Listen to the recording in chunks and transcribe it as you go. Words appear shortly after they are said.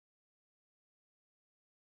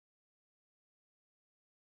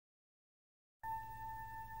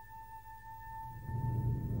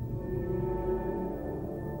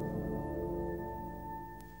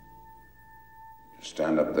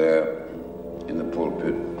stand up there in the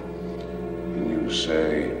pulpit and you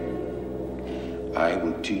say, I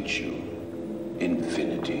will teach you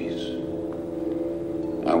infinities.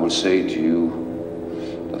 I will say to you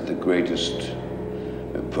that the greatest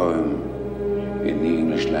poem in the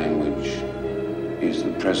English language is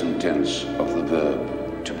the present tense of the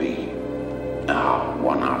verb to be. Now,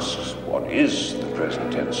 one asks, what is the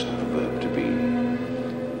present tense of the verb to be?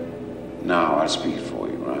 Now, I'll speak for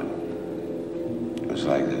you, right? It was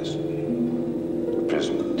like this. The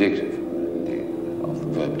present indicative, indeed, of the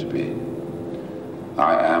verb to be.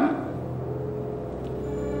 I am,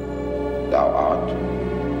 thou art,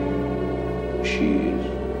 she is,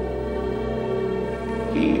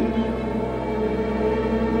 he is,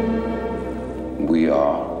 we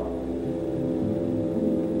are,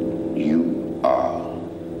 you are,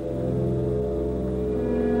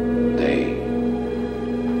 they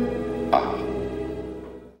are.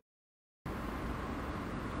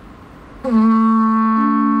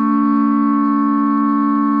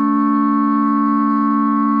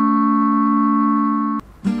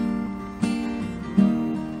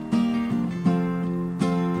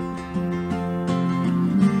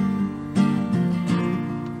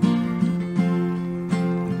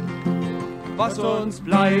 Was uns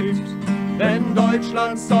bleibt, wenn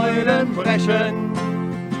Deutschlands Säulen brechen,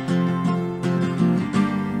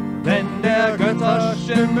 wenn der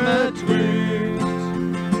Götterstimme trügt,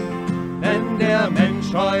 wenn der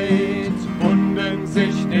Menschheit Wunden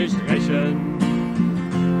sich nicht rächen,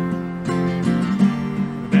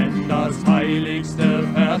 wenn das heiligste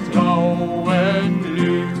Vertrauen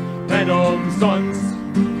lügt, wenn umsonst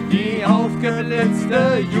die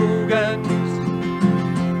aufgeblitzte Jugend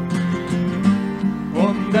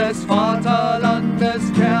des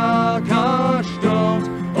Vaterlandes Kerker stürmt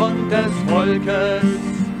und des Volkes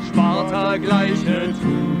Sparta gleiche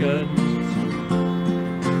Tugend.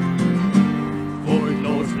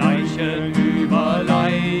 Wohllos Leichen über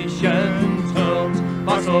Leichen türmt,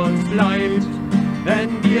 was uns bleibt, wenn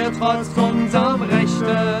wir trotz unserem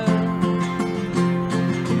Rechte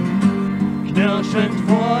knirschend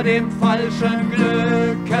vor dem falschen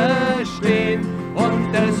Glücke stehen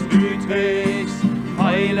und des Ludwigs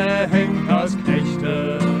Pfeile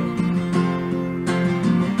Henkersknechte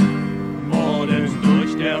mordend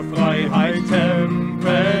durch der Freiheit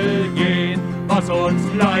Tempel gehen, was uns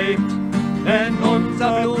bleibt, denn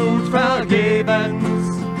unser Blut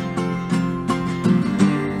vergebens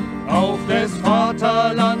auf des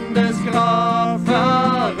Vaterlandes Grab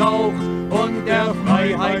verraucht und der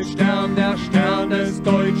Freiheitsstern, der Stern des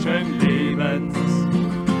deutschen Lebens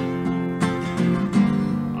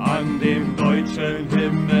an dem deutschen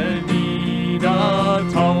Himmel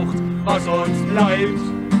niedertaucht, was uns bleibt,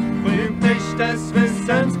 rühmt nicht des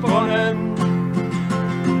Wissens Brunnen,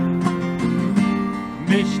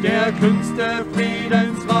 nicht der Künste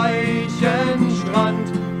friedensreichen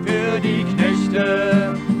Strand, für die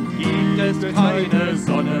Knechte gibt es keine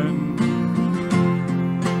Sonnen.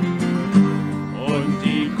 Und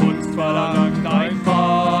die Kunst verlangt ein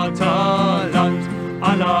Vaterland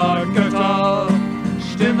aller Götter,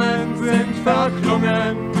 Stimmen sind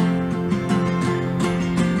verklungen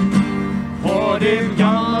vor dem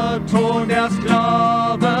Jahrton der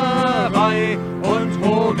Sklaverei und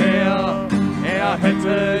Homer, er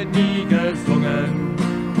hätte nie gesungen.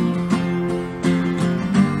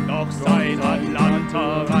 Doch sein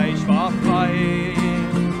Atlanterreich war frei.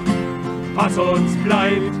 Was uns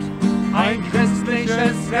bleibt, ein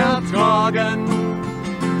christliches Ertragen,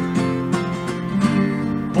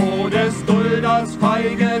 wo des Dulders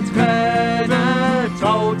feige Träne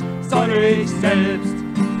taut, soll ich selbst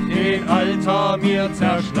den Altar mir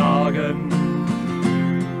zerschlagen,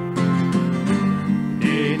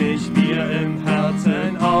 den ich mir im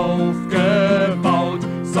Herzen aufgebaut,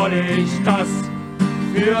 soll ich das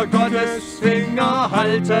für Gottes Finger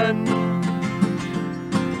halten,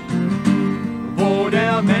 wo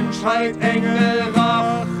der Menschheit Engel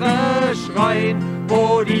Rache schreien,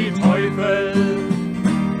 wo die Teufel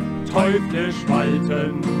teuflisch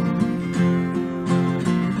walten.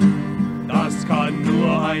 Das kann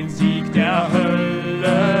nur ein Sieg der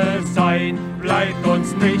Hölle sein, bleibt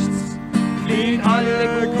uns nichts, fliehen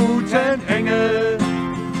alle guten Engel.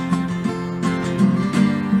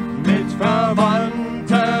 Mit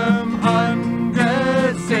verwandtem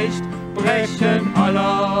Angesicht brechen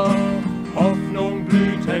aller Hoffnung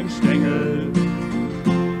Blütenstängel,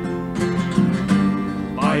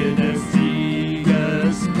 weil des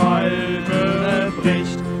Sieges Palme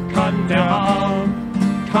bricht, kann der Arm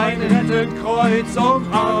kein Rettenkreuz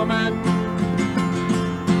umarmen.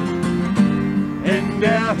 In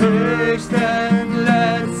der höchsten,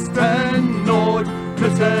 letzten Not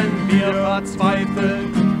müssen wir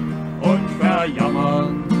verzweifeln und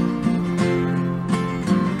verjammern.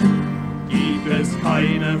 Gibt es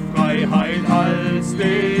keine Freiheit als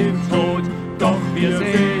den Tod, doch wir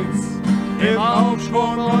sehen's im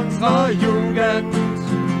Aufschwung unserer Jugend.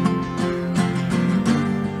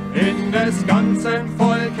 In des ganzen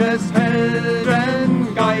Volkes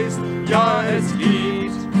Heldengeist, ja, es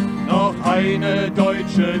gibt noch eine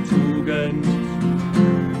deutsche Tugend,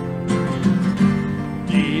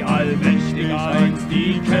 die allmächtig einst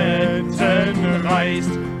die Ketten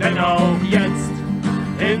reißt, denn auch jetzt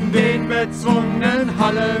in den bezwungenen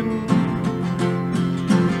Hallen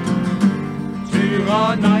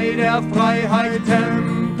Tyrannei der Freiheit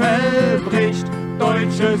Tempel bricht.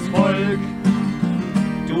 Deutsches Volk,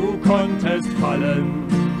 du konntest fallen,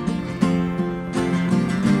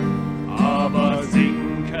 aber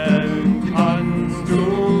sinken kannst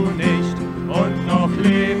du nicht, und noch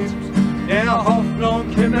lebt der Hoffnung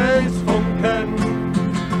Himmelsfunken.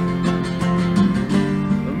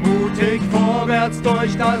 Mutig vorwärts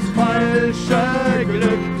durch das falsche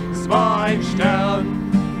Glück, es war ein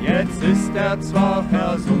Stern, jetzt ist er zwar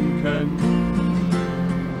versunken,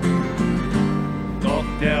 doch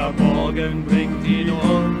der Morgen bringt ihn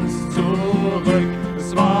uns zurück.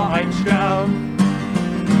 Es war ein Stern,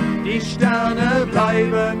 die Sterne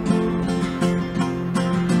bleiben.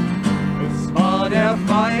 Es war der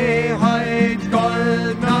Freiheit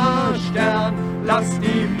goldener Stern, lass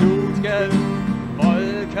die blutigen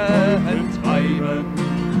Wolken treiben.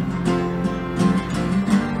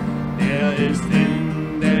 Er ist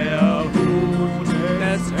in der Hut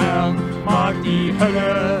des Herrn, mag die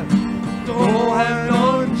Hölle drohen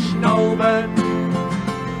und schnauben.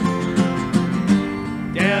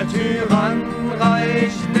 Der Tyrann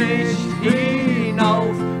reicht nicht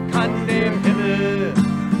hinauf, kann dem Himmel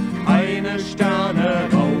keine Sterne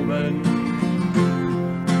rauben.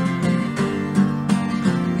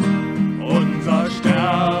 Unser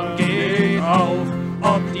Stern geht auf,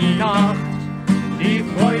 ob die Nacht die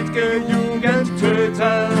freud'ge Jugend tötet.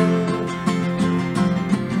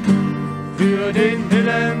 Für den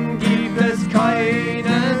Willen gibt es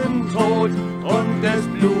keinen Tod und des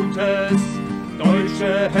Blutes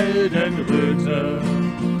deutsche Heldenröte.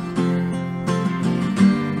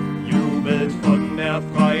 Jubelt von der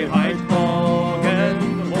Freiheit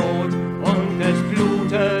morgenrot und des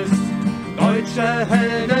Blutes deutsche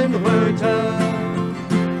Heldenröte.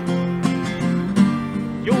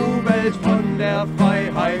 Jubelt von der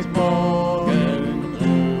Freiheit morgenrot.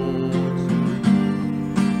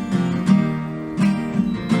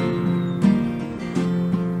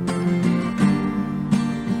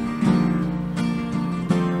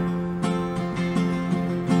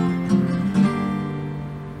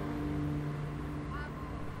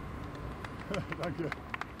 Danke.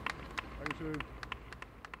 Dankeschön.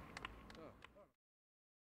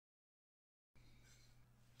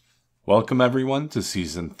 Welcome everyone to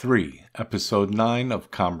Season 3, Episode 9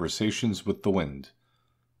 of Conversations with the Wind.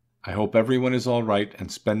 I hope everyone is all right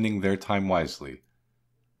and spending their time wisely.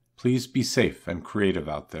 Please be safe and creative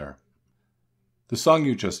out there. The song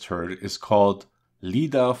you just heard is called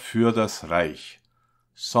Lieder für das Reich,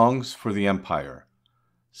 Songs for the Empire,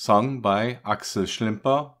 sung by Axel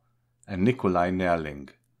Schlimper and Nikolai Nerling.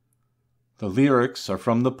 The lyrics are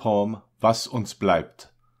from the poem Was uns bleibt,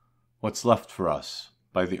 What's Left for Us,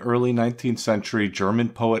 by the early 19th century German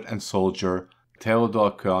poet and soldier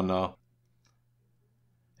Theodor Körner.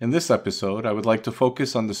 In this episode, I would like to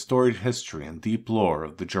focus on the storied history and deep lore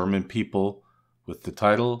of the German people with the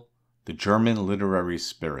title, The German Literary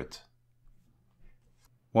Spirit.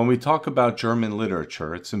 When we talk about German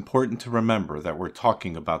literature, it's important to remember that we're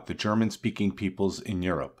talking about the German-speaking peoples in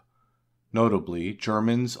Europe, notably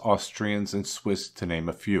Germans, Austrians, and Swiss, to name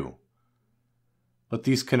a few. But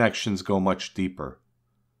these connections go much deeper.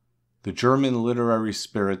 The German literary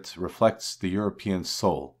spirit reflects the European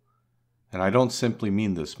soul, and I don't simply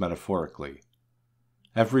mean this metaphorically.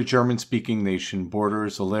 Every German-speaking nation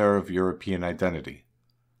borders a layer of European identity.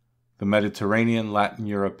 The Mediterranean Latin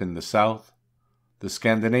Europe in the south, the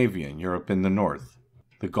Scandinavian Europe in the north,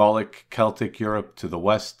 the Gallic Celtic Europe to the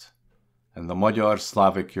west, and the Magyar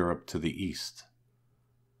Slavic Europe to the east.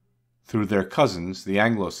 Through their cousins, the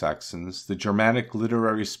Anglo-Saxons, the Germanic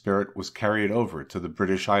literary spirit was carried over to the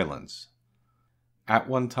British Islands. At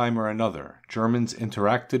one time or another, Germans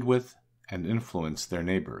interacted with and influenced their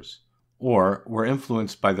neighbors, or were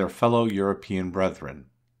influenced by their fellow European brethren.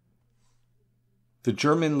 The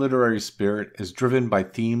German literary spirit is driven by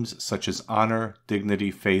themes such as honor,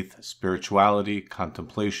 dignity, faith, spirituality,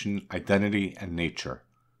 contemplation, identity, and nature.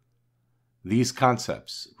 These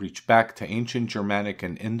concepts reach back to ancient Germanic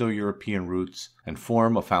and Indo-European roots and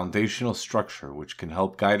form a foundational structure which can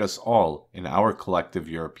help guide us all in our collective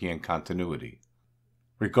European continuity.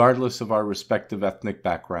 Regardless of our respective ethnic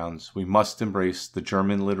backgrounds, we must embrace the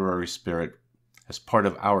German literary spirit as part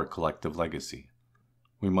of our collective legacy.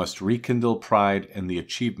 We must rekindle pride in the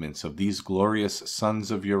achievements of these glorious sons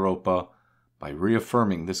of Europa by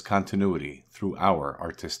reaffirming this continuity through our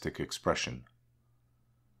artistic expression.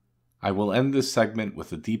 I will end this segment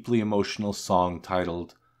with a deeply emotional song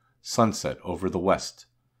titled Sunset Over the West,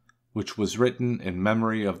 which was written in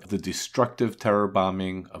memory of the destructive terror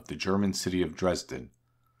bombing of the German city of Dresden.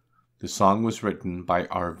 The song was written by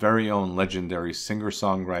our very own legendary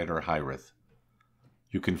singer-songwriter Heinrich.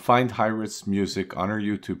 You can find Heinrich's music on our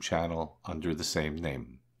YouTube channel under the same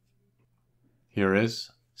name. Here is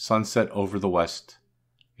Sunset Over the West,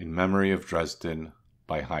 in memory of Dresden,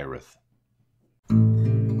 by Heinrich.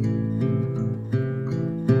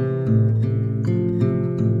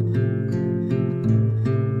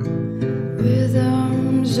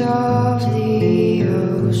 Rhythms of the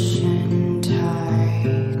ocean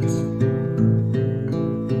tides,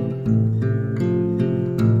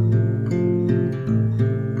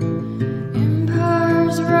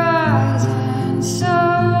 empires rise and so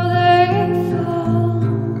they fall.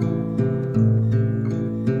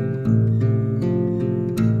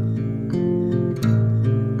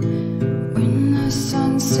 When the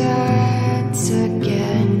sun sets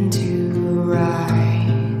again to rise,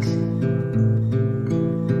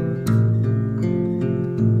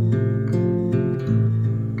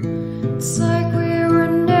 it's like we were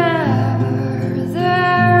never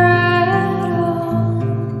there at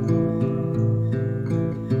all.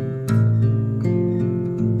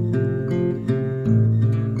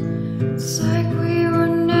 It's like we were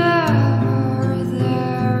never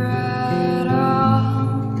there at all.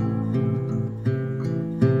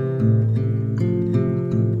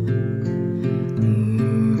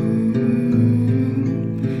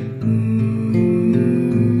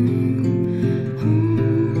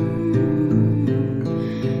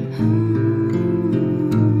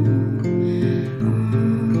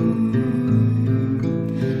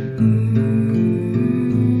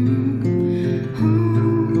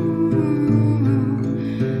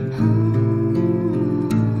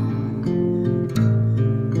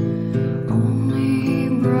 Only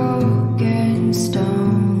broken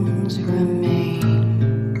stones remain.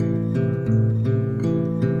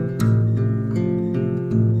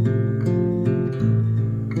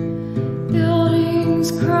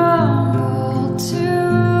 Buildings crumble to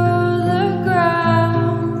the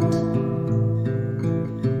ground.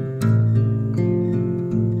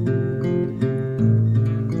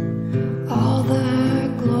 All the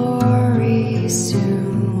glory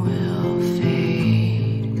soon will fade.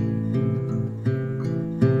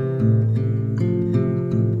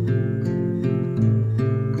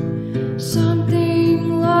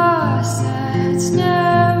 Something lost that's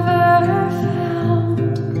never found.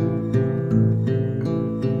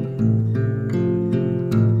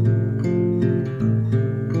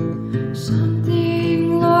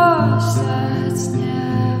 Something lost that's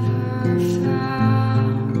never found.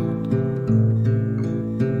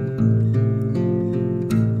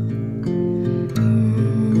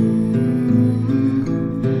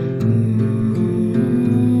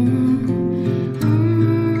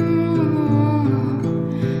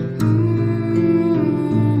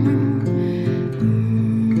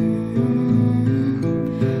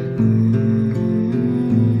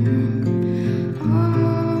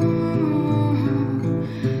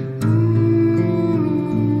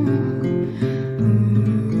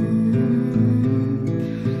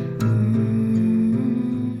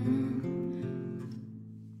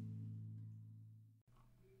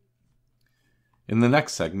 In the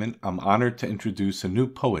next segment, I'm honored to introduce a new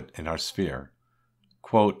poet in our sphere.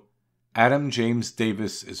 Quote, Adam James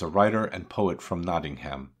Davis is a writer and poet from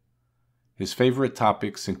Nottingham. His favorite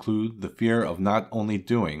topics include the fear of not only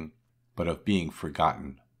doing, but of being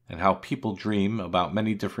forgotten, and how people dream about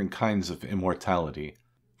many different kinds of immortality,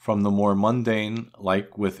 from the more mundane,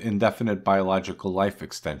 like with indefinite biological life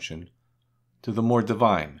extension, to the more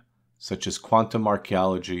divine, such as quantum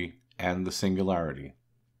archaeology and the singularity.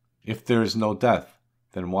 If there is no death,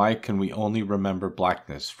 then why can we only remember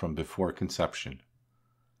blackness from before conception?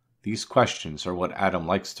 These questions are what Adam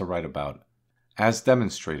likes to write about, as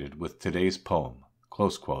demonstrated with today's poem.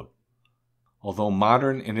 Close quote. Although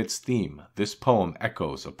modern in its theme, this poem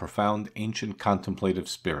echoes a profound ancient contemplative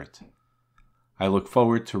spirit. I look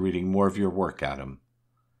forward to reading more of your work, Adam.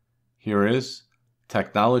 Here is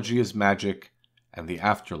Technology is Magic and the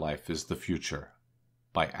Afterlife is the Future,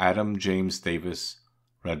 by Adam James Davis,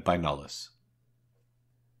 read by Nullis.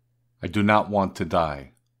 I do not want to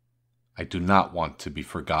die. I do not want to be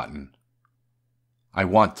forgotten. I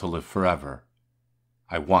want to live forever.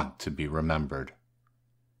 I want to be remembered.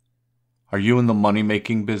 Are you in the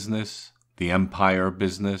money-making business? The empire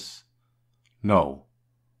business? No,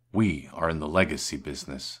 we are in the legacy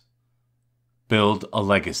business. Build a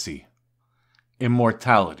legacy.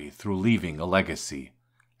 Immortality through leaving a legacy,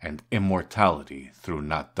 and immortality through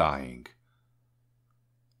not dying.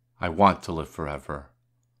 I want to live forever.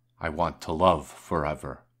 I want to love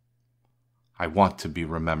forever. I want to be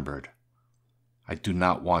remembered. I do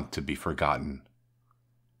not want to be forgotten.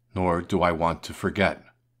 Nor do I want to forget.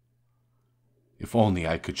 If only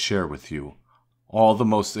I could share with you all the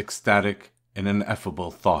most ecstatic and ineffable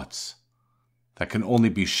thoughts that can only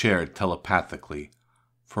be shared telepathically,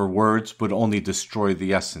 for words would only destroy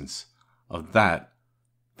the essence of that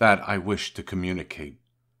I wish to communicate.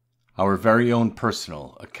 Our very own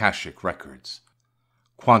personal Akashic records,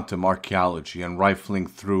 quantum archaeology, and rifling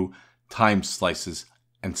through time slices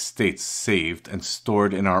and states saved and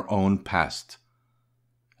stored in our own past.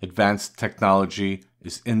 Advanced technology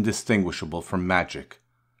is indistinguishable from magic.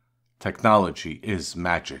 Technology is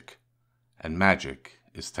magic, and magic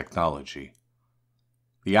is technology.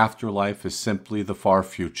 The afterlife is simply the far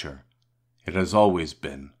future. It has always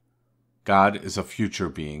been. God is a future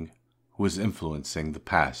being who is influencing the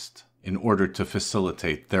past in order to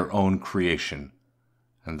facilitate their own creation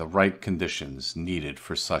and the right conditions needed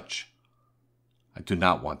for such. I do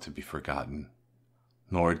not want to be forgotten,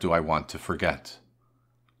 nor do I want to forget.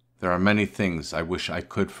 There are many things I wish I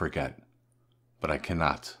could forget, but I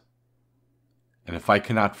cannot. And if I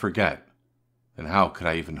cannot forget, then how could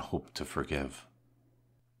I even hope to forgive?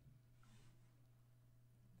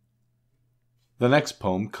 The next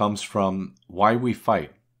poem comes from Why We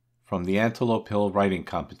Fight, from the Antelope Hill Writing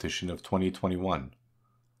Competition of 2021.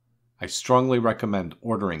 I strongly recommend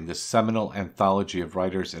ordering this seminal anthology of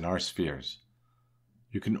writers in our spheres.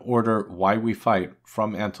 You can order Why We Fight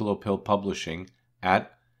from Antelope Hill Publishing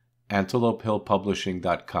at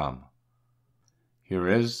antelopehillpublishing.com. Here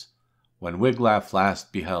is When Wiglaf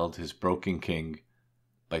Last Beheld His Broken King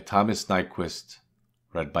by Thomas Nyquist,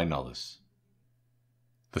 read by Nullis.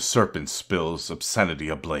 The serpent spills obscenity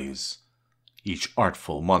ablaze. Each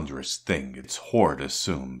artful, wondrous thing its hoard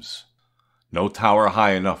assumes. No tower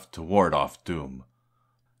high enough to ward off doom.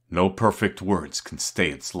 No perfect words can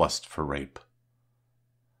stay its lust for rape.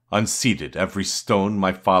 Unseated every stone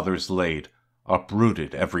my fathers laid,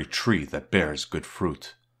 uprooted every tree that bears good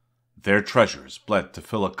fruit. Their treasures bled to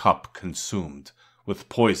fill a cup consumed, with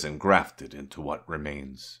poison grafted into what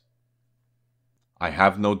remains. I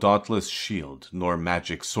have no dauntless shield, nor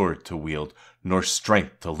magic sword to wield, nor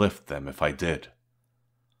strength to lift them if I did.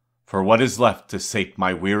 For what is left to sate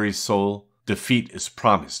my weary soul, defeat is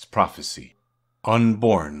promised prophecy.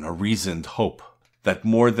 Unborn, a reasoned hope, that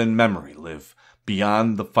more than memory live,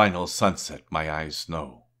 beyond the final sunset my eyes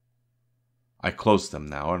know. I close them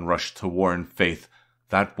now and rush to war in faith,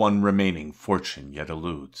 that one remaining fortune yet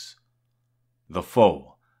eludes. The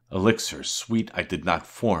foe, elixir sweet I did not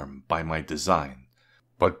form by my design,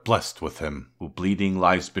 but blessed with him who bleeding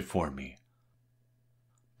lies before me.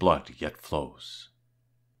 Blood yet flows.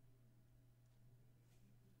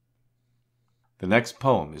 The next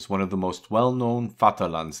poem is one of the most well-known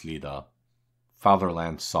Vaterlandslieder,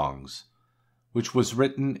 fatherland songs, which was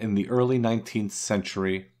written in the early 19th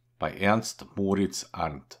century by Ernst Moritz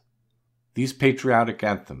Arndt. These patriotic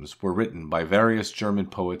anthems were written by various German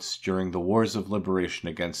poets during the wars of liberation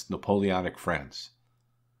against Napoleonic France.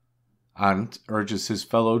 Arndt urges his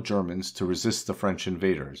fellow Germans to resist the French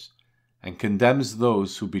invaders, and condemns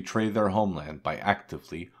those who betray their homeland by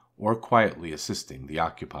actively or quietly assisting the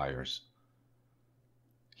occupiers.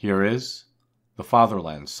 Here is The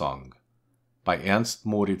Fatherland Song by Ernst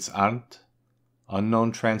Moritz Arndt,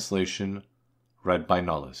 unknown translation, read by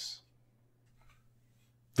Nullis.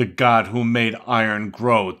 The God who made iron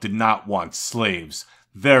grow did not want slaves.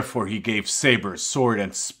 Therefore he gave saber, sword,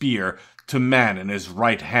 and spear to man in his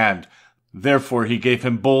right hand. Therefore he gave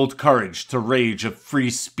him bold courage to rage of free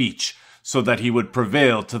speech, so that he would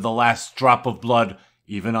prevail to the last drop of blood,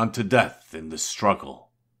 even unto death in the struggle.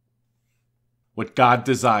 What God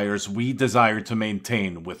desires, we desire to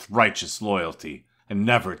maintain with righteous loyalty, and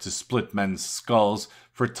never to split men's skulls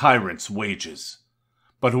for tyrants' wages.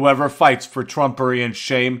 But whoever fights for trumpery and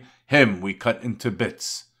shame, him we cut into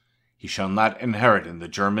bits. He shall not inherit in the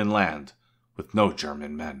German land, with no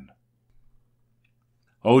German men.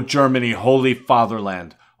 O Germany, holy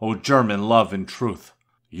fatherland, O German love and truth,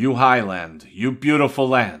 you high land, you beautiful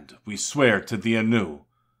land, we swear to thee anew,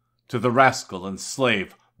 To the rascal and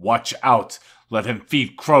slave, watch out, let him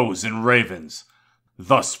feed crows and ravens.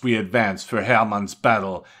 Thus we advance for Hermann's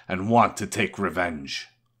battle and want to take revenge.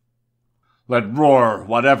 Let roar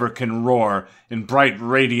whatever can roar in bright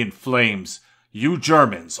radiant flames, you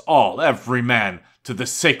Germans, all, every man, to the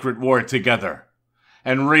sacred war together.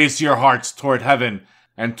 And raise your hearts toward heaven,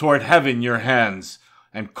 and toward heaven your hands,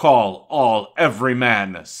 and call all, every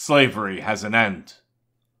man, slavery has an end.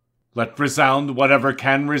 Let resound whatever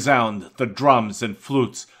can resound, the drums and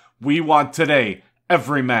flutes. We want today,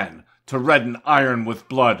 every man, to redden iron with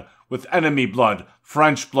blood, with enemy blood,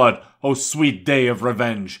 French blood, O sweet day of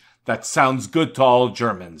revenge, that sounds good to all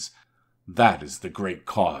Germans. That is the great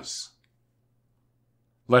cause.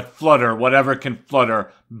 Let flutter whatever can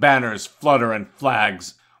flutter, banners flutter and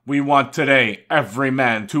flags. We want today, every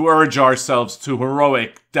man, to urge ourselves to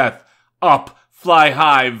heroic death. Up, fly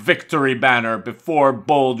high, victory banner before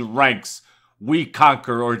bold ranks. We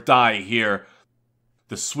conquer or die here,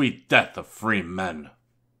 the sweet death of free men.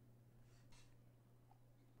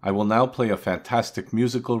 I will now play a fantastic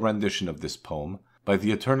musical rendition of this poem by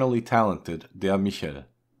the eternally talented Der Michel.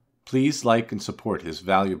 Please like and support his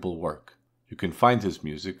valuable work. You can find his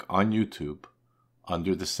music on YouTube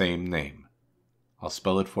under the same name. I'll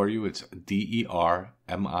spell it for you. It's Dermichel.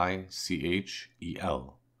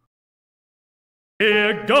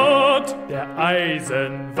 Der Gott, der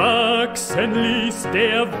Eisen wachsen ließ,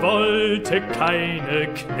 der wollte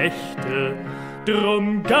keine Knechte.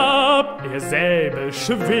 Drum gab er Säbel,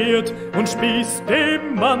 Schwert und Spieß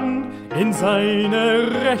dem Mann in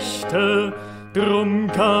seine Rechte. Drum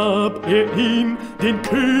gab er ihm den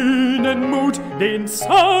kühnen Mut, den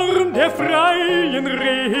Zorn der freien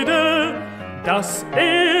Rede, dass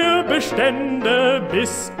er bestände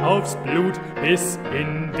bis aufs Blut, bis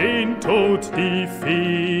in den Tod die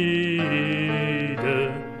Fehde.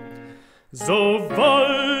 So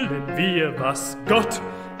wollen wir, was Gott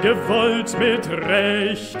gewollt, mit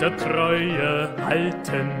rechter Treue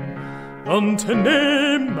halten und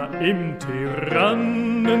nimmer im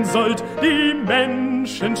Tyrannensold die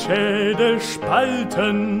Menschenschädel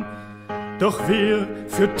spalten. Doch wer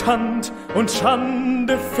für Tand und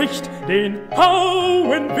Schande ficht, den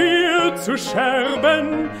hauen wir zu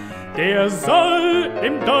Scherben. Der soll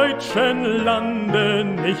im deutschen Lande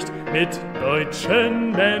nicht mit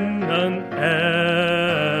deutschen Männern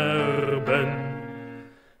erben.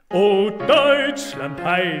 O Deutschland,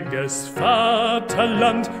 heilges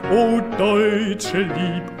Vaterland, o Deutsche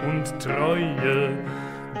Lieb und Treue,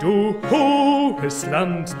 du hohes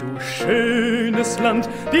Land, du schönes Land,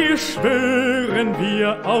 dir schwören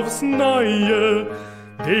wir aufs Neue,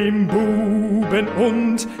 dem Buben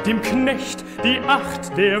und dem Knecht die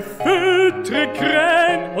Acht der Füttre,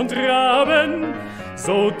 Krähen und Raben.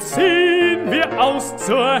 So ziehen wir aus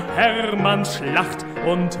zur Hermannschlacht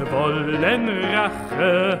und wollen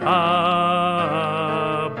Rache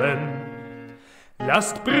haben.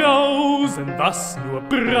 Lasst brausen, was nur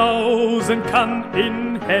brausen kann,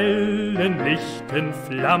 in hellen, lichten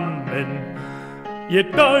Flammen. Ihr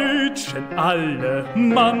Deutschen alle,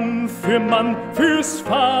 Mann für Mann, fürs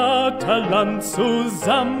Vaterland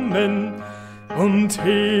zusammen. Und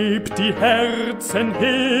hebt die Herzen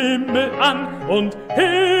Himmel an und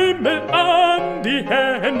Himmel an die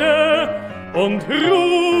Hände. Und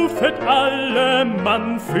rufet alle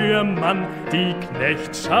Mann für Mann, die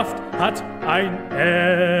Knechtschaft hat ein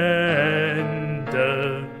Ende.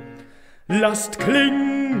 Lasst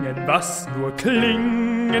klingen, was nur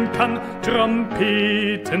klingen kann,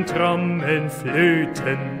 Trompeten, Trommeln,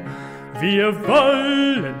 Flöten. Wir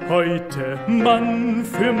wollen heute Mann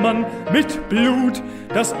für Mann mit Blut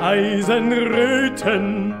das Eisen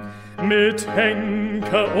röten. Mit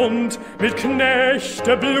Henker und mit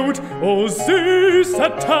Knechteblut, o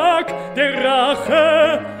süßer Tag der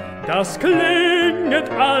Rache, das klinget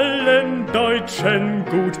allen Deutschen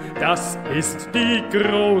gut, das ist die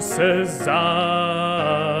große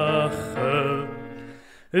Sache.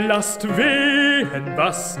 Lasst wehen,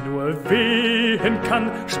 was nur wehen kann,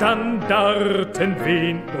 Standarten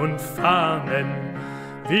wehen und Fahnen.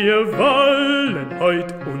 Wir wollen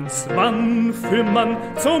heut uns Mann für Mann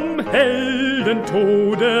zum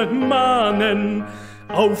Heldentode mahnen.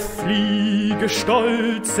 Auf Fliege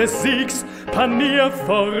stolzes Siegs Panier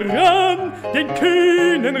voran, den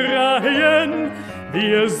kühnen Reihen.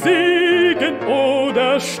 Wir siegen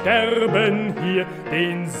oder sterben hier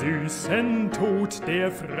den süßen Tod der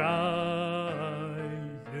Freien.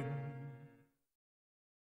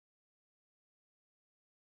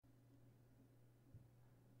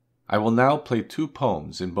 I will now play two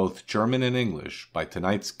poems in both German and English by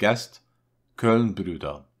tonight's guest,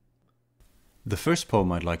 CoellnBrueder. The first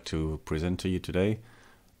poem I'd like to present to you today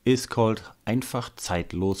is called Einfach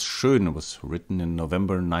zeitlos schön. It was written in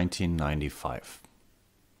November 1995.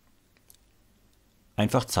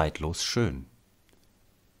 Einfach zeitlos schön.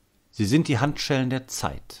 Sie sind die Handschellen der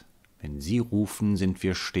Zeit. Wenn Sie rufen, sind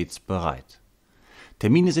wir stets bereit.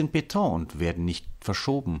 Termine sind Beton und werden nicht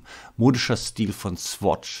verschoben. Modischer Stil von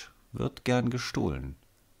Swatch wird gern gestohlen.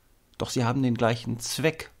 Doch sie haben den gleichen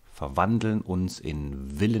Zweck, verwandeln uns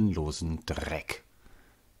in willenlosen Dreck.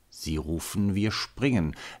 Sie rufen, wir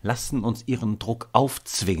springen, lassen uns ihren Druck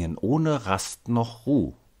aufzwingen, ohne Rast noch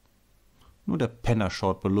Ruh. Nur der Penner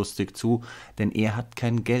schaut belustigt zu, denn er hat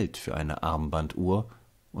kein Geld für eine Armbanduhr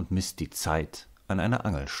und misst die Zeit an einer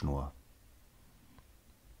Angelschnur.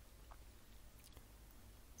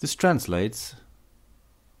 This translates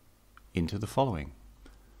into the following.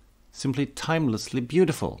 Simply timelessly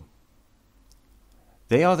beautiful.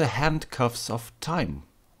 They are the handcuffs of time.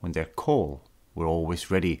 When they call, we're always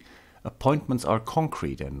ready. Appointments are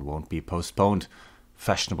concrete and won't be postponed.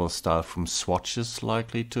 Fashionable style from swatches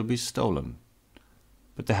likely to be stolen.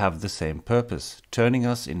 But they have the same purpose, turning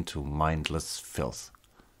us into mindless filth.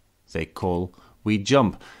 They call, we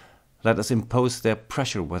jump. Let us impose their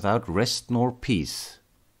pressure without rest nor peace.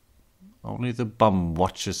 Only the bum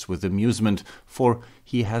watches with amusement, for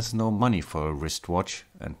he has no money for a wristwatch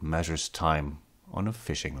and measures time on a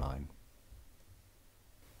fishing line.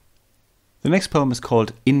 The next poem is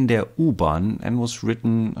called In der U-Bahn and was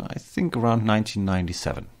written, I think, around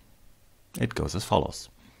 1997. It goes as follows.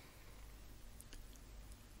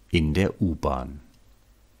 In der U-Bahn.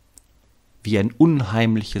 Wie ein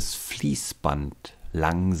unheimliches Fließband,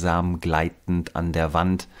 langsam gleitend an der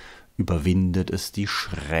Wand, überwindet es die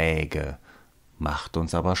Schräge, macht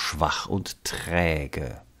uns aber schwach und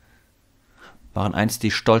träge. Waren einst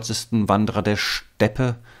die stolzesten Wanderer der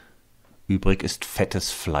Steppe, übrig ist fettes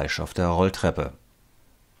Fleisch auf der Rolltreppe.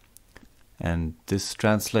 And this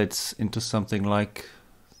translates into something like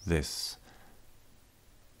this.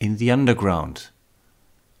 In the underground,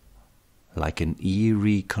 like an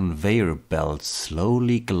eerie conveyor belt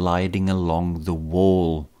slowly gliding along the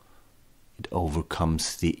wall, it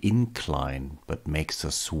overcomes the incline, but makes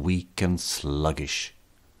us weak and sluggish.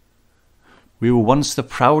 We were once the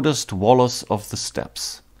proudest wallers of the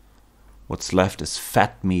steps. What's left is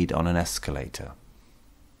fat meat on an escalator.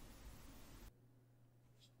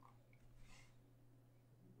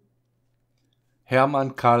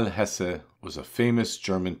 Hermann Hesse was a famous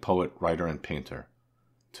German poet, writer, and painter.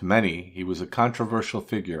 To many, he was a controversial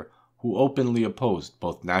figure who openly opposed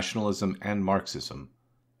both nationalism and Marxism.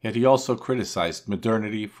 Yet he also criticized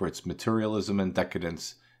modernity for its materialism and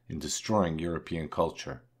decadence in destroying European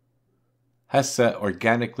culture. Hesse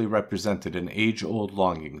organically represented an age-old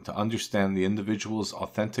longing to understand the individual's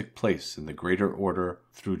authentic place in the greater order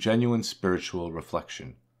through genuine spiritual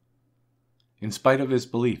reflection. In spite of his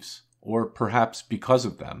beliefs, or perhaps because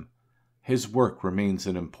of them, his work remains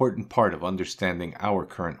an important part of understanding our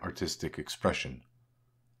current artistic expression.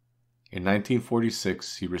 In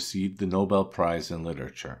 1946, he received the Nobel Prize in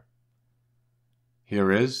Literature.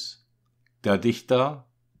 Here is Der Dichter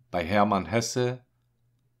by Hermann Hesse,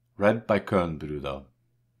 read by CoellnBrueder.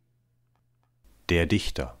 Der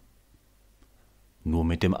Dichter. Nur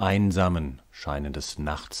mit dem Einsamen scheinen des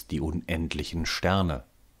Nachts die unendlichen Sterne,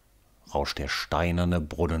 rauscht der steinerne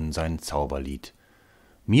Brunnen sein Zauberlied.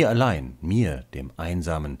 Mir allein, mir, dem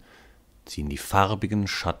Einsamen, ziehen die farbigen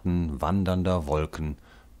Schatten wandernder Wolken,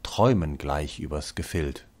 träumen gleich übers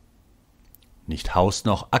Gefild. Nicht Haus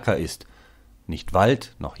noch Acker ist, nicht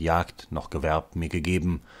Wald noch Jagd noch Gewerb mir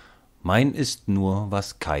gegeben, mein ist nur,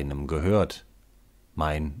 was keinem gehört.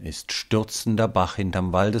 Mein ist stürzender Bach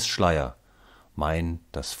hinterm Waldesschleier, mein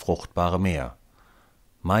das fruchtbare Meer,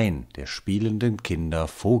 mein der spielenden Kinder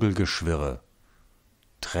Vogelgeschwirre,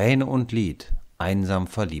 Träne und Lied, einsam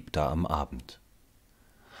Verliebter am Abend.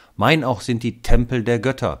 Mein auch sind die Tempel der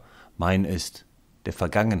Götter, mein ist der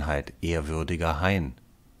Vergangenheit ehrwürdiger Hain.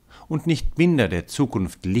 Und nicht minder der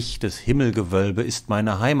Zukunft lichtes Himmelgewölbe ist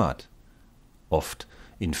meine Heimat. Oft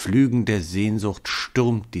in Flügen der Sehnsucht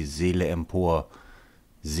stürmt die Seele empor,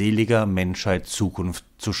 seliger Menschheit Zukunft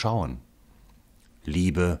zu schauen.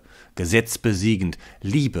 Liebe, Gesetz besiegend,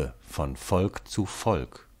 Liebe von Volk zu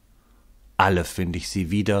Volk. Alle find ich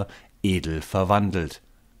sie wieder, edel verwandelt.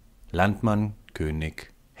 Landmann,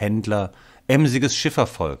 König, Händler, emsiges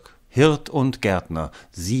Schiffervolk, Hirt und Gärtner,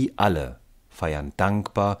 sie alle feiern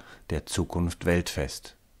dankbar der Zukunft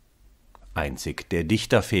Weltfest. Einzig der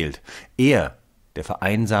Dichter fehlt, er, der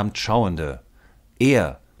vereinsamt Schauende,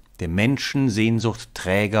 er, der Menschen Sehnsucht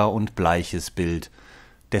Träger und bleiches Bild,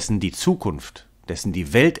 dessen die Zukunft, dessen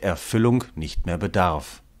die Welterfüllung nicht mehr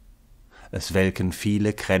bedarf. Es welken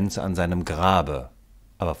viele Kränze an seinem Grabe,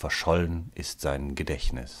 aber verschollen ist sein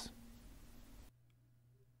Gedächtnis.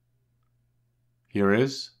 Here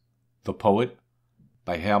is The Poet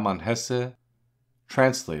by Hermann Hesse,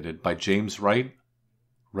 translated by James Wright,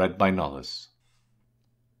 read by Nullis.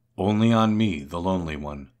 Only on me, the lonely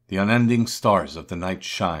one, the unending stars of the night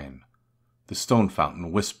shine. The stone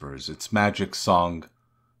fountain whispers its magic song,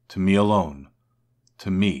 to me alone,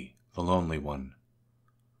 to me, the lonely one.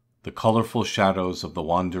 The colorful shadows of the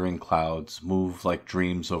wandering clouds move like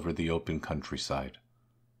dreams over the open countryside.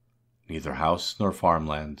 Neither house nor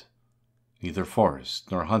farmland, neither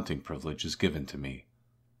forest nor hunting privilege is given to me.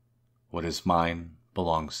 What is mine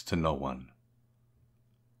belongs to no one.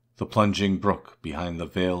 The plunging brook behind the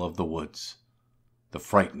veil of the woods, the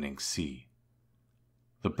frightening sea,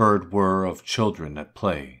 the bird whir of children at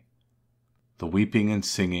play, the weeping and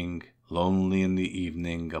singing, lonely in the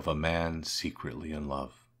evening, of a man secretly in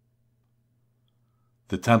love.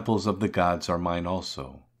 The temples of the gods are mine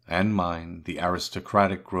also, and mine the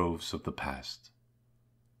aristocratic groves of the past.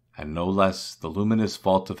 And no less the luminous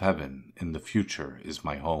vault of heaven in the future is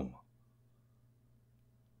my home.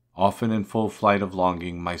 Often in full flight of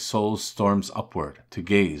longing my soul storms upward to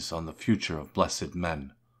gaze on the future of blessed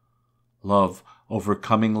men. Love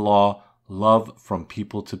overcoming law, love from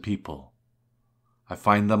people to people. I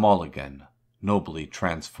find them all again, nobly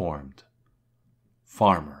transformed.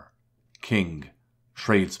 Farmer, king,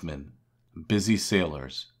 tradesman, busy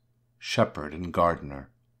sailors, shepherd and gardener,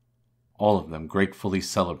 all of them gratefully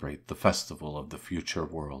celebrate the festival of the future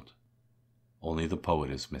world. Only the poet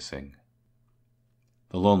is missing.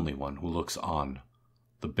 The lonely one who looks on,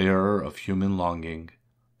 the bearer of human longing,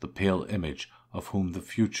 the pale image of whom the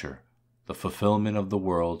future, the fulfillment of the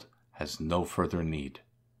world, has no further need.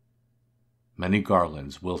 Many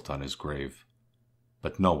garlands wilt on his grave,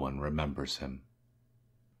 but no one remembers him.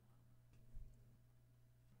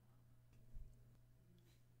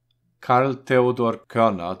 Karl Theodor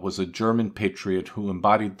Körner was a German patriot who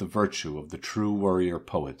embodied the virtue of the true warrior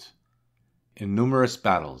poet. In numerous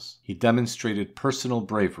battles, he demonstrated personal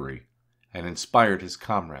bravery and inspired his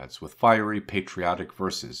comrades with fiery patriotic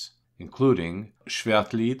verses, including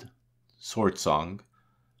Schwertlied, Sword Song,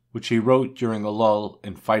 which he wrote during a lull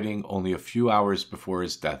in fighting only a few hours before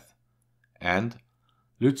his death, and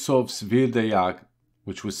Lützow's Wilde Jagd,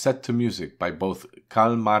 which was set to music by both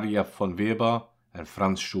Karl Maria von Weber and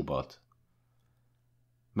Franz Schubert.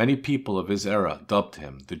 Many people of his era dubbed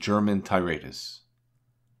him the German Tiratus.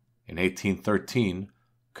 In 1813,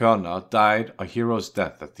 Körner died a hero's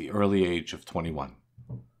death at the early age of 21.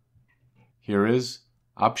 Here is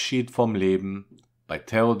Abschied vom Leben by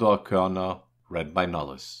Theodor Körner, read by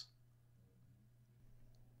Nullis.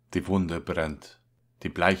 Die Wunde brennt, die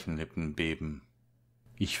bleichen Lippen beben.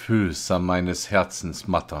 Ich fühl's an meines Herzens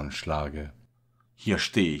mattern Schlage. Hier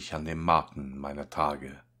steh ich an dem Marken meiner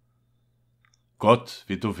Tage. Gott,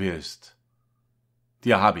 wie du willst,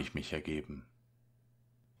 dir hab ich mich ergeben.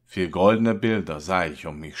 Viel goldene Bilder sah ich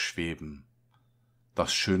um mich schweben,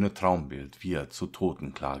 das schöne Traumbild wir zu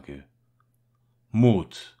Totenklage.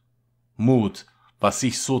 Mut, Mut, was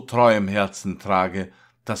ich so treu im Herzen trage,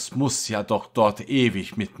 das muß ja doch dort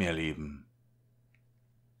ewig mit mir leben.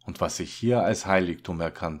 Und was ich hier als Heiligtum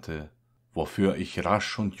erkannte, wofür ich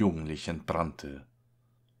rasch und jugendlich entbrannte,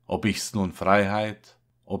 ob ich's nun Freiheit,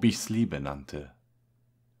 ob ich's Liebe nannte.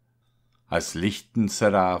 Als lichten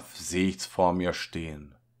Seraph seh ich's vor mir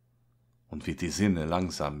stehen, und wie die Sinne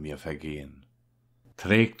langsam mir vergehen,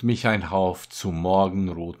 trägt mich ein Hauf zu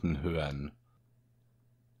morgenroten Höhen.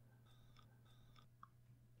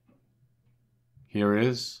 Here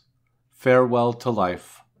is Farewell to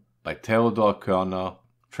Life by Theodor Körner,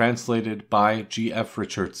 translated by G.F.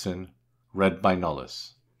 Richardson, read by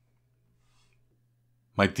Nullis.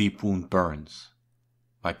 My deep wound burns,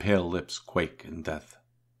 my pale lips quake in death.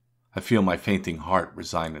 I feel my fainting heart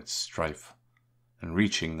resign its strife, and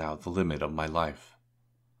reaching now the limit of my life.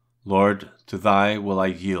 Lord, to Thy will I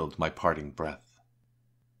yield my parting breath.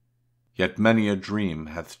 Yet many a dream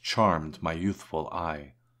hath charmed my youthful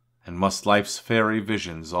eye, and must life's fairy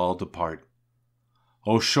visions all depart.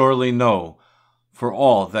 O surely know, for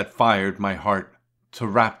all that fired my heart to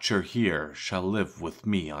rapture here shall live with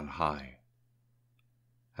me on high.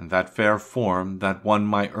 And that fair form that won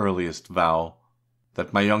my earliest vow,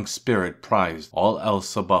 that my young spirit prized all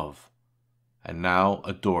else above, and now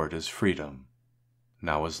adored as freedom,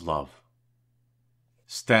 now as love,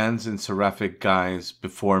 stands in seraphic guise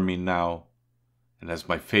before me now, and as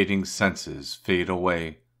my fading senses fade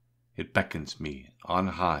away, it beckons me on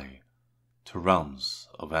high to realms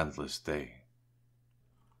of endless day.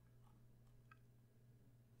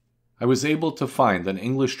 I was able to find an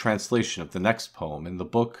English translation of the next poem in the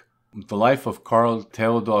book The Life of Karl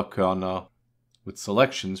Theodor Körner, with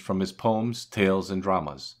selections from his poems, tales, and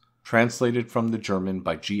dramas, translated from the German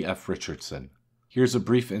by G.F. Richardson. Here's a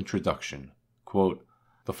brief introduction. Quote,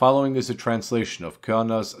 "The following is a translation of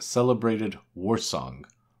Körner's celebrated war song,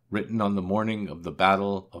 written on the morning of the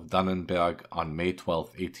Battle of Dannenberg on May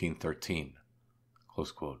 12, 1813.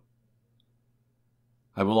 Close quote.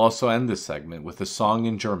 I will also end this segment with a song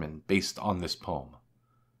in German based on this poem.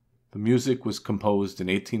 The music was composed in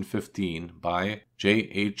 1815 by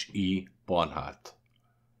J.H.E. Bornhardt.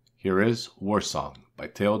 Here is War Song by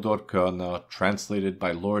Theodor Körner, translated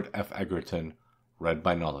by Lord F. Egerton, read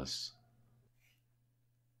by Nullis.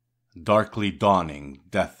 Darkly dawning,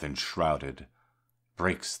 death enshrouded,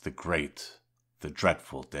 breaks the great, the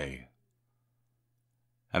dreadful day.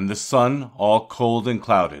 And the sun, all cold and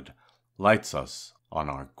clouded, lights us on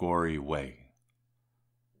our gory way.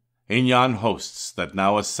 In yon hosts that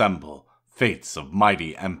now assemble, fates of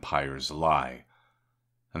mighty empires lie,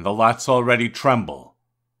 and the lots already tremble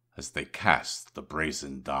as they cast the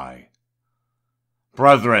brazen die.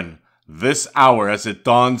 Brethren, this hour as it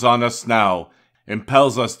dawns on us now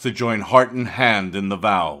impels us to join heart and hand in the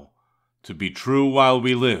vow, to be true while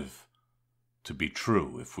we live, to be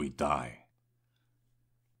true if we die.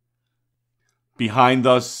 Behind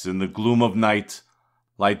us, in the gloom of night,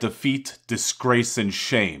 lie defeat, disgrace, and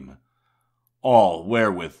shame, all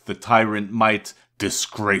wherewith the tyrant might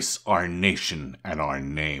disgrace our nation and our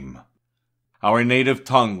name. Our native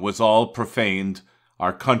tongue was all profaned,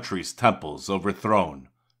 our country's temples overthrown,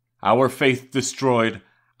 our faith destroyed,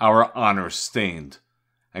 our honor stained,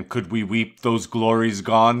 and could we weep those glories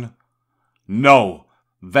gone? No!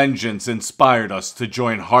 Vengeance inspired us to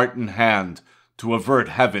join heart and hand to avert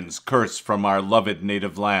heaven's curse from our loved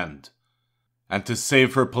native land, and to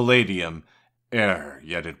save her palladium ere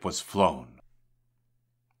yet it was flown.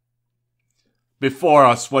 Before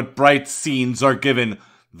us what bright scenes are given,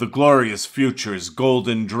 the glorious future's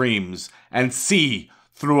golden dreams, and see,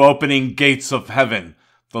 through opening gates of heaven,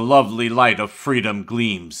 the lovely light of freedom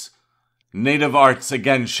gleams. Native arts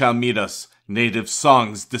again shall meet us, native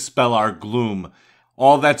songs dispel our gloom.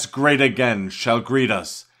 All that's great again shall greet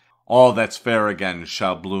us, all that's fair again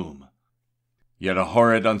shall bloom. Yet a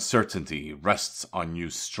horrid uncertainty rests on you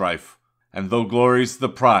strife, and though glory's the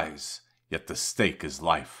prize, yet the stake is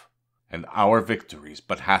life, and our victories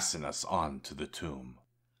but hasten us on to the tomb.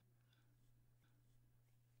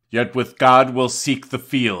 Yet with God we'll seek the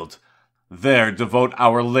field, there devote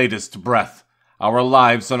our latest breath, our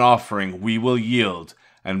lives an offering we will yield,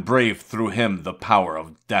 and brave through him the power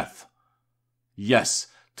of death. Yes,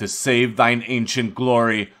 to save thine ancient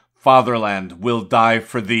glory, fatherland will die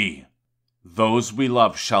for thee. Those we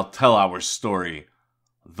love shall tell our story,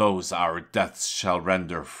 those our deaths shall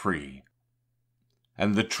render free.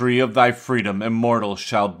 And the tree of thy freedom immortal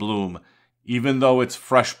shall bloom, even though its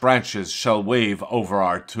fresh branches shall wave over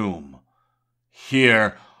our tomb.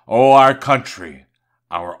 Here, O our country,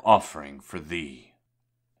 our offering for thee.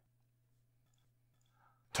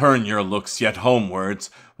 Turn your looks yet homewards,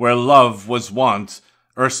 where love was wont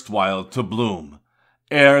erstwhile to bloom,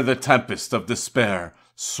 ere the tempest of despair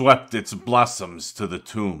swept its blossoms to the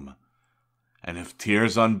tomb. And if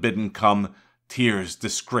tears unbidden come, tears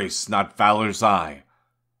disgrace not valor's eye.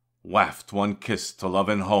 Waft one kiss to love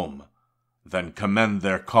and home, then commend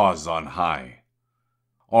their cause on high.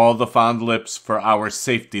 All the fond lips for our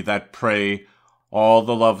safety that pray, all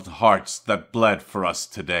the loved hearts that bled for us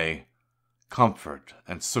today, comfort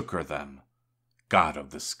and succor them, God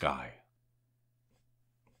of the sky.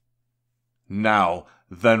 Now,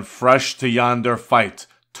 then fresh to yonder fight,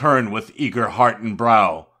 turn with eager heart and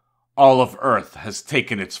brow. All of earth has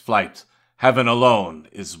taken its flight, heaven alone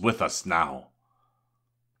is with us now.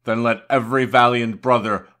 Then let every valiant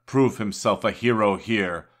brother prove himself a hero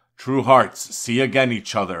here. True hearts see again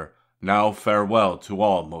each other, now farewell to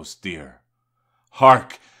all most dear.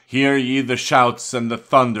 Hark, hear ye the shouts and the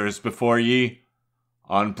thunders before ye?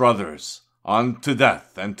 On, brothers, on to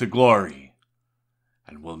death and to glory,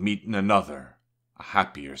 and we'll meet in another, a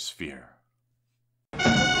happier sphere.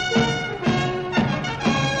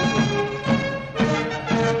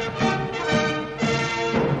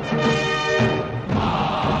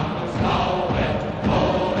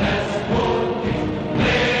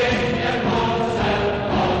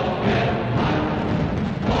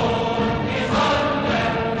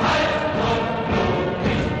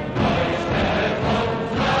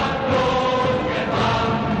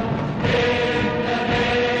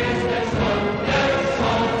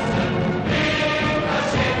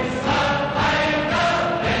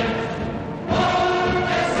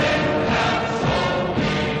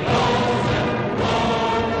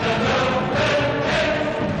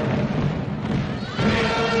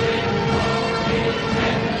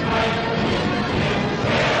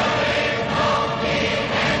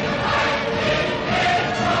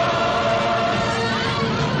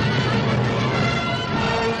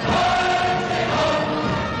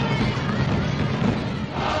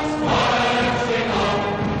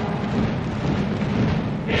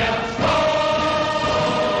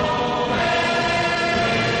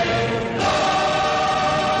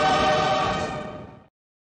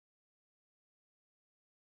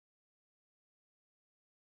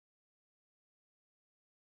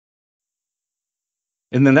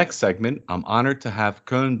 In the next segment, I'm honored to have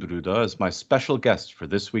CoellnBrueder as my special guest for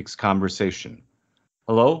this week's conversation.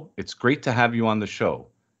 Hello, it's great to have you on the show.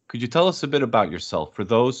 Could you tell us a bit about yourself for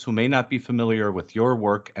those who may not be familiar with your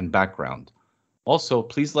work and background? Also,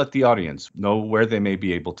 please let the audience know where they may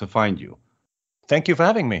be able to find you. Thank you for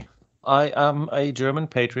having me. I am a German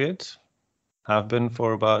patriot, have been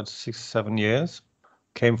for about 6-7 years.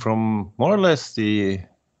 Came from more or less the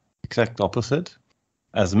exact opposite,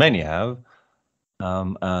 as many have.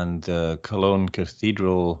 And the Cologne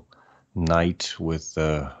Cathedral night with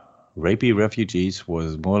rapey refugees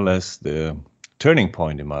was more or less the turning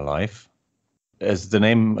point in my life. As the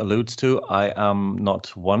name alludes to, I am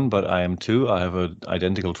not one, but I am two. I have an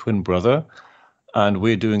identical twin brother, and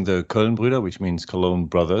we're doing the CoellnBrueder, which means Cologne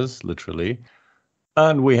Brothers, literally.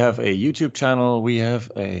 And we have a YouTube channel, we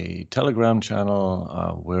have a Telegram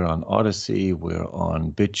channel, we're on Odyssey, we're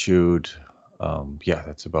on BitChute.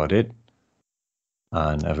 That's about it.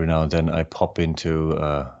 And every now and then I pop into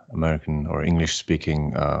American or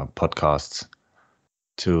English-speaking podcasts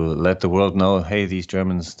to let the world know, hey, these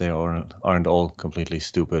Germans, they aren't all completely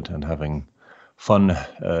stupid and having fun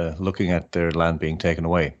looking at their land being taken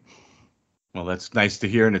away. Well, that's nice to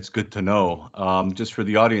hear, and it's good to know. Just for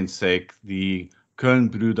the audience's sake, the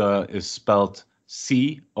CoellnBrueder is spelled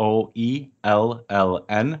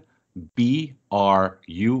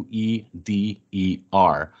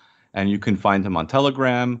CoellnBrueder. And you can find him on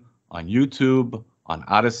Telegram, on YouTube, on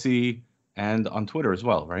Odyssey, and on Twitter as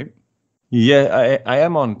well, right? Yeah, I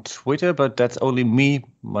am on Twitter, but that's only me,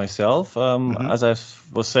 myself. As I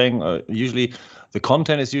was saying, usually the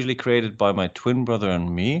content is usually created by my twin brother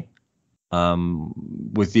and me,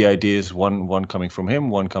 with the ideas, one coming from him,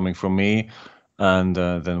 one coming from me. And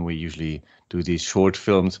then we usually do these short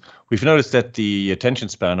films. We've noticed that the attention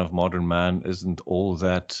span of modern man isn't all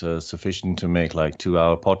that sufficient to make like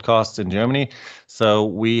 2-hour podcasts in Germany. So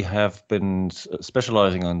we have been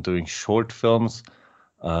specializing on doing short films,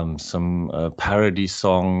 some parody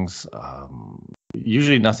songs,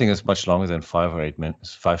 usually nothing is much longer than 5 or 8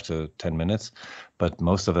 minutes, 5 to 10 minutes, but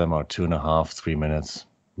most of them are 2.5, 3 minutes,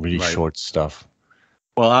 really short stuff.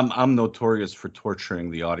 Well, I'm notorious for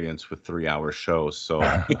torturing the audience with 3-hour shows, so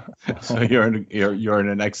you're in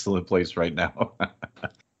an excellent place right now.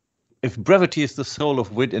 If brevity is the soul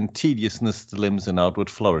of wit and tediousness the limbs and outward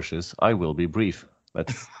flourishes, I will be brief.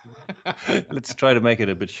 Let's try to make it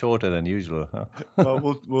a bit shorter than usual. Huh?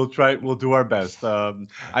 Well, we'll try. We'll do our best.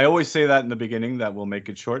 I always say that in the beginning that we'll make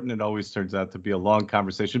it short, and it always turns out to be a long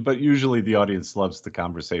conversation. But usually the audience loves the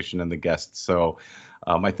conversation and the guests, so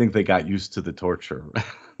I think they got used to the torture.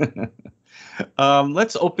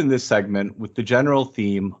 Let's open this segment with the general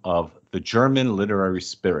theme of the German literary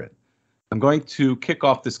spirit. I'm going to kick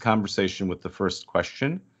off this conversation with the first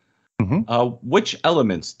question. Which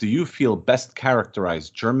elements do you feel best characterize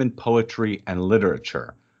German poetry and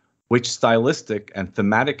literature? Which stylistic and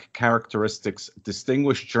thematic characteristics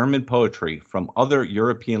distinguish German poetry from other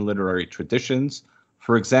European literary traditions,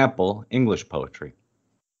 for example, English poetry?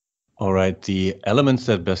 All right, the elements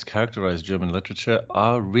that best characterize German literature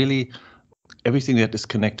are really everything that is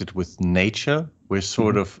connected with nature. We're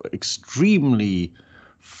sort of extremely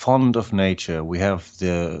fond of nature. We have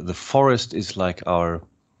the forest is like our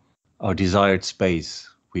desired space.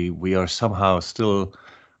 We are somehow still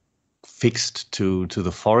fixed to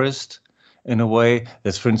the forest in a way.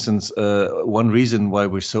 That's, for instance, one reason why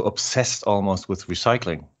we're so obsessed almost with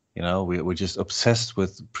recycling. You know, we're just obsessed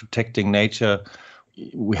with protecting nature.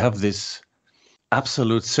 We have this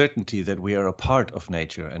absolute certainty that we are a part of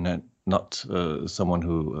nature and not someone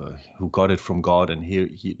who got it from God and here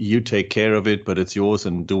you take care of it, but it's yours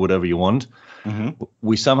and do whatever you want.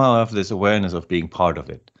 We somehow have this awareness of being part of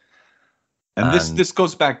it. And this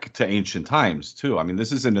goes back to ancient times too. I mean,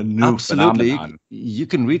 this isn't a new phenomenon. You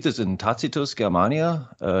can read this in Tacitus Germania.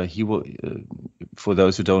 He will, for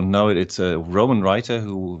those who don't know it, it's a Roman writer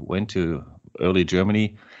who went to early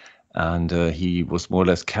Germany, and he was more or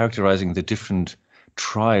less characterizing the different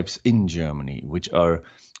tribes in Germany, which are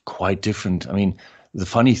quite different. I mean, the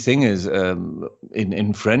funny thing is,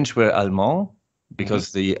 in French we're Allemand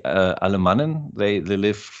because the Alemannen they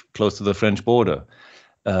live close to the French border.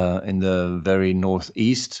 In the very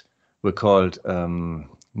northeast, we're called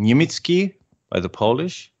Niemiecki by the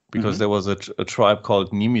Polish because there was a tribe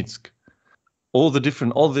called Niemiec. All the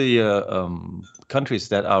countries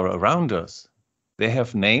that are around us, they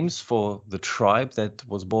have names for the tribe that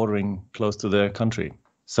was bordering close to their country.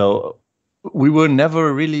 So we were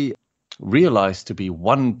never really realized to be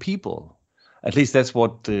one people. At least that's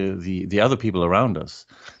what the other people around us.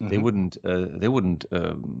 They wouldn't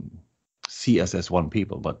see us as one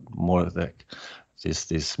people, but more like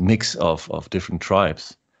this mix of different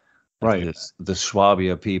tribes. Right. The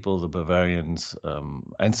Swabia people, the Bavarians,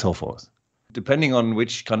 and so forth. Depending on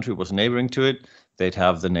which country was neighboring to it, they'd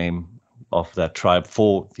have the name of that tribe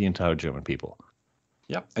for the entire German people.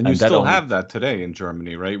 Yeah, and you still have that today in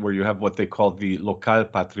Germany, right? Where you have what they call the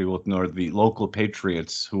Lokalpatrioten, or the local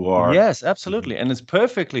patriots, who are... Yes, absolutely. And it's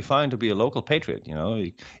perfectly fine to be a local patriot, you know.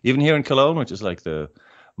 Even here in Cologne, which is like the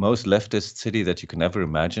most leftist city that you can ever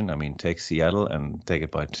imagine. I mean, take Seattle and take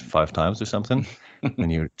it by 5 times or something,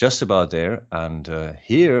 and you're just about there. And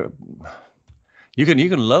here, you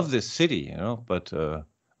can love this city, you know, but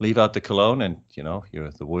leave out the Cologne, and you know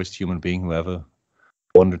you're the worst human being who ever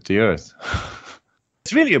wandered the earth.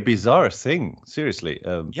 It's really a bizarre thing, seriously.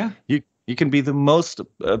 You can be the most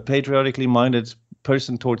patriotically minded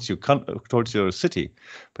person towards your city,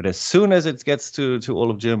 but as soon as it gets to all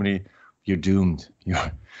of Germany, you're doomed.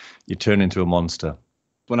 You turn into a monster.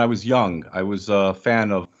 When I was young, I was a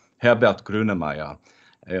fan of Herbert Grönemeyer,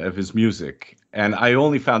 of his music, and I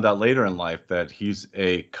only found out later in life that he's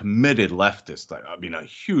a committed leftist. I mean, a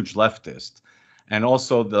huge leftist, and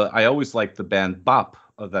also I always liked the band Bop,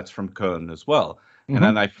 that's from Köln as well. And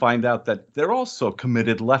then I find out that they're also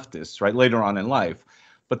committed leftists, right, later on in life.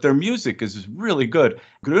 But their music is really good.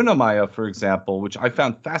 Grönemeyer, for example, which I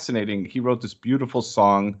found fascinating, he wrote this beautiful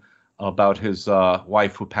song about his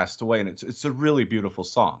wife who passed away, and it's a really beautiful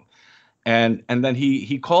song. And then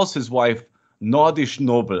he calls his wife Nordisch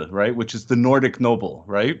Nobel, right, which is the Nordic noble,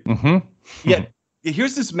 right? Yet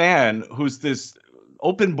here's this man who's this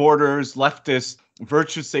open borders, leftist,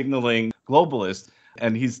 virtue signaling globalist,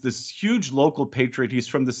 and he's this huge local patriot. He's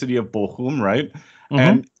from the city of Bochum, right?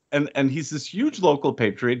 And he's this huge local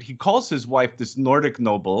patriot. He calls his wife this Nordic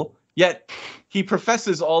noble, yet he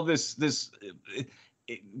professes all this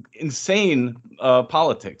insane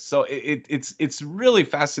politics. So it's really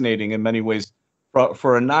fascinating in many ways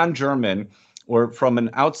for a non-German or from an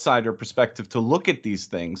outsider perspective to look at these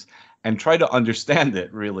things and try to understand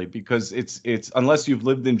it, really, because it's unless you've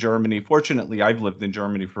lived in Germany. Fortunately, I've lived in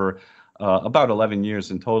Germany for about 11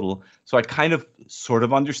 years in total. So I kind of sort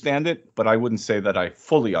of understand it, but I wouldn't say that I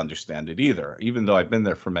fully understand it either, even though I've been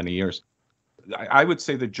there for many years. I would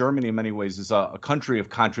say that Germany in many ways is a country of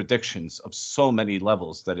contradictions of so many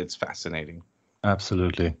levels that it's fascinating.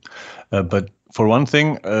 Absolutely. But for one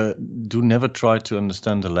thing, do never try to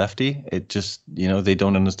understand the lefty. It just, you know, they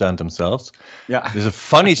don't understand themselves. Yeah. There's a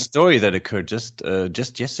funny story that occurred just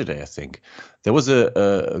yesterday, I think. There was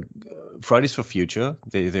a Fridays for Future.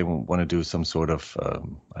 They want to do some sort of,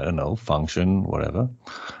 I don't know, function, whatever.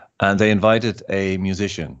 And they invited a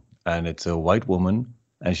musician, and it's a white woman,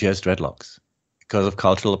 and she has dreadlocks. Because of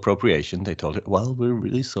cultural appropriation, they told her, well, we're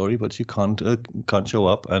really sorry, but you can't show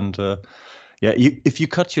up. And if you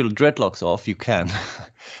cut your dreadlocks off, you can.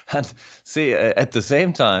 And see, at the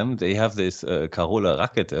same time, they have this Carola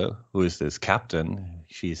Rakete, who is this captain.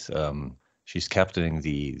 She's captaining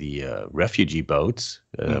the refugee boats,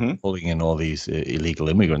 pulling in all these illegal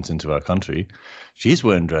immigrants into our country. She's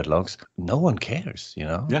wearing dreadlocks. No one cares, you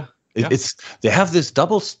know? Yeah. They have this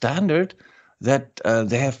double standard that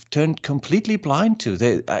they have turned completely blind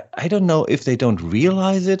to. I don't know if they don't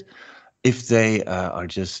realize it, if they are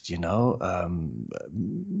just, you know,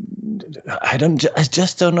 I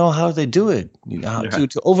just don't know how they do it, you know,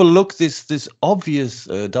 to overlook this obvious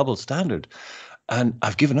double standard. And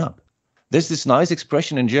I've given up. There's this nice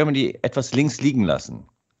expression in Germany, etwas links liegen lassen.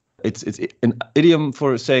 It's an idiom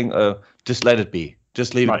for saying, just let it be,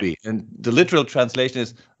 just leave it be. And the literal translation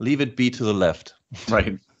is, leave it be to the left.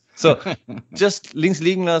 Right. So just links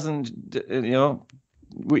liegen lassen, you know,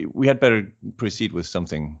 we had better proceed with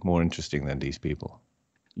something more interesting than these people.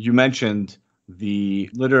 You mentioned the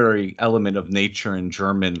literary element of nature in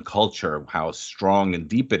German culture, how strong and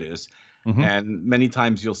deep it is. And many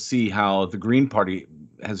times you'll see how the Green Party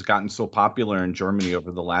has gotten so popular in Germany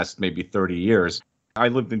over the last maybe 30 years. I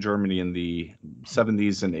lived in Germany in the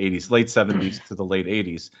 70s and 80s, late 70s to the late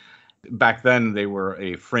 80s. Back then, they were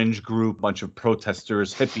a fringe group, bunch of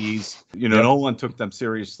protesters, hippies. You know, no one took them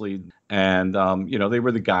seriously. And, you know, they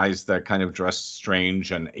were the guys that kind of dressed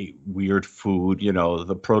strange and ate weird food, you know,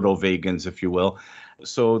 the proto-vegans, if you will.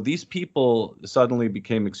 So these people suddenly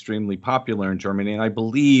became extremely popular in Germany. And I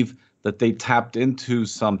believe that they tapped into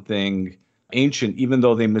something ancient, even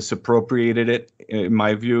though they misappropriated it, in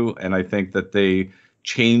my view. And I think that they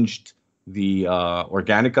changed the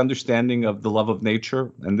organic understanding of the love of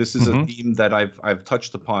nature. And this is a theme that I've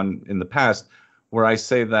touched upon in the past, where I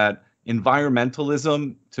say that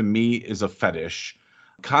environmentalism, to me, is a fetish.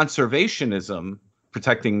 Conservationism,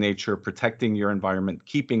 protecting nature, protecting your environment,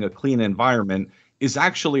 keeping a clean environment, is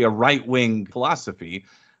actually a right-wing philosophy.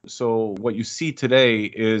 So what you see today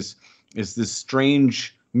is this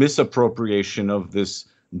strange misappropriation of this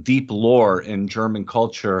deep lore in German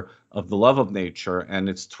culture of the love of nature, and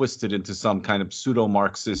it's twisted into some kind of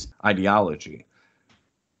pseudo-Marxist ideology.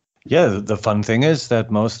 Yeah, the fun thing is that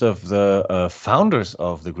most of the founders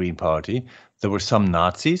of the Green Party, there were some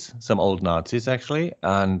Nazis, some old Nazis actually,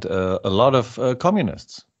 and a lot of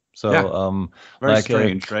communists. So, Yeah, very like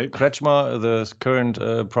strange, right? Kretschmer, the current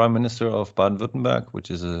prime minister of Baden-Württemberg,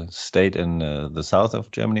 which is a state in the south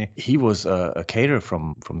of Germany, he was a caterer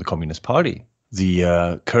from the Communist Party.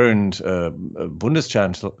 The current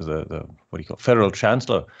Bundeschancellor, the what do you call it, federal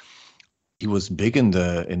chancellor, he was big in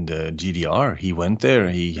the GDR. He went there.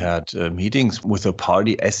 He had meetings with the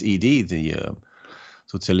party SED, the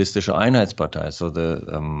Sozialistische Einheitspartei, so the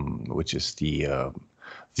which is the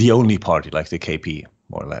only party, like the KP,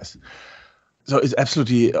 more or less. So it's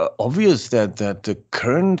absolutely obvious that the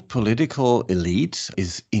current political elite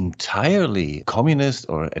is entirely communist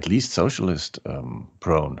or at least socialist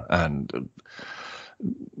prone. And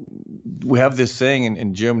we have this saying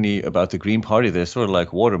in Germany about the Green Party. They're sort of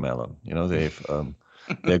like watermelon. You know,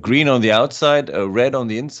 they're green on the outside, red on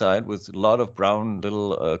the inside, with a lot of brown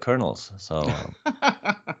little kernels. So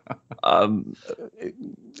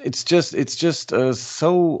it's just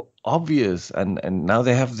so obvious. And now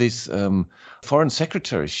they have this foreign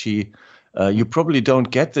secretary. She, you probably don't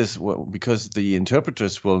get this because the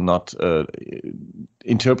interpreters will not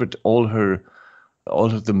interpret all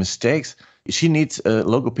of the mistakes. She needs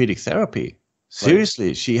logopedic therapy. Seriously,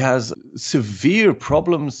 right. She has severe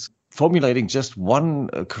problems formulating just one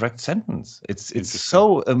correct sentence. It's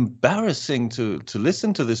so embarrassing to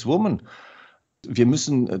listen to this woman. Wir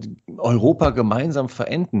müssen Europa gemeinsam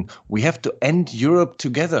verenden. We have to end Europe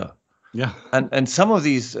together. Yeah. And some of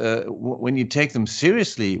these, when you take them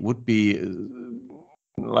seriously, would be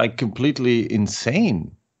like completely insane.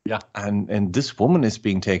 Yeah. And this woman is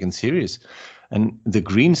being taken serious. And the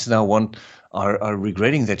Greens now are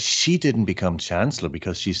regretting that she didn't become chancellor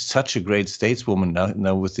because she's such a great stateswoman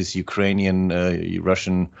now with this Ukrainian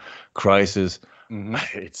Russian crisis. Mm-hmm.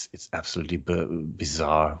 It's absolutely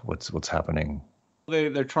bizarre what's happening.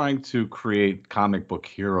 They're trying to create comic book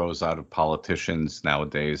heroes out of politicians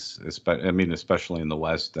nowadays. Especially in the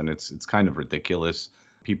West, and it's kind of ridiculous.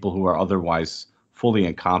 People who are otherwise fully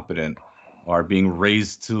incompetent are being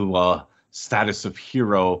raised to a status of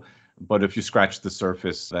hero. But if you scratch the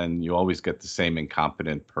surface, then you always get the same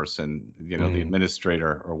incompetent person, the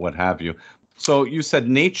administrator or what have you. So you said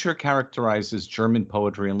nature characterizes German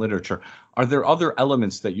poetry and literature. Are there other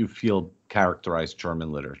elements that you feel characterize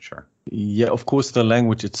German literature? Yeah, of course, the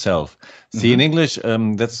language itself. See, in English,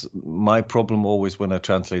 that's my problem always when I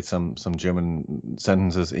translate some German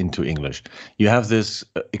sentences into English. You have this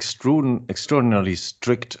extraordinarily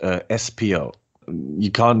strict SPO. You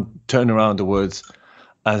can't turn around the words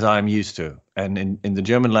as I'm used to. And in the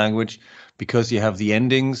German language, because you have the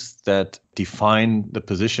endings that define the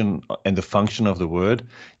position and the function of the word,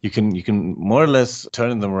 you can more or less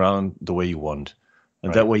turn them around the way you want. And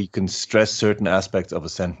right. That way you can stress certain aspects of a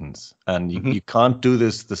sentence. And you can't do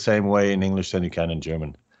this the same way in English than you can in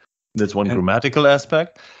German. That's one grammatical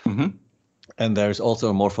aspect. And there's also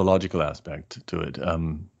a morphological aspect to it.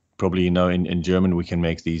 Probably, in German, we can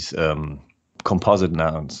make these composite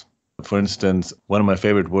nouns. For instance, one of my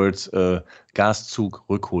favorite words,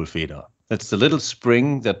 Gaszug-Rückholfeder. That's the little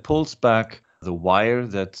spring that pulls back the wire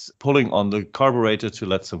that's pulling on the carburetor to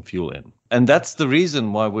let some fuel in. And that's the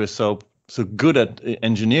reason why we're so good at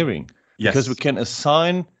engineering. Yes. Because we can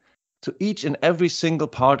assign to each and every single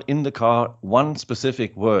part in the car one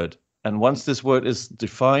specific word. And once this word is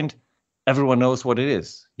defined, everyone knows what it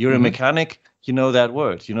is. You're a mechanic, you know that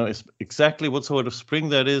word. You know it's exactly what sort of spring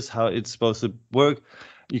that is, how it's supposed to work.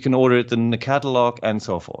 You can order it in the catalog and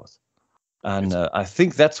so forth. And I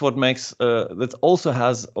think that's what makes, that also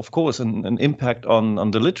has, of course, an impact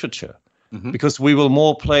on the literature. Because we will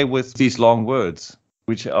more play with these long words,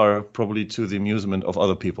 which are probably to the amusement of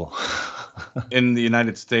other people. In the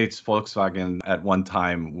United States, Volkswagen at one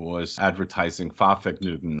time was advertising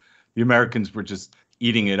Fahrvergnügen. The Americans were just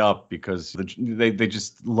eating it up because they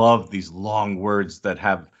just love these long words that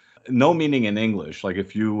have no meaning in English. Like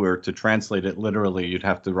if you were to translate it literally, you'd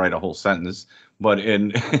have to write a whole sentence. But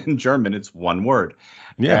in German, it's one word.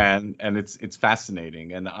 Yeah. And it's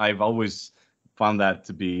fascinating. And I've always found that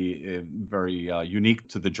to be very unique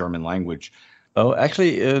to the German language. Oh,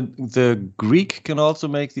 actually, the Greek can also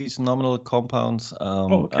make these nominal compounds.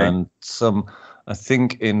 And some, I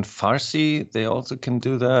think in Farsi, they also can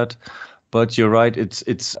do that. But you're right,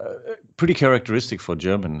 it's pretty characteristic for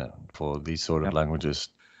German, for these sort of languages.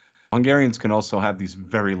 Hungarians can also have these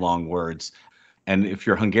very long words. And if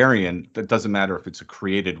you're Hungarian, that doesn't matter if it's a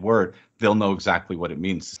created word, they'll know exactly what it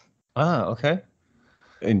means. Ah, okay.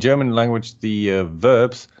 In German language, the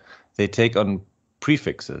verbs, they take on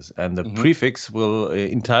prefixes, and the prefix will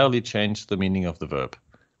entirely change the meaning of the verb,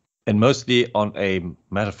 and mostly on a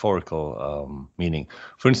metaphorical meaning.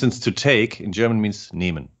 For instance, to take in German means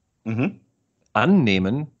nehmen.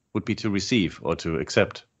 Annehmen would be to receive or to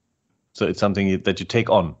accept. So it's something that you take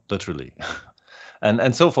on, literally.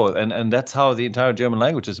 and so forth. And that's how the entire German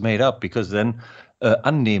language is made up, because then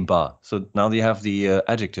annehmbar. So now you have the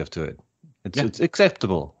adjective to it. It's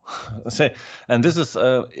acceptable. And this is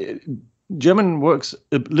German works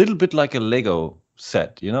a little bit like a Lego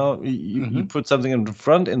set. You know, you put something in the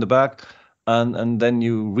front, in the back, and then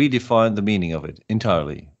you redefine the meaning of it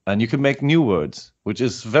entirely. And you can make new words, which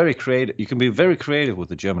is very creative. You can be very creative with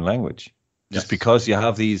the German language, just because you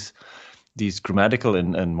have these grammatical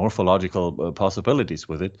and morphological possibilities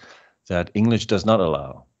with it that English does not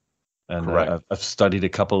allow. And I've studied a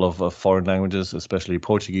couple of foreign languages, especially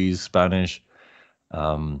Portuguese, Spanish,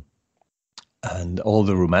 and all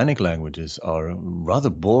the Romanic languages are rather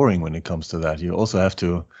boring when it comes to that. You also have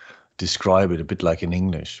to describe it a bit like in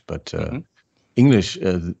English. But English,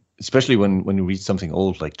 especially when you read something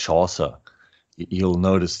old like Chaucer, you'll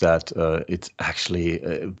notice that it's actually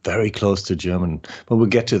very close to German. But we'll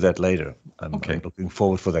get to that later. I'm looking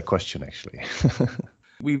forward for that question, actually.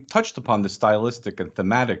 We've touched upon the stylistic and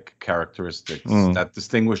thematic characteristics that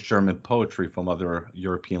distinguish German poetry from other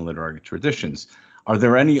European literary traditions. Are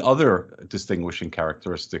there any other distinguishing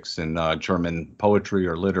characteristics in German poetry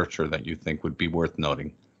or literature that you think would be worth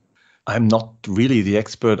noting? I'm not really the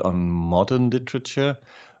expert on modern literature,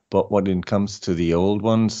 but when it comes to the old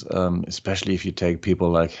ones, especially if you take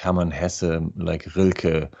people like Hermann Hesse, like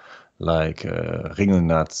Rilke, like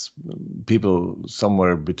Ringelnatz, people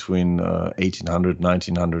somewhere between 1800,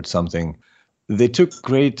 1900 something, they took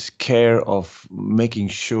great care of making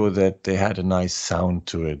sure that they had a nice sound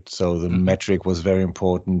to it. So the metric was very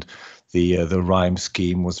important. The rhyme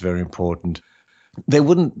scheme was very important. They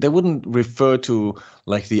wouldn't refer to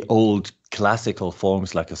like the old classical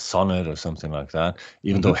forms like a sonnet or something like that,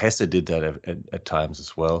 even though Hesse did that at times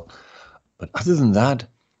as well. But other than that,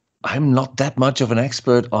 I'm not that much of an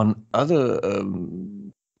expert on other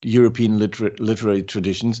European literary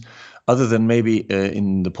traditions, other than maybe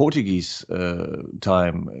in the Portuguese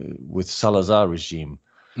time with Salazar regime.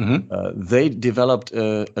 They developed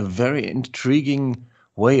a very intriguing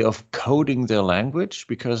way of coding their language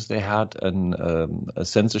because they had a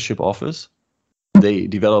censorship office. They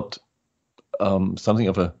developed something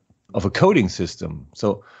of a coding system.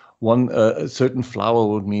 So a certain flower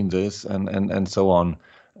would mean this, and so on.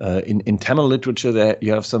 In Tamil literature, there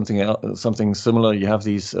you have something similar. You have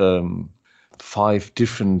these 5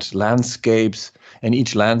 different landscapes, and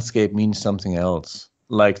each landscape means something else.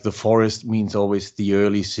 Like the forest means always the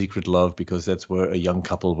early secret love, because that's where a young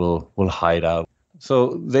couple will hide out.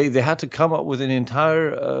 So they had to come up with an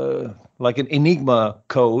entire like an enigma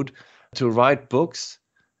code to write books,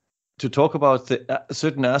 to talk about the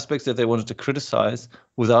certain aspects that they wanted to criticize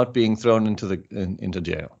without being thrown into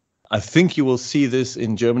jail. I think you will see this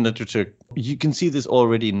in German literature. You can see this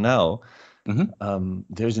already now.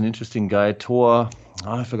 There's an interesting guy,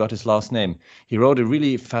 I forgot his last name. He wrote a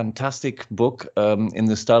really fantastic book in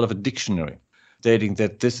the style of a dictionary, stating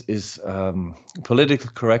that this is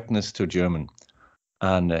political correctness to German.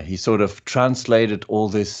 And he sort of translated all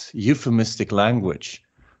this euphemistic language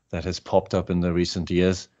that has popped up in the recent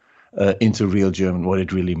years into real German, what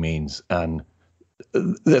it really means. And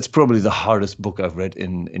that's probably the hardest book I've read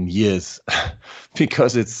in years,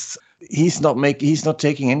 because he's not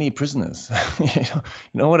taking any prisoners. You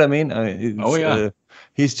know what I mean?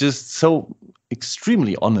 He's just so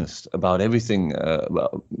extremely honest about everything,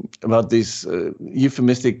 about these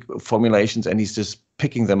euphemistic formulations, and he's just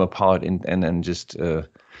picking them apart and just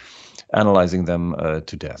analyzing them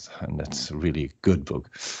to death. And that's a really good book.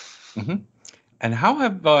 And how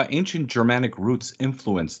have ancient Germanic roots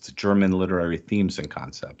influenced German literary themes and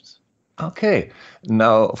concepts? Okay.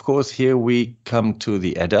 Now, of course, here we come to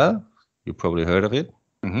the Edda. You probably heard of it.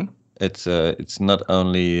 It's not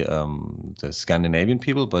only the Scandinavian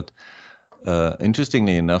people, but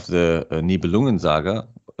interestingly enough, the Nibelungen Saga,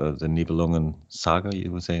 the Nibelungen Saga,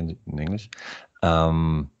 you would say in English,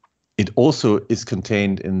 it also is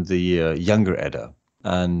contained in the Younger Edda.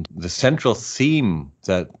 And the central theme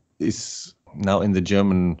that is now in the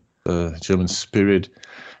German spirit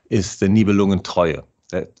is the Nibelungentreue.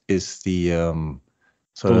 That is the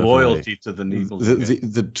loyalty to the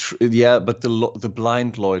Nibelungen. But the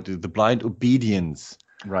blind loyalty, the blind obedience.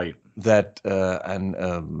 Right. That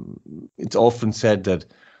it's often said that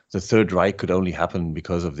the Third Reich could only happen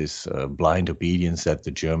because of this blind obedience that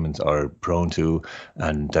the Germans are prone to,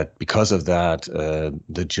 and that because of that,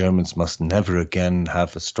 the Germans must never again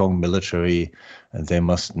have a strong military, and they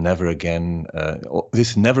must never again.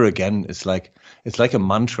 This never again is it's like a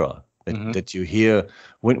mantra that you hear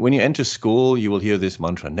when you enter school. You will hear this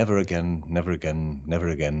mantra: never again, never again, never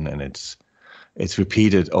again, and it's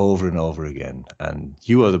repeated over and over again. And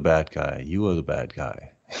you are the bad guy. You are the bad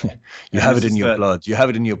guy. You have it in your blood. You have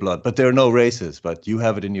it in your blood. But there are no races. But you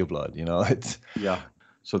have it in your blood. It's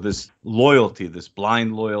So this loyalty, this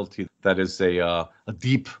blind loyalty, that is a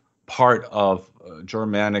deep part of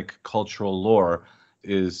Germanic cultural lore,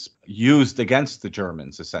 is used against the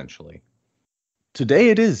Germans essentially. Today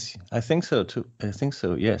it is. I think so too. I think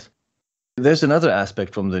so. Yes. There's another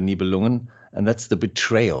aspect from the Nibelungen, and that's the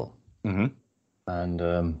betrayal. Mm-hmm.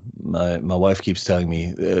 And my wife keeps telling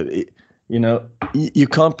me, you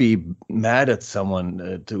can't be mad at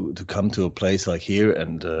someone to come to a place like here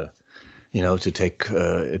and, to take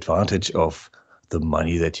advantage of the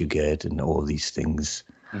money that you get and all these things.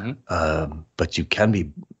 Mm-hmm. But you can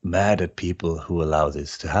be mad at people who allow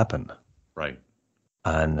this to happen. Right.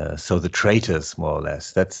 And so the traitors, more or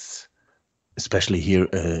less, that's especially here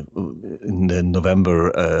in the November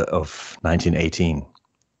of 1918.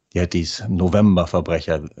 You had these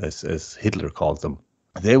Novemberverbrecher, as Hitler called them.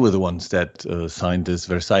 They were the ones that signed this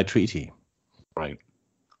Versailles Treaty. Right.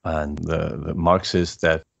 And the Marxists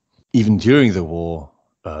that, even during the war,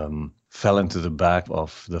 fell into the back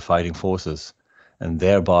of the fighting forces and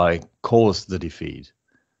thereby caused the defeat.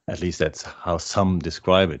 At least that's how some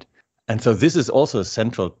describe it. And so this is also a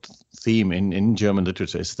central theme in German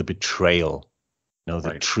literature, is the betrayal. The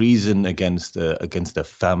Right. treason against a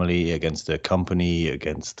family, against a company,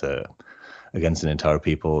 against an entire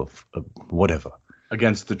people, whatever.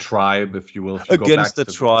 Against the tribe, if you will. If you go Against back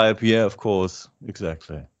the to tribe, yeah, of course,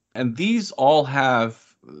 exactly. And these all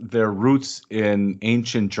have their roots in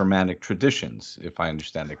ancient Germanic traditions, if I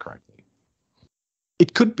understand it correctly.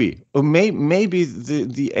 It could be, or maybe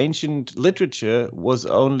the ancient literature was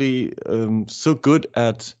only so good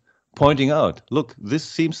at pointing out, look, this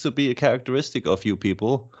seems to be a characteristic of you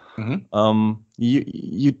people. Mm-hmm.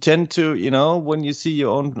 You tend to, when you see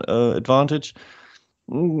your own advantage,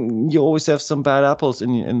 you always have some bad apples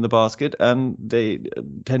in the basket, and they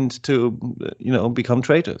tend to, become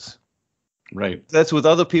traitors. Right. That's with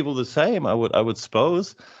other people the same, I would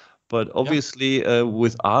suppose, but obviously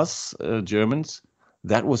with us Germans,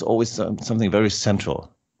 that was always something very central,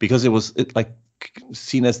 because it was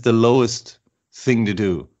seen as the lowest thing to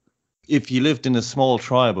do. If you lived in a small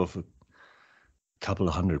tribe of a couple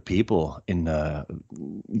of hundred people,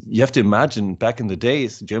 you have to imagine back in the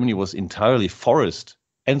days, Germany was entirely forest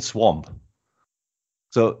and swamp.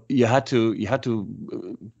 So you had to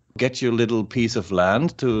get your little piece of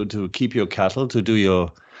land to keep your cattle, to do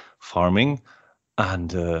your farming.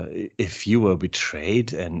 And if you were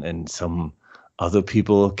betrayed and some other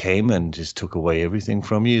people came and just took away everything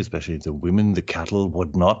from you, especially the women, the cattle,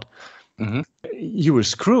 whatnot, you were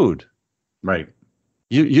screwed. Right.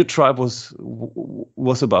 Your tribe was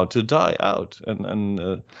about to die out,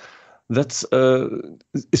 and that's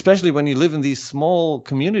especially when you live in these small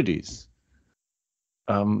communities.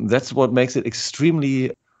 That's what makes it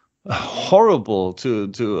extremely horrible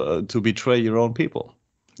to betray your own people.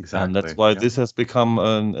 Exactly. And that's why this has become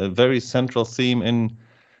a very central theme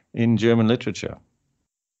in German literature.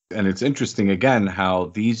 And it's interesting, again, how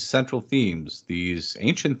these central themes, these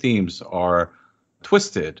ancient themes, are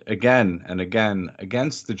twisted again and again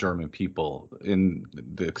against the German people in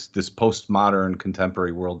this postmodern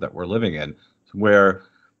contemporary world that we're living in, where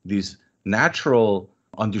these natural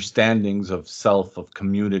understandings of self, of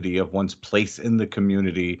community, of one's place in the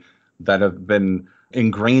community that have been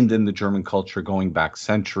ingrained in the German culture going back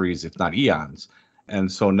centuries, if not eons.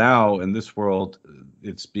 And so now in this world,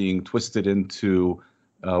 it's being twisted into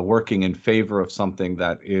working in favor of something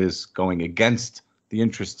that is going against the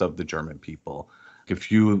interest of the German people.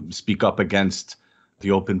 If you speak up against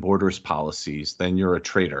the open borders policies, then you're a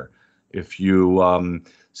traitor. If you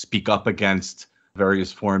speak up against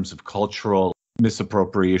various forms of cultural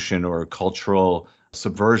misappropriation or cultural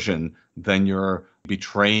subversion, then you're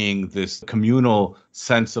betraying this communal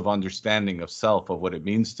sense of understanding of self, of what it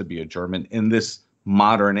means to be a German in this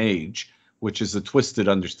modern age, which is a twisted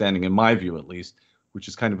understanding, in my view at least, which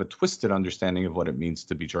is kind of a twisted understanding of what it means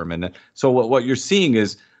to be German. And so what you're seeing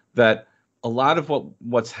is that a lot of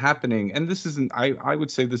what's happening, and this isn't, I would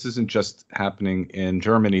say this isn't just happening in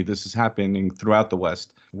Germany, this is happening throughout the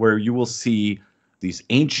West, where you will see these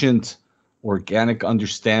ancient organic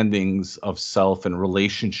understandings of self and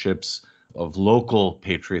relationships of local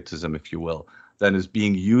patriotism, if you will, that is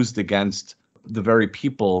being used against the very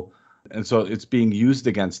people. And so it's being used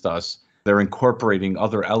against us. They're incorporating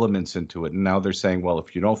other elements into it. And now they're saying, well,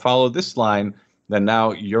 if you don't follow this line, then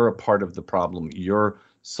now you're a part of the problem. You're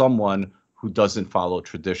someone who doesn't follow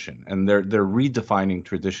tradition. And they're redefining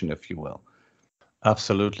tradition, if you will.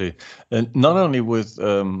 Absolutely. And not only with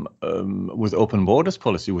open borders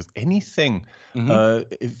policy, with anything.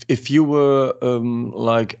 If you were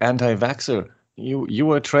like anti-vaxxer, you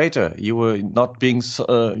were a traitor. You were not being.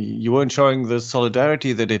 You weren't showing the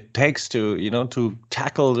solidarity that it takes to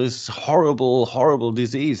tackle this horrible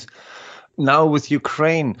disease. Now with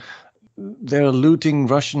Ukraine, they're looting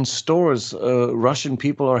Russian stores. Russian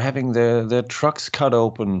people are having their trucks cut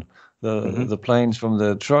open. The planes from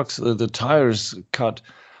the trucks, the tires cut.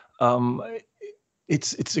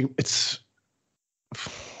 It's.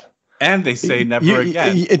 And they say never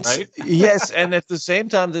again, right? Yes, and at the same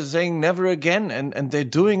time they're saying never again, and they're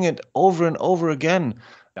doing it over and over again.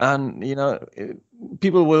 Yeah. And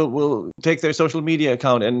people will take their social media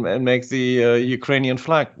account and make the Ukrainian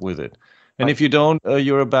flag with it. And if you don't,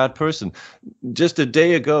 you're a bad person. Just a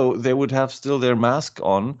day ago, they would have still their mask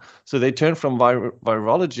on. So they turned from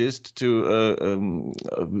virologist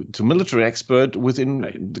to military expert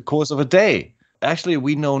within the course of a day. Actually,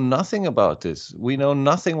 we know nothing about this. We know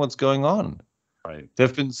nothing what's going on. Right. There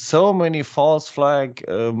have been so many false flag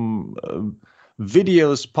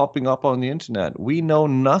videos popping up on the internet. We know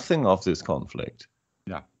nothing of this conflict.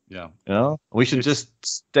 Yeah. We should just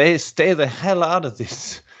stay the hell out of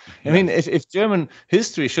this. I mean, if German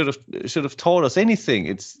history should have taught us anything,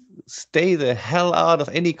 it's stay the hell out of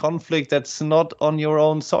any conflict that's not on your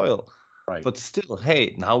own soil. Right. But still,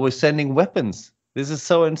 hey, now we're sending weapons. This is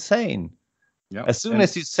so insane. Yeah. As soon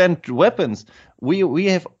as you send weapons, we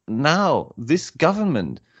have now this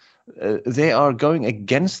government. They are going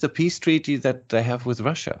against the peace treaty that they have with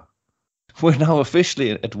Russia. We're now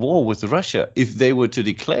officially at war with Russia if they were to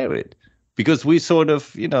declare it. Because we sort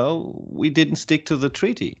of, we didn't stick to the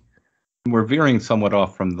treaty. We're veering somewhat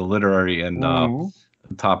off from the literary and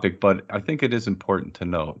topic, but I think it is important to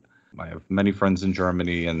note. I have many friends in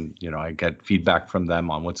Germany, and I get feedback from them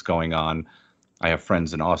on what's going on. I have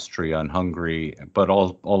friends in Austria and Hungary, but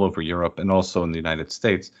all over Europe and also in the United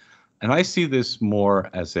States. And I see this more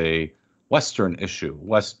as a Western issue.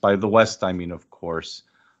 By the West, I mean, of course,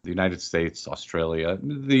 the United States, Australia,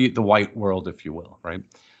 the white world, if you will, right?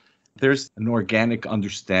 There's an organic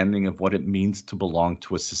understanding of what it means to belong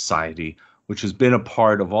to a society, which has been a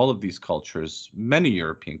part of all of these cultures, many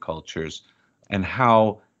European cultures, and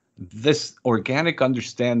how this organic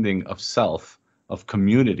understanding of self, of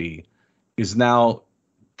community, is now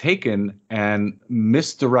taken and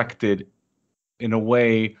misdirected in a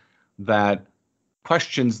way that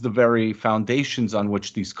questions the very foundations on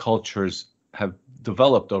which these cultures have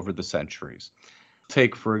developed over the centuries.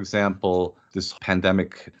 Take, for example, this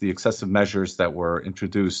pandemic, the excessive measures that were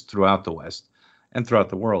introduced throughout the West and throughout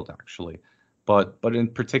the world, actually, but in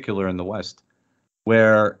particular in the West,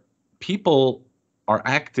 where people are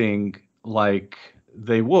acting like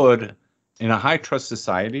they would in a high-trust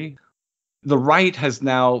society. The right has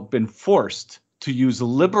now been forced to use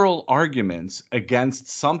liberal arguments against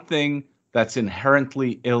something that's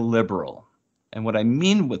inherently illiberal. And what I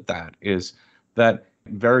mean with that is that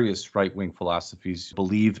various right-wing philosophies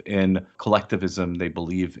believe in collectivism. They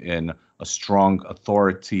believe in a strong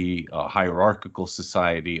authority, a hierarchical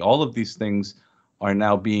society. All of these things are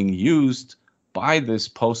now being used by this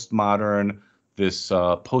postmodern, this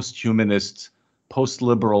post-humanist,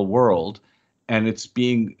 post-liberal world. And it's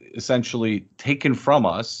being essentially taken from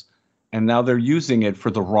us, and now they're using it for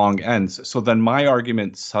the wrong ends. So then my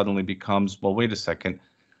argument suddenly becomes, well, wait a second,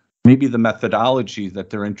 maybe the methodology that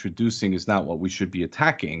they're introducing is not what we should be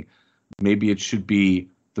attacking. Maybe it should be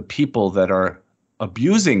the people that are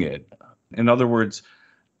abusing it. In other words,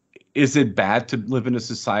 is it bad to live in a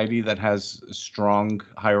society that has a strong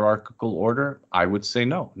hierarchical order? I would say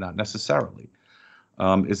no, not necessarily.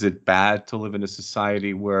 Is it bad to live in a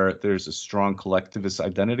society where there's a strong collectivist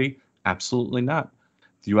identity? Absolutely not.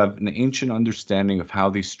 You have an ancient understanding of how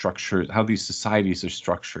these societies are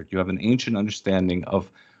structured. You have an ancient understanding of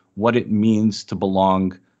what it means to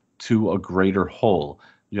belong to a greater whole.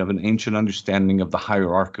 You have an ancient understanding of the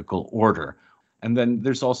hierarchical order. And then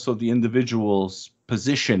there's also the individual's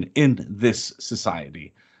position in this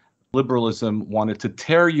society. Liberalism wanted to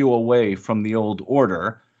tear you away from the old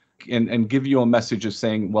order and give you a message of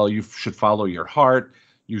saying, well, you should follow your heart,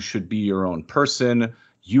 you should be your own person,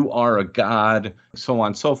 you are a god, so on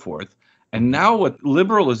and so forth. And now what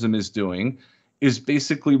liberalism is doing is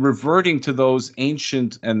basically reverting to those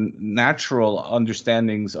ancient and natural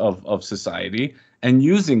understandings of society and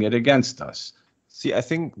using it against us. See, I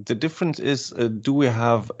think the difference is, do we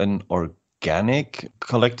have an organic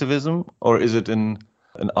collectivism or is it an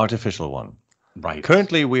artificial one? Right.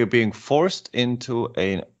 Currently, we are being forced into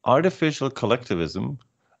an artificial collectivism.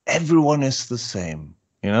 Everyone is the same.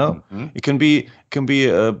 You know, it can be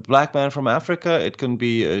a black man from Africa. It can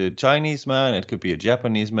be a Chinese man. It could be a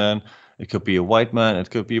Japanese man. It could be a white man.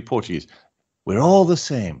 It could be a Portuguese. We're all the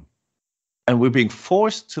same. And we're being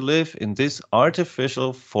forced to live in this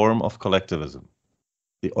artificial form of collectivism.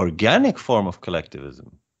 The organic form of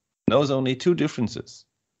collectivism knows only two differences.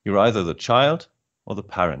 You're either the child or the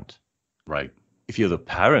parent. Right. If you're the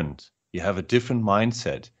parent, you have a different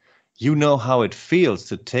mindset. You know how it feels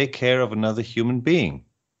to take care of another human being,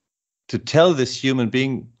 to tell this human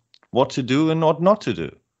being what to do and what not to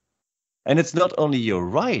do. And it's not only your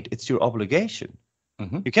right, it's your obligation.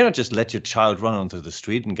 You cannot just let your child run onto the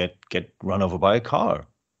street and get run over by a car.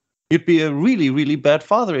 You'd be a really, really bad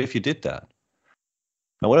father if you did that.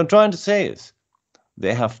 Now, what I'm trying to say is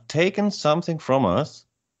they have taken something from us,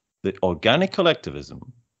 the organic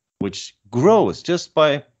collectivism, which grows just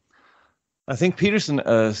by, I think Peterson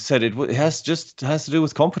said it has to do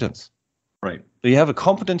with competence. Right. So you have a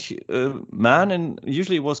competent man, and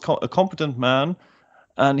usually it was a competent man,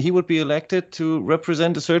 and he would be elected to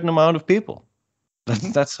represent a certain amount of people.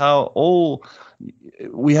 That's how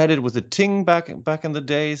we had it with the Ting back in the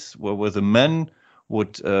days, where the men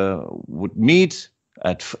would meet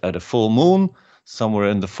at a full moon somewhere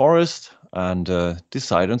in the forest and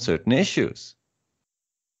decide on certain issues.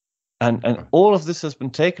 And all of this has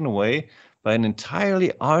been taken away by an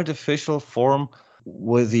entirely artificial form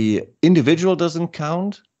where the individual doesn't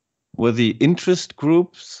count, where the interest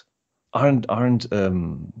groups aren't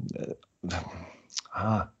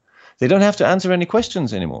they don't have to answer any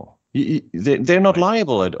questions anymore. They're not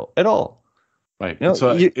liable at all. Right. You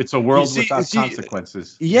know, it's a world without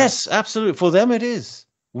consequences. Yes, absolutely. For them it is.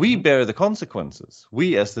 We bear the consequences.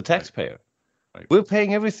 We as the taxpayer. Right. We're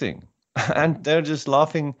paying everything. And they're just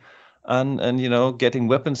laughing and you know, getting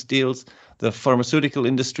weapons deals. The pharmaceutical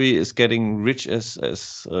industry is getting rich as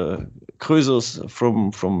cruisers from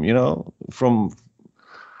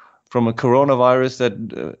a coronavirus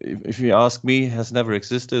that, if you ask me, has never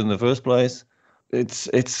existed in the first place.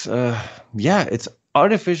 It's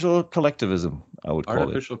artificial collectivism, I would call it.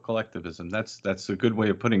 Artificial collectivism. That's a good way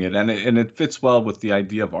of putting it, and it fits well with the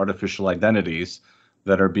idea of artificial identities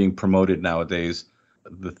that are being promoted nowadays.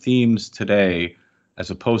 The themes today, as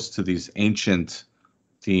opposed to these ancient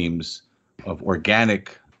themes of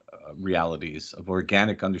organic realities, of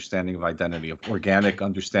organic understanding of identity, of organic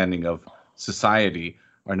understanding of society,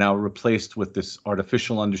 are now replaced with this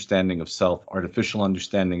artificial understanding of self, artificial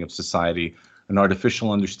understanding of society, an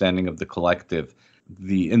artificial understanding of the collective.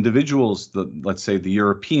 The individuals, let's say the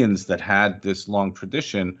Europeans that had this long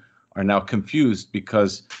tradition, are now confused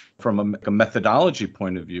because from a methodology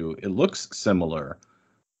point of view, it looks similar,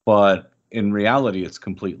 but in reality, it's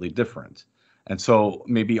completely different. And so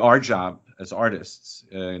maybe our job as artists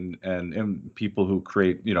and people who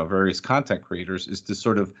create, various content creators is to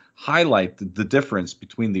sort of highlight the difference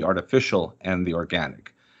between the artificial and the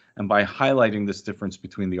organic. And by highlighting this difference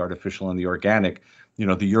between the artificial and the organic,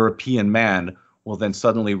 the European man will then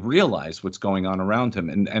suddenly realize what's going on around him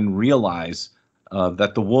and realize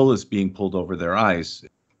that the wool is being pulled over their eyes.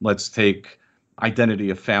 Let's take identity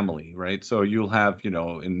of family, right? So you'll have,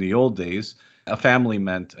 in the old days, a family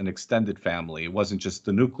meant an extended family. It wasn't just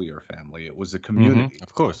the nuclear family. It was a community.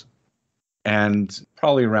 Of course. And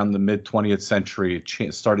probably around the mid-20th century,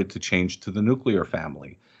 it started to change to the nuclear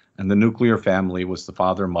family. And the nuclear family was the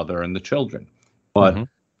father, mother, and the children. But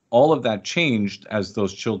all of that changed as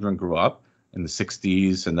those children grew up in the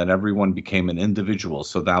 60s, and then everyone became an individual.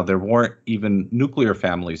 So now there weren't even nuclear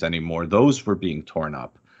families anymore. Those were being torn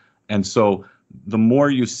up. And so the more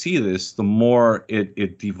you see this, the more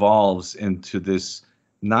it devolves into this,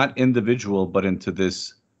 not individual, but into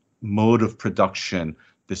this mode of production,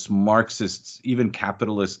 this Marxist, even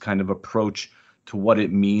capitalist kind of approach to what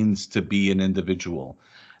it means to be an individual.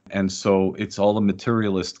 And so it's all a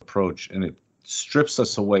materialist approach, and it strips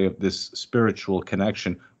us away of this spiritual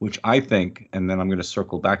connection, which I think, and then I'm going to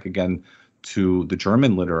circle back again to the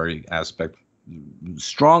German literary aspect,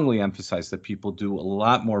 strongly emphasize that people do a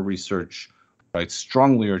lot more research. I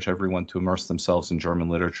strongly urge everyone to immerse themselves in German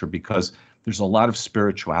literature because there's a lot of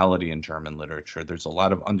spirituality in German literature. There's a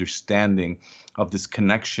lot of understanding of this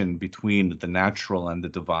connection between the natural and the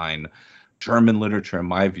divine. German literature, in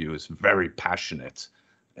my view, is very passionate.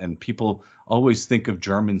 And people always think of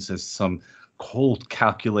Germans as some cold,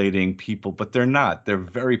 calculating people, but they're not. They're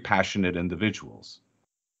very passionate individuals.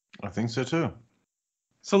 I think so too.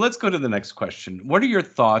 So let's go to the next question. What are your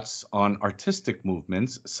thoughts on artistic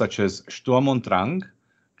movements such as Sturm und Drang,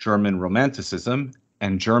 German Romanticism,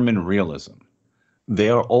 and German Realism? They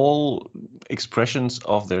are all expressions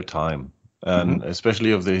of their time, and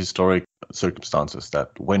especially of the historic circumstances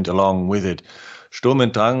that went along with it. Sturm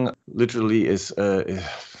und Drang literally is, oh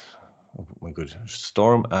my good,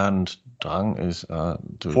 Storm and Drang is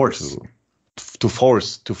to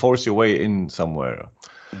force your way in somewhere.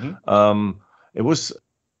 It was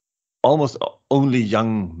almost only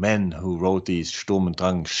young men who wrote these Sturm und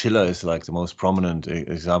Drang. Schiller is like the most prominent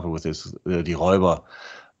example with this, Die Räuber.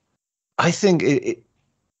 I think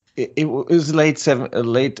it was late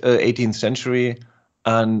 18th century,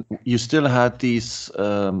 and you still had these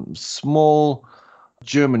small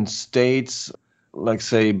German states, like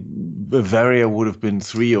say Bavaria would have been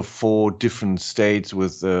 3 or 4 different states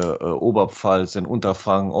with Oberpfalz and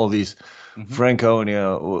Unterfranken, all these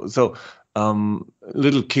Franconia. So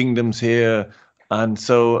little kingdoms here. And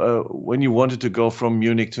so when you wanted to go from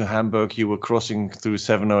Munich to Hamburg, you were crossing through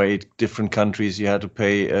 7 or 8 different countries. You had to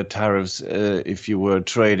pay tariffs if you were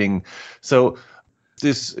trading. So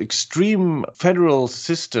this extreme federal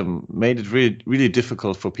system made it really, really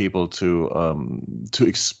difficult for people to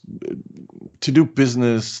do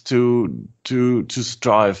business, to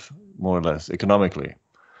strive more or less economically.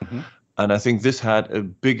 And I think this had a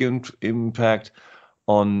big impact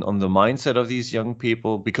on the mindset of these young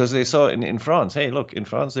people, because they saw in France, hey, look, in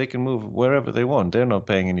France they can move wherever they want. They're not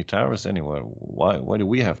paying any tariffs anywhere. Why do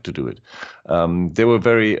we have to do it? They were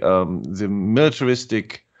very the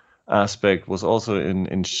militaristic aspect was also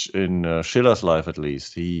in Schiller's life, at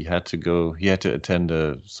least. He had to attend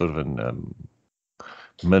a sort of an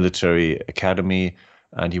military academy,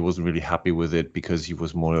 and he wasn't really happy with it because he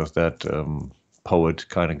was more of that poet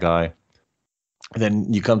kind of guy.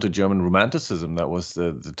 Then you come to German Romanticism. That was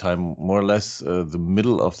the time, more or less, the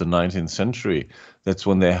middle of the 19th century. That's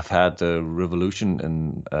when they have had the revolution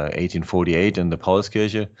in 1848 in the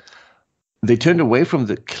Paulskirche. They turned away from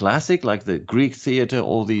the classic, like the Greek theater,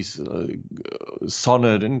 all these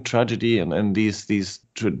sonnet and tragedy and these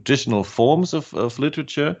traditional forms of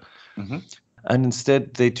literature. And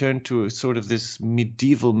instead they turned to sort of this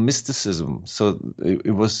medieval mysticism. So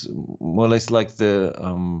it was more or less like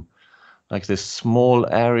this small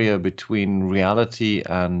area between reality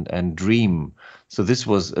and dream. So this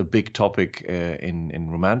was a big topic in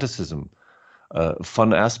Romanticism.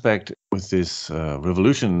 Fun aspect with this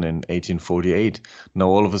revolution in 1848. Now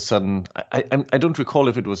all of a sudden, I don't recall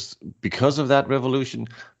if it was because of that revolution,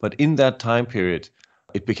 but in that time period,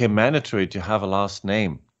 it became mandatory to have a last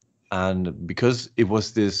name. And because it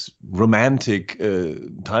was this romantic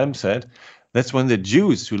time set, that's when the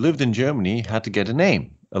Jews who lived in Germany had to get a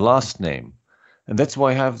name, a last name. And that's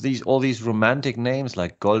why I have all these romantic names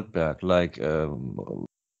like Goldberg, like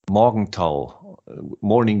Morgenthau,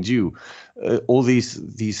 Morning Dew, all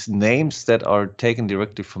these names that are taken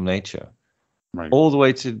directly from nature, all the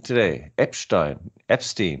way to today. Epstein,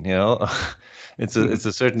 you know, it's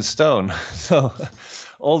a certain stone. So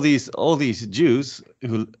all these Jews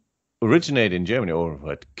who originate in Germany or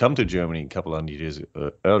had come to Germany a couple hundred years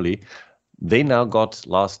early, they now got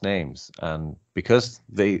last names, and because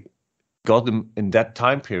they got them in that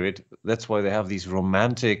time period, that's why they have these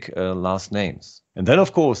romantic last names. And then,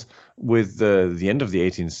 of course, with the end of the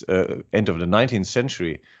 19th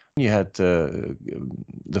century, you had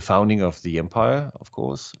the founding of the empire, of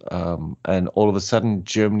course, and all of a sudden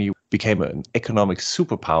Germany became an economic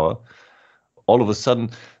superpower. All of a sudden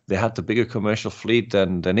they had the bigger commercial fleet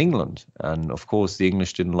than England, and of course the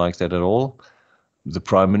English didn't like that at all. The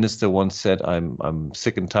prime minister once said, "I'm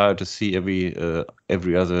sick and tired to see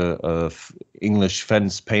every other English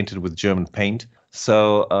fence painted with German paint."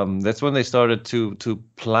 So that's when they started to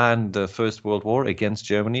plan the First World War against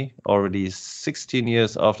Germany, already 16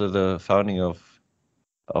 years after the founding of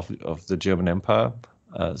the German Empire.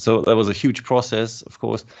 So that was a huge process, of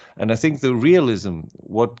course. And I think the realism,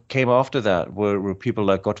 what came after that, were people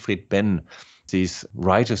like Gottfried Benn, these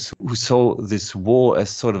writers who saw this war as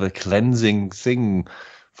sort of a cleansing thing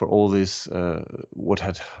for all this, what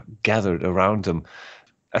had gathered around them.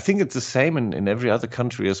 I think it's the same in every other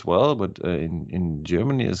country as well, but in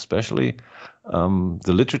Germany especially,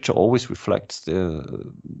 the literature always reflects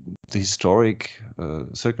the historic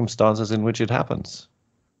circumstances in which it happens.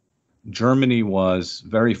 Germany was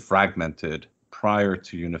very fragmented prior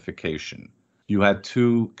to unification. You had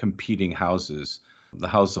 2 competing houses, the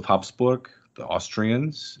House of Habsburg, the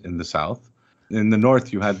Austrians in the south. In the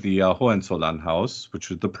north, you had the Hohenzollern House, which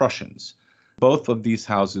was the Prussians. Both of these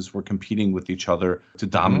houses were competing with each other to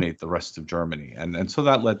dominate the rest of Germany. And so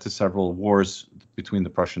that led to several wars between the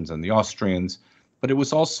Prussians and the Austrians. But it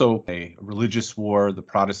was also a religious war, the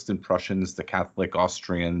Protestant Prussians, the Catholic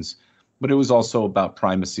Austrians, but it was also about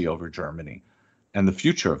primacy over Germany and the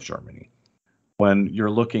future of Germany. When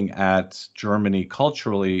you're looking at Germany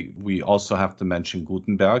culturally, we also have to mention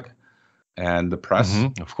Gutenberg and the press.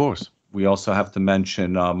 Of course. We also have to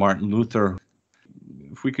mention Martin Luther.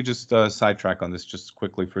 If we could just sidetrack on this just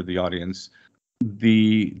quickly for the audience.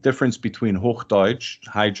 The difference between Hochdeutsch,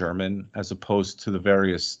 High German, as opposed to the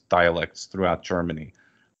various dialects throughout Germany.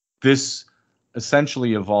 This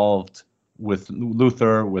essentially evolved with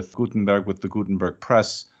Luther, with Gutenberg, with the Gutenberg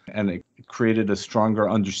press, and it created a stronger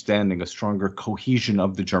understanding, a stronger cohesion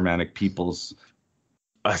of the Germanic peoples.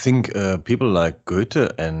 I think people like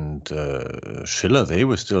Goethe and Schiller, they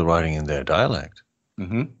were still writing in their dialect.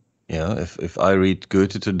 Mm-hmm. Yeah, if I read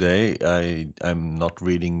Goethe today, I'm not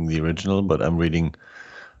reading the original, but I'm reading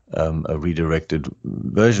a redirected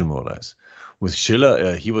version, more or less. With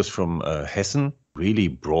Schiller, he was from Hessen, really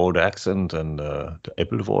broad accent, and the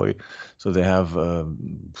Eppelwoi. So they have,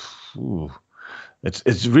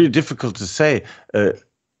 it's really difficult to say.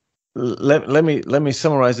 Let me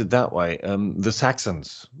summarize it that way. The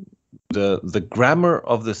Saxons, the grammar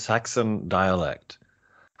of the Saxon dialect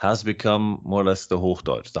has become more or less the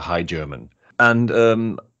Hochdeutsch, the High German. And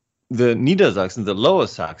the Niedersachsen, the Lower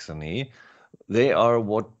Saxony, they are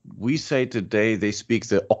what we say today, they speak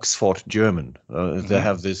the Oxford German. They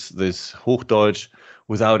have this Hochdeutsch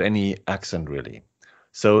without any accent, really.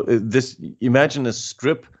 So this, imagine a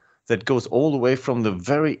strip that goes all the way from the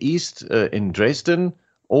very east in Dresden,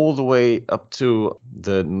 all the way up to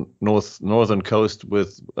the northern coast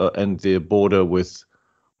with and the border with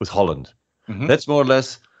Holland. Mm-hmm. That's more or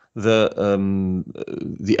less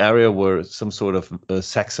the area where some sort of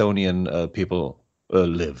Saxonian people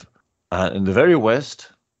live. In the very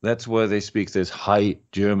west, that's where they speak this High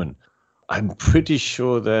German. I'm pretty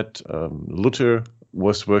sure that Luther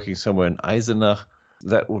was working somewhere in Eisenach.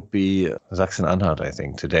 That would be Sachsen-Anhalt, I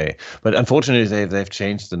think, today. But unfortunately, they've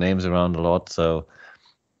changed the names around a lot. So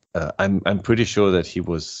I'm pretty sure that he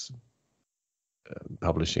was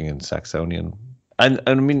publishing in Saxonian. And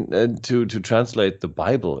I mean, to translate the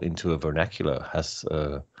Bible into a vernacular has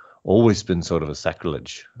always been sort of a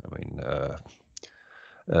sacrilege. I mean,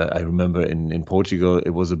 I remember in Portugal,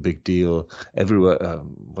 it was a big deal everywhere.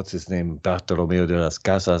 What's his name? Bartolomeo de las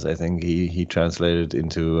Casas, I think he translated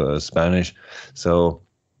into Spanish. So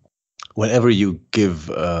whenever you give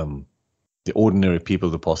the ordinary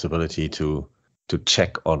people the possibility to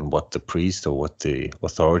check on what the priest or what the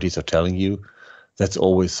authorities are telling you, that's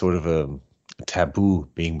always sort of a taboo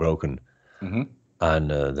being broken. Mm-hmm.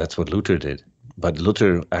 And that's what Luther did. But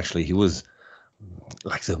Luther, actually, he was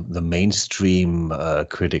like the mainstream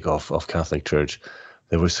critic of Catholic Church.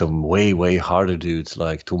 There were some way harder dudes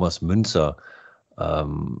like Thomas Münzer.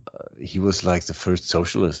 He was like the first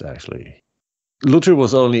socialist, actually. Luther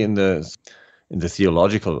was only in the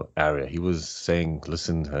theological area. He was saying,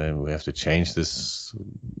 listen, we have to change this,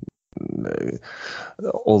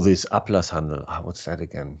 all this Ablasshandel. What's that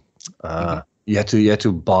again? You had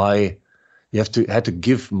to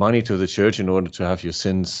give money to the church in order to have your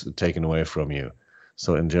sins taken away from you.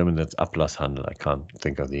 So in German, that's Ablasshandel. I can't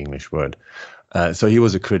think of the English word. So he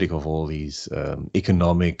was a critic of all these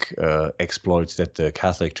economic exploits that the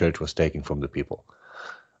Catholic Church was taking from the people.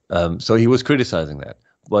 So he was criticizing that.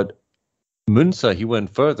 But Münzer, he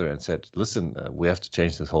went further and said, listen, we have to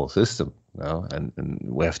change this whole system now. And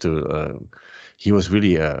we have to, he was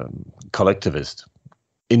really a collectivist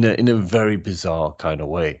in a very bizarre kind of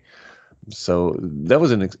way. So that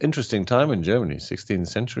was an interesting time in Germany, 16th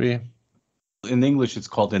century. In English, it's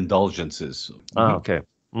called indulgences. Okay.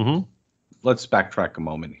 Mm-hmm. Let's backtrack a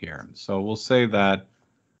moment here. So we'll say that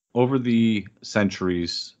over the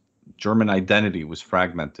centuries, German identity was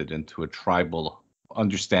fragmented into a tribal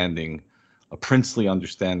understanding, a princely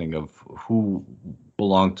understanding of who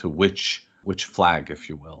belonged to which flag, if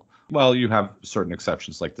you will. Well, you have certain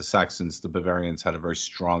exceptions, like the Saxons, the Bavarians had a very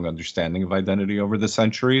strong understanding of identity over the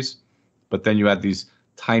centuries. But then you had these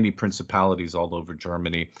tiny principalities all over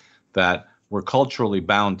Germany that were culturally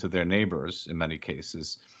bound to their neighbors in many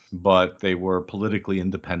cases, but they were politically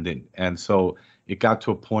independent. And so it got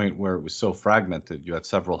to a point where it was so fragmented. You had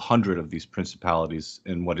several hundred of these principalities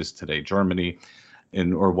in what is today Germany,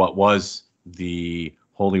 or what was the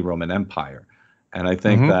Holy Roman Empire. And I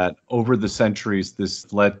think that over the centuries,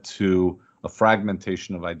 this led to a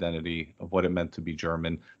fragmentation of identity, of what it meant to be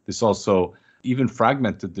German. This also even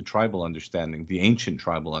fragmented the tribal understanding, the ancient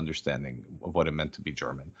tribal understanding of what it meant to be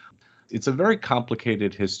German. It's a very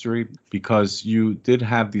complicated history because you did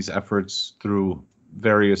have these efforts through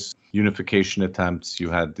various unification attempts. You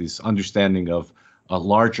had this understanding of a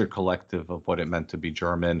larger collective of what it meant to be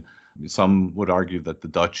German. Some would argue that the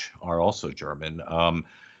Dutch are also German.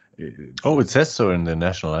 It says so in the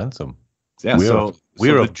national anthem. Yeah,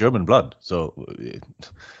 we're of German blood. So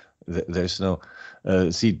there's no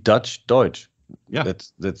see Dutch, Deutsch. Yeah,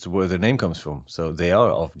 that's where the name comes from. So they are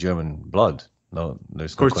of German blood. No,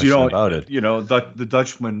 there's no of course, question about it. The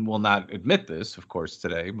Dutchmen will not admit this, of course,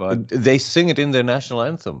 today, but they sing it in their national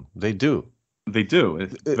anthem. They do. They do.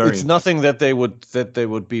 It's nothing that they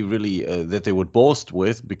would be really that they would boast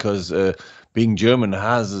with, because being German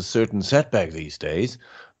has a certain setback these days.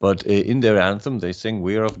 But in their anthem, they sing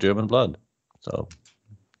 "We are of German blood," so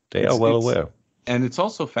they are well aware. And it's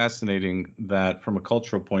also fascinating that, from a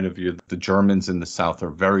cultural point of view, the Germans in the south are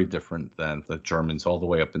very different than the Germans all the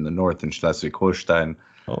way up in the north in Schleswig-Holstein.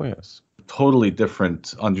 Oh yes, totally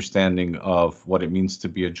different understanding of what it means to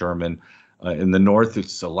be a German. In the north,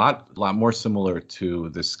 it's a lot more similar to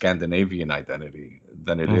the Scandinavian identity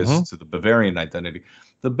than it is to the Bavarian identity.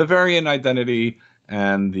 The Bavarian identity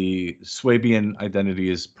and the Swabian identity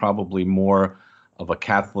is probably more of a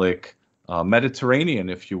Catholic Mediterranean,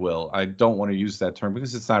 if you will. I don't want to use that term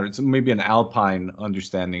because it's not. It's maybe an Alpine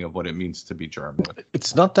understanding of what it means to be German.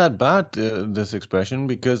 It's not that bad, this expression,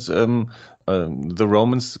 because the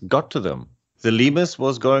Romans got to them. The Limes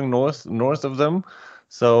was going north of them.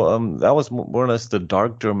 So that was more or less the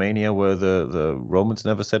dark Germania where the Romans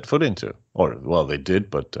never set foot into. Or, well, they did,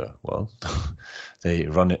 but, they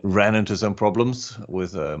ran into some problems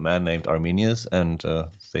with a man named Arminius, and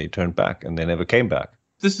they turned back, and they never came back.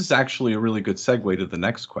 This is actually a really good segue to the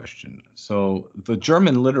next question. So the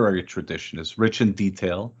German literary tradition is rich in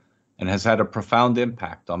detail and has had a profound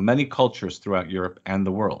impact on many cultures throughout Europe and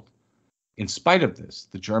the world. In spite of this,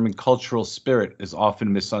 the German cultural spirit is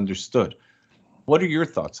often misunderstood. What are your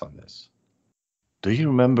thoughts on this? Do you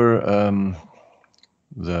remember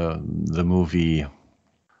the movie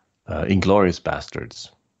Inglourious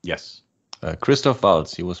Bastards? Yes. Christoph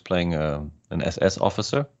Waltz, he was playing an SS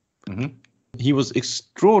officer. Mm-hmm. He was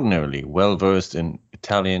extraordinarily well versed in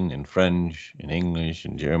Italian, in French, in English,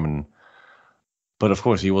 in German. But of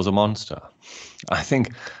course, he was a monster. I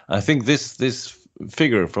think this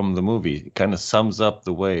figure from the movie kind of sums up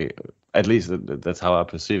the way, at least that's how I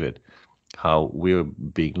perceive it, how we're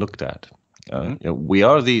being looked at. We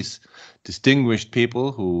are these distinguished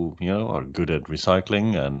people who, are good at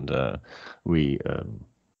recycling, and we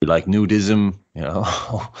like nudism,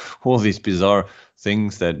 all these bizarre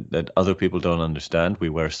things that other people don't understand. We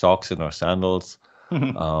wear socks in our sandals.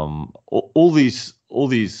 All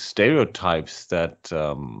these stereotypes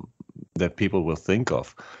that people will think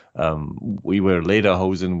of. We wear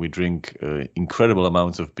lederhosen. We drink incredible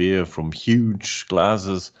amounts of beer from huge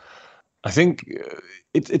glasses. I think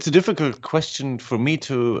it's a difficult question for me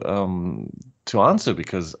to answer,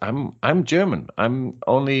 because I'm German. I'm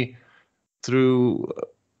only through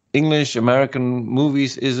English, American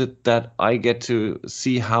movies is it that I get to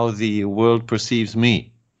see how the world perceives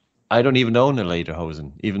me. I don't even own a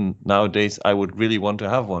lederhosen. Even nowadays, I would really want to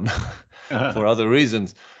have one for other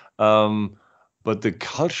reasons. But the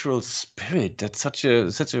cultural spirit, that's such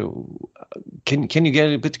a. Can you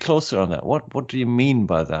get a bit closer on that? What do you mean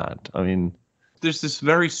by that? I mean, there's this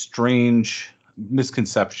very strange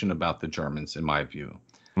misconception about the Germans, in my view.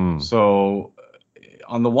 So,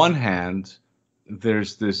 on the one hand,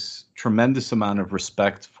 there's this tremendous amount of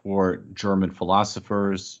respect for German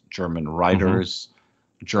philosophers, German writers,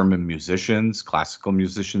 German musicians, classical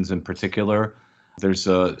musicians in particular. There's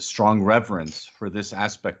a strong reverence for this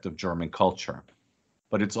aspect of German culture.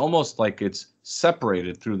 But it's almost like it's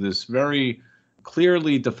separated through this very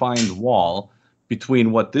clearly defined wall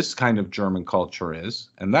between what this kind of German culture is,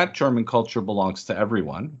 and that German culture belongs to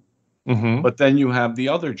everyone. But then you have the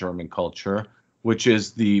other German culture, which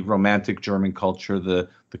is the romantic German culture, the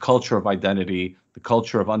culture of identity, the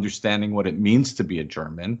culture of understanding what it means to be a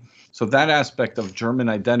German. So that aspect of German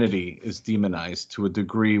identity is demonized to a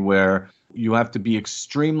degree where you have to be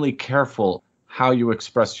extremely careful how you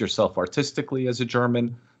express yourself artistically as a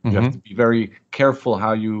German. You have to be very careful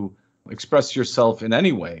how you express yourself in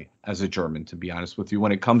any way as a German, to be honest with you,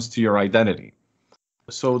 when it comes to your identity.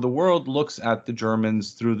 So the world looks at the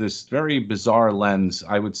Germans through this very bizarre lens,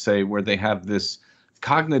 I would say, where they have this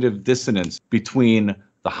cognitive dissonance between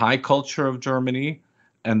the high culture of Germany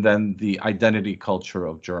and then the identity culture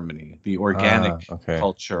of Germany, the organic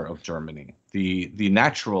culture of Germany, the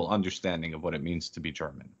natural understanding of what it means to be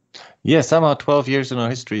German. Yeah, somehow 12 years in our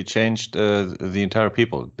history changed the entire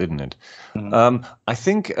people, didn't it? I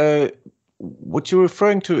think what you're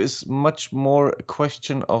referring to is much more a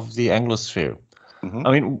question of the Anglosphere.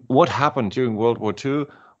 I mean, what happened during World War II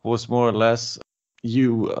was more or less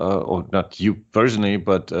or not you personally,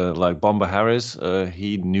 but like Bomber Harris,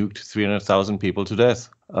 he nuked 300,000 people to death.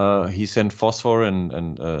 He sent phosphor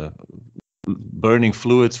and burning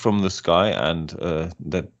fluids from the sky, and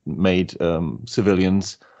that made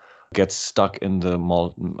civilians get stuck in the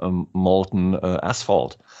molten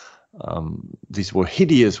asphalt. These were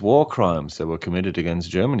hideous war crimes that were committed against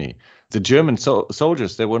Germany. The German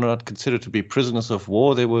soldiers, they were not considered to be prisoners of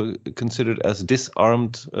war. They were considered as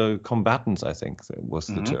disarmed combatants, I think that was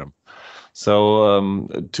the term. So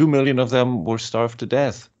 2 million of them were starved to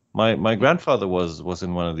death. My grandfather was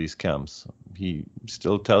in one of these camps. He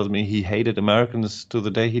still tells me he hated Americans to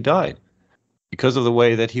the day he died because of the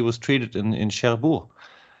way that he was treated in Cherbourg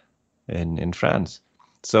in France.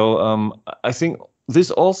 So I think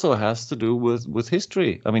this also has to do with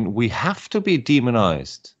history. I mean, we have to be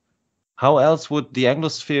demonized. How else would the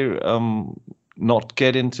Anglosphere not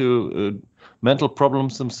get into mental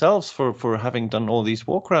problems themselves for having done all these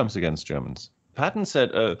war crimes against Germans? Patton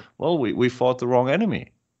said, well, we fought the wrong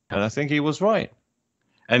enemy. And I think he was right.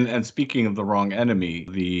 And speaking of the wrong enemy,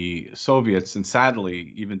 the Soviets, and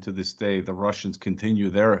sadly, even to this day, the Russians continue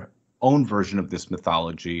their own version of this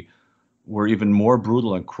mythology, were even more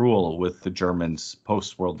brutal and cruel with the Germans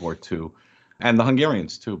post-World War II, and the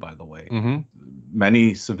Hungarians too, by the way.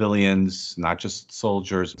 Many civilians, not just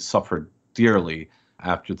soldiers, suffered dearly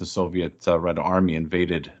after the Soviet Red Army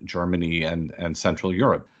invaded Germany and Central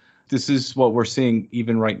Europe. This is what we're seeing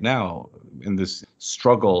even right now in this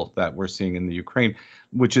struggle that we're seeing in the Ukraine,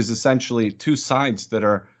 which is essentially two sides that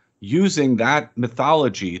are using that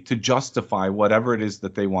mythology to justify whatever it is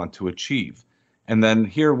that they want to achieve. And then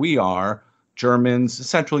here we are, Germans,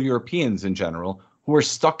 Central Europeans in general, who are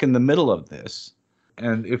stuck in the middle of this.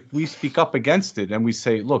 And if we speak up against it and we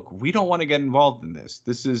say, look, we don't want to get involved in this.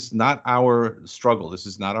 This is not our struggle. This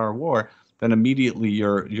is not our war. Then immediately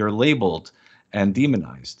you're labeled and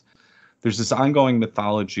demonized. There's this ongoing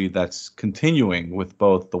mythology that's continuing with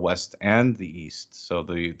both the West and the East. So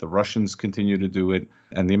the Russians continue to do it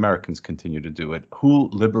and the Americans continue to do it. Who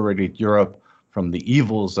liberated Europe from the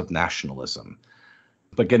evils of nationalism?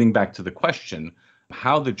 But getting back to the question,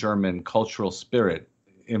 how the German cultural spirit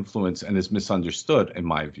influence and is misunderstood, in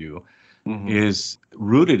my view, is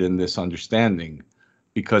rooted in this understanding.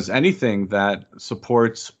 Because anything that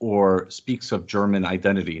supports or speaks of German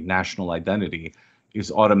identity, national identity,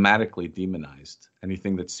 is automatically demonized.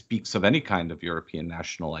 Anything that speaks of any kind of European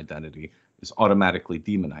national identity is automatically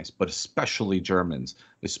demonized, but especially Germans,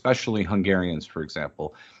 especially Hungarians, for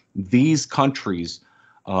example. These countries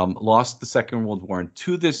lost the Second World War, and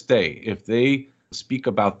to this day, if they speak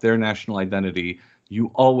about their national identity,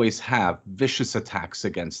 you always have vicious attacks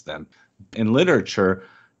against them. In literature,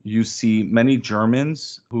 you see many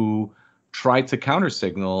Germans who try to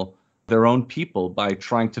countersignal their own people by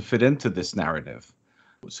trying to fit into this narrative.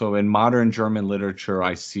 So in modern German literature,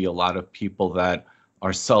 I see a lot of people that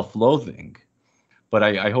are self-loathing, but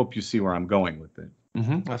I hope you see where I'm going with it.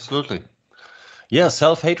 Absolutely. Yeah,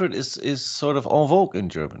 self-hatred is sort of en vogue in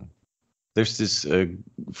German. There's this, I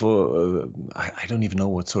don't even know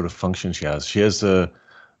what sort of function she has. She has an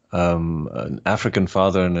African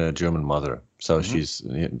father and a German mother. So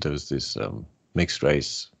there's this mixed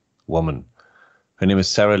race woman. Her name is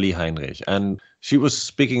Sarah Lee Heinrich. And she was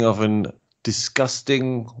speaking of an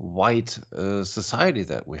disgusting white society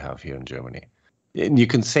that we have here in Germany. And you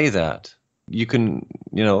can say that. You can,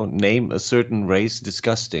 name a certain race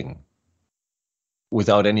disgusting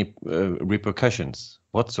without any repercussions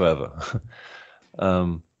whatsoever.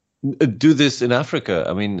 Do this in Africa.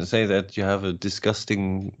 I mean, say that you have a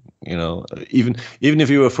disgusting, even if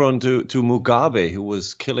you were thrown to Mugabe, who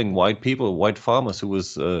was killing white people, white farmers, who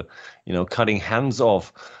was, cutting hands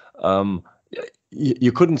off.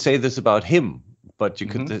 You couldn't say this about him, but you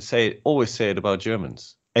could always say it about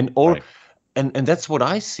Germans. And that's what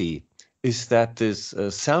I see, is that this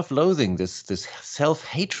self-loathing, this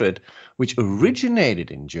self-hatred, which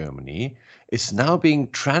originated in Germany, is now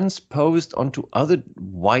being transposed onto other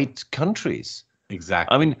white countries.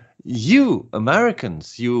 Exactly. I mean, you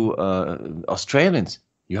Americans, you Australians,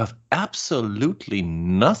 you have absolutely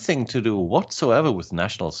nothing to do whatsoever with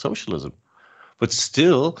National Socialism. But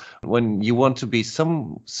still, when you want to be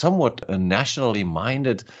somewhat nationally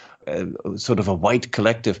minded, sort of a white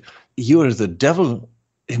collective, you are the devil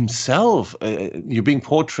himself. You're being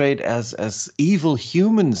portrayed as evil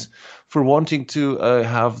humans for wanting to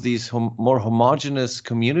have these more homogeneous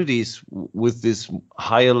communities with this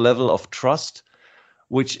higher level of trust,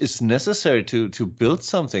 which is necessary to build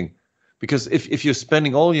something. Because if you're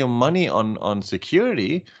spending all your money on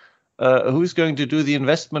security, who's going to do the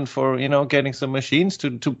investment for getting some machines to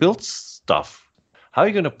build stuff? how are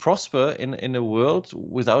you going to prosper in a world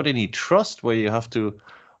without any trust, where you have to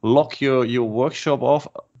lock your workshop off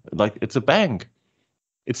like it's a bank?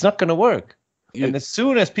 It's not going to work. And as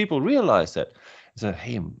soon as people realize that, it's like,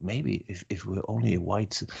 hey, maybe if we're only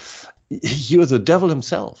white, you're the devil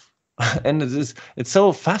himself. And it's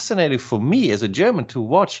so fascinating for me as a German to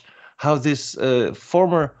watch how this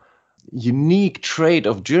former unique trait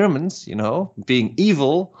of Germans, being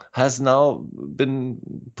evil, has now been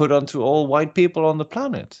put onto all white people on the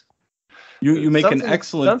planet. You make an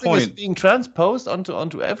excellent point. Something is being transposed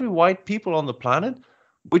onto every white people on the planet,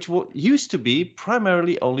 which used to be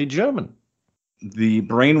primarily only German. The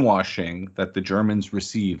brainwashing that the Germans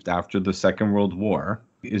received after the Second World War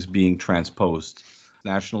is being transposed.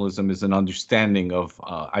 Nationalism is an understanding of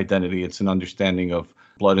identity. It's an understanding of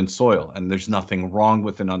blood and soil, and there's nothing wrong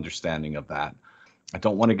with an understanding of that. I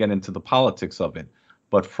don't want to get into the politics of it,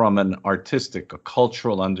 but from an artistic, a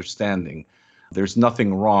cultural understanding, there's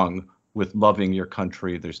nothing wrong with loving your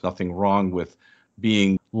country. There's nothing wrong with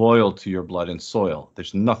being loyal to your blood and soil.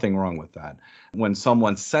 There's nothing wrong with that. When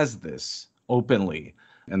someone says this openly,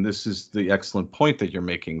 and this is the excellent point that you're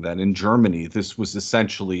making, that in Germany, this was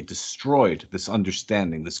essentially destroyed, this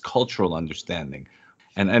understanding, this cultural understanding.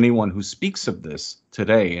 And anyone who speaks of this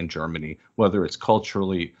today in Germany, whether it's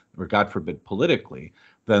culturally or, God forbid, politically,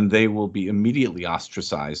 then they will be immediately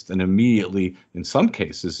ostracized, and immediately, in some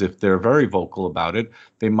cases, if they're very vocal about it,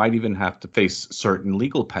 they might even have to face certain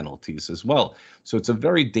legal penalties as well. So it's a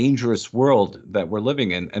very dangerous world that we're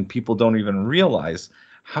living in, and people don't even realize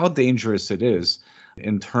how dangerous it is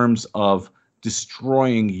in terms of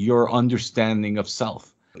destroying your understanding of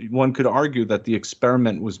self. One could argue that the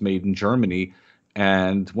experiment was made in Germany,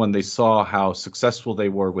 and when they saw how successful they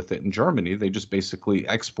were with it in Germany, they just basically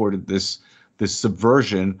exported this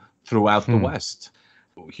subversion throughout the West.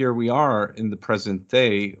 Here we are in the present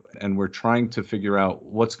day, and we're trying to figure out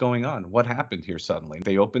what's going on. What happened here suddenly?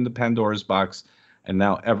 They opened the Pandora's box, and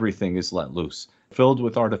now everything is let loose. Filled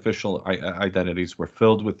with artificial identities. We're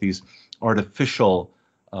filled with these artificial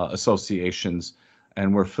associations,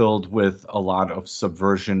 and we're filled with a lot of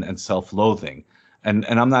subversion and self-loathing. And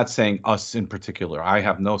I'm not saying us in particular. I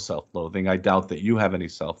have no self-loathing. I doubt that you have any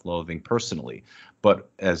self-loathing personally.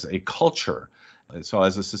 But as a culture, so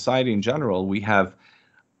as a society in general, we have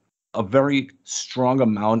a very strong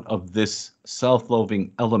amount of this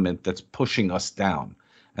self-loathing element that's pushing us down.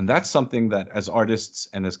 And that's something that as artists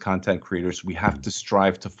and as content creators, we have to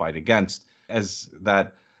strive to fight against. As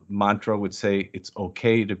that mantra would say, it's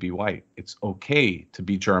okay to be white. It's okay to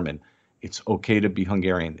be German. It's okay to be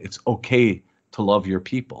Hungarian. It's okay to love your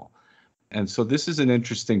people. And so this is an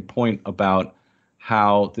interesting point about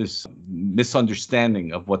how this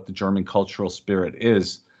misunderstanding of what the German cultural spirit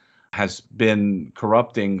is has been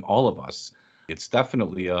corrupting all of us. It's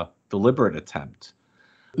definitely a deliberate attempt.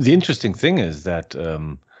 The interesting thing is that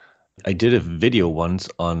I did a video once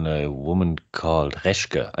on a woman called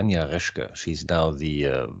Anja Reschke. She's now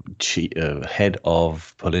the head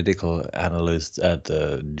of political analysts at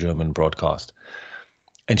the German broadcast.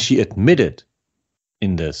 And she admitted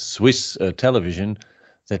in the Swiss television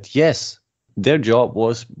that, yes, their job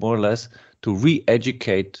was more or less to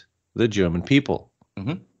re-educate the German people.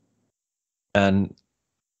 Mm-hmm. And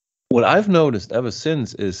what I've noticed ever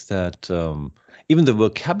since is that even the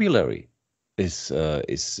vocabulary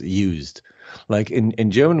is used. Like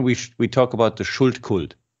in German, we talk about the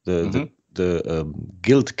Schuldkult, the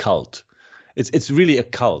guilt cult. It's really a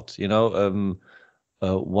cult,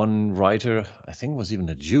 one writer, I think it was even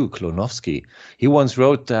a Jew, Klonowski, he once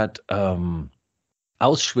wrote that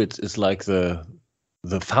Auschwitz is like the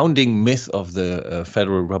founding myth of the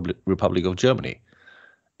Federal Republic of Germany.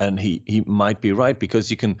 And he might be right, because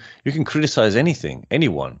you can criticize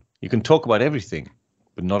anyone. You can talk about everything,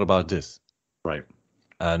 but not about this. Right.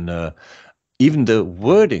 And even the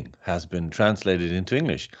wording has been translated into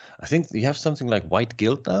English. I think you have something like white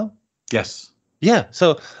guilt now. Yes. Yeah.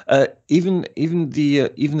 So even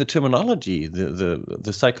the terminology,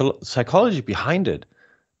 the psychology behind it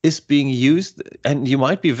is being used, and you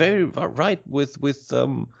might be very right with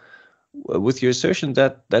your assertion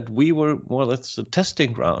that we were more or less a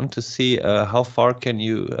testing ground to see how far can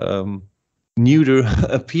you neuter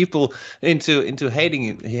people into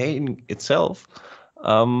hating itself,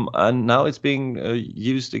 and now it's being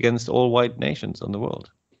used against all white nations in the world.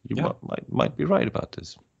 You might be right about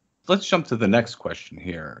this. Let's jump to the next question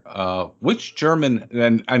here. Which German,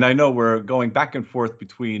 and I know we're going back and forth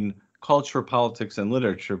between culture, politics, and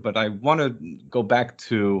literature, but I want to go back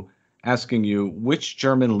to asking you, which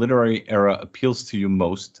German literary era appeals to you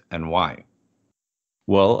most and why?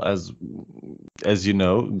 Well, as you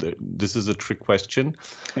know, this is a trick question.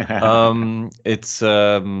 It's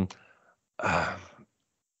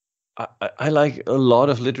I like a lot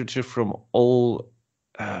of literature from all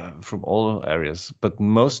areas, but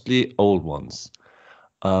mostly old ones.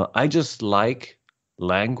 I just like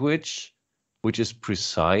language which is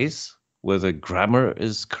precise, whether grammar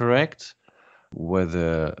is correct,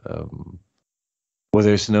 whether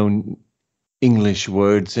there's no English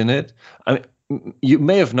words in it. I mean, you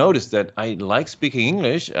may have noticed that I like speaking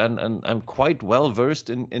English and I'm quite well versed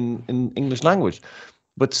in English language.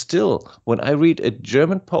 But still, when I read a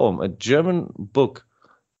German poem, a German book,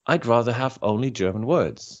 I'd rather have only German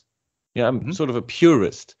words. Yeah, I'm sort of a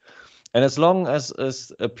purist. And as long as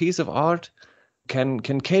a piece of art can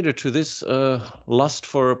cater to this lust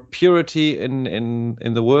for purity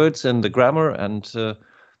in the words and the grammar, and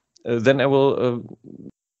then I will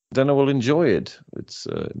enjoy it. It's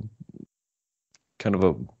kind of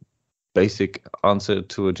a basic answer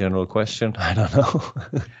to a general question. I don't know.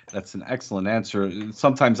 That's an excellent answer.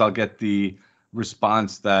 Sometimes I'll get the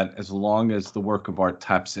response that as long as the work of art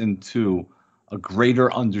taps into a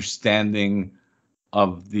greater understanding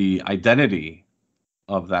of the identity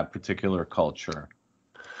of that particular culture,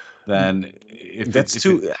 then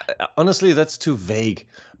honestly, that's too vague.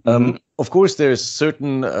 Of course, there's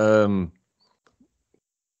certain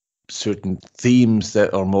themes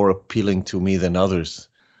that are more appealing to me than others.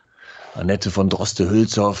 Annette von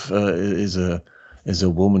Droste-Hülshoff is a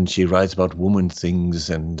woman. She writes about woman things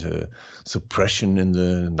and suppression in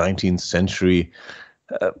the 19th century.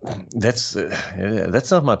 That's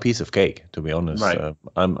not my piece of cake, to be honest. Right.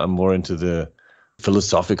 I'm more into the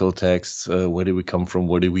philosophical texts. Where do we come from?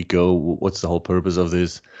 Where do we go? What's the whole purpose of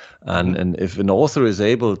this? And if an author is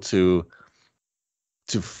able to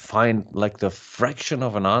find like the fraction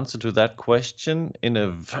of an answer to that question in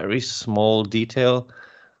a very small detail,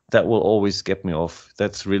 that will always get me off.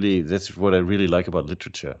 That's what I really like about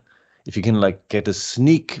literature. If you can like get a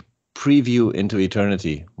sneak preview into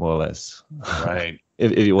eternity, more or less. Right.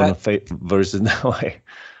 if you want to verse it that way.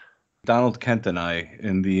 Donald Kent and I,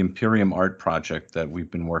 in the Imperium Art Project that we've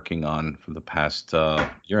been working on for the past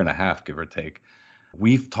year and a half, give or take,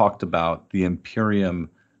 we've talked about the Imperium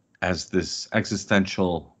as this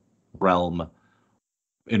existential realm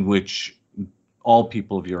in which all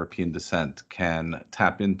people of European descent can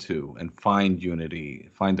tap into and find unity,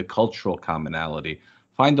 find a cultural commonality,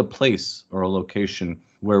 find a place or a location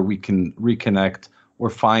where we can reconnect or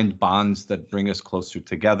find bonds that bring us closer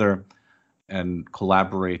together and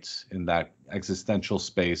collaborate in that existential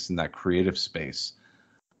space, in that creative space.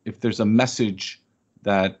 If there's a message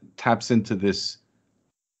that taps into this,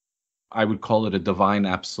 I would call it a divine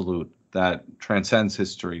absolute that transcends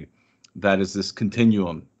history, that is this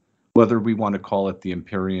continuum, whether we want to call it the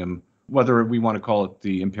Imperium, whether we want to call it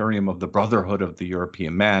the Imperium of the Brotherhood of the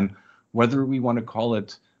European Man, whether we want to call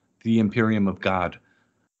it the Imperium of God.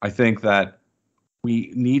 I think that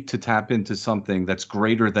we need to tap into something that's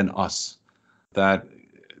greater than us, that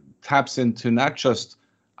taps into not just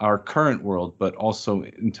our current world, but also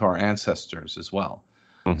into our ancestors as well.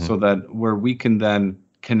 So that where we can then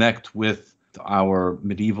connect with our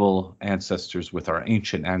medieval ancestors, with our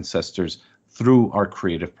ancient ancestors through our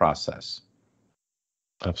creative process.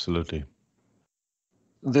 Absolutely.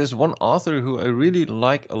 There's one author who I really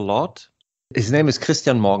like a lot. His name is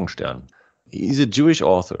Christian Morgenstern. He's a Jewish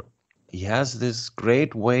author. He has this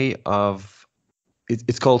great way of,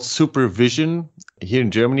 it's called supervision. Here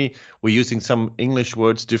in Germany, we're using some English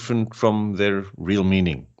words different from their real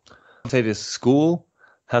meaning. Say this school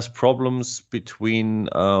has problems between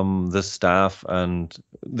the staff, and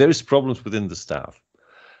there's problems within the staff.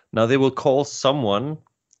 Now they will call someone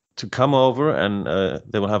to come over and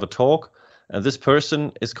they will have a talk. And this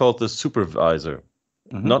person is called the supervisor,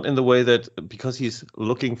 not in the way that because he's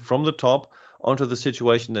looking from the top onto the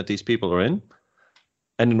situation that these people are in,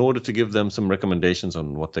 and in order to give them some recommendations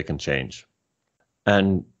on what they can change.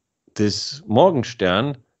 And this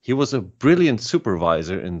Morgenstern, he was a brilliant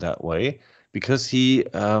supervisor in that way because he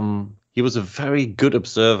was a very good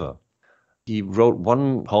observer. He wrote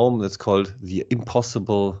one poem that's called The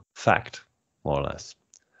Impossible Fact, more or less.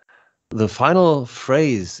 The final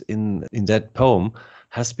phrase in that poem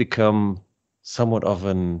has become somewhat of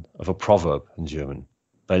a proverb in German.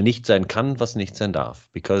 Weil nicht sein kann, was nicht sein darf.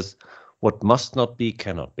 Because what must not be,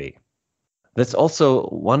 cannot be. That's also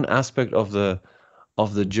one aspect of the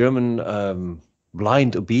German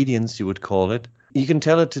blind obedience, you would call it. You can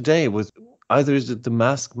tell it today with either is it the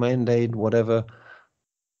mask mandate, whatever.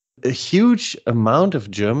 A huge amount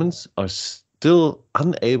of Germans are still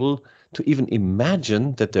unable to even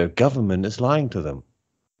imagine that their government is lying to them.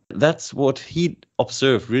 That's what he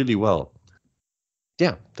observed really well.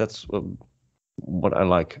 Yeah, that's what I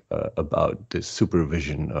like about this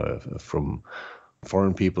supervision from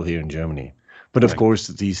foreign people here in Germany. But of course,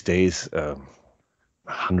 these days,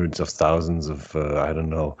 hundreds of thousands of, I don't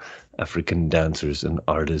know, African dancers and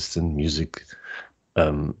artists and music.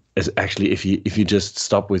 Is actually, if you just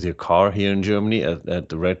stop with your car here in Germany at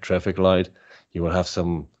the red traffic light, you will have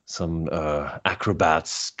some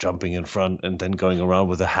acrobats jumping in front and then going around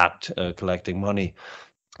with a hat collecting money.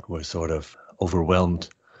 We're sort of overwhelmed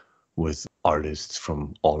with artists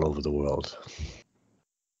from all over the world.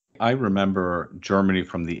 I remember Germany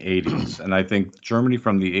from the 80s, and I think Germany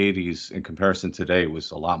from the 80s in comparison today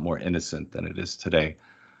was a lot more innocent than it is today.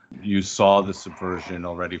 You saw the subversion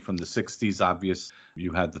already from the 60s, obvious.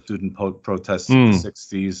 You had the student protests in the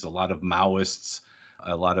 60s, a lot of Maoists,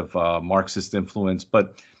 a lot of Marxist influence.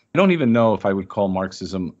 But I don't even know if I would call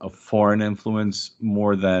Marxism a foreign influence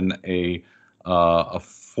more than a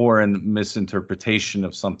foreign misinterpretation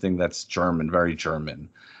of something that's German, very German.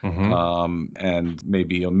 And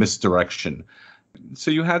maybe a misdirection.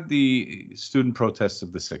 So you had the student protests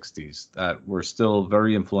of the 60s that were still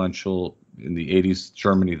very influential in the 80s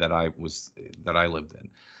Germany that I lived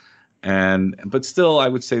in. But still, I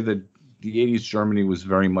would say that the 80s Germany was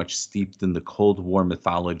very much steeped in the Cold War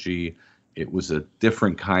mythology. It was a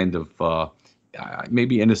different kind of,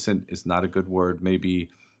 maybe innocent is not a good word. Maybe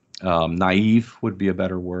naive would be a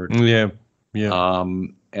better word. Yeah.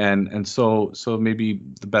 And so maybe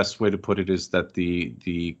the best way to put it is that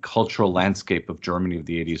the cultural landscape of Germany of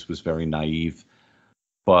the 80s was very naive.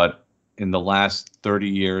 But in the last 30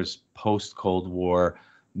 years, post-Cold War,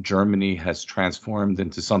 Germany has transformed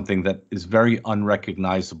into something that is very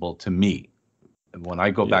unrecognizable to me. When I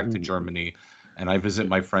go back to Germany and I visit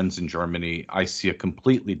my friends in Germany, I see a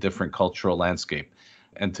completely different cultural landscape.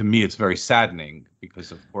 And to me, it's very saddening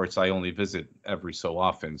because, of course, I only visit every so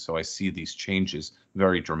often. So I see these changes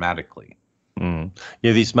very dramatically. Yeah,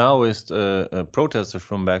 these Maoist protesters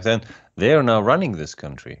from back then, they are now running this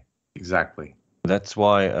country. Exactly. That's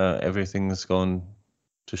why everything is going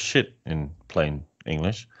to shit in plain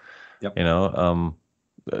English. Yep. You know,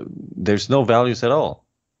 there's no values at all.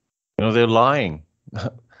 You know, they're lying.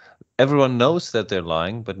 Everyone knows that they're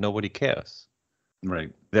lying, but nobody cares.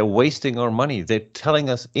 Right. They're wasting our money. They're telling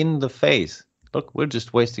us in the face, look, we're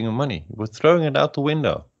just wasting our money. We're throwing it out the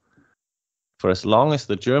window. For as long as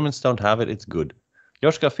the Germans don't have it, it's good.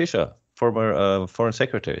 Joschka Fischer, former foreign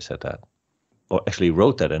secretary, said that. Or actually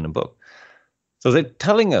wrote that in a book. So they're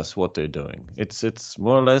telling us what they're doing. It's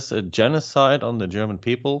more or less a genocide on the German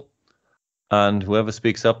people. And whoever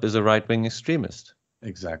speaks up is a right-wing extremist.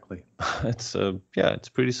 Exactly. It's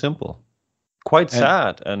pretty simple. Quite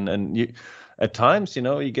sad. And you... At times, you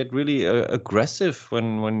know, you get really aggressive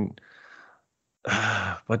when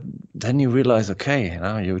but then you realize, okay,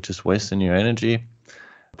 now you're just wasting your energy.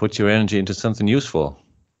 Put your energy into something useful.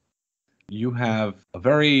 You have a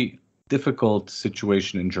very difficult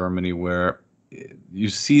situation in Germany where you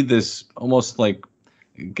see this almost like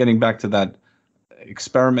getting back to that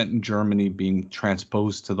experiment in Germany being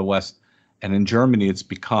transposed to the West. And in Germany, it's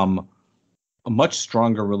become a much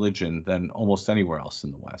stronger religion than almost anywhere else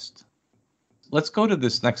in the West. Let's go to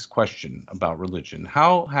this next question about religion.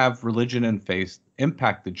 How have religion and faith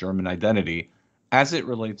impacted German identity as it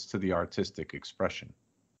relates to the artistic expression?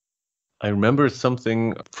 I remember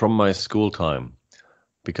something from my school time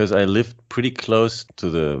because I lived pretty close to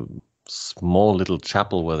the small little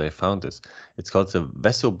chapel where they found this. It's called the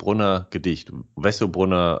Wessobrunner Gedicht,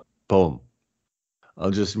 Wessobrunner poem.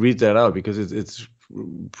 I'll just read that out because it's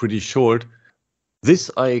pretty short.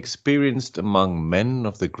 This I experienced among men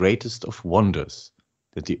of the greatest of wonders,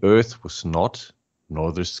 that the earth was not,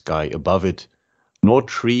 nor the sky above it, nor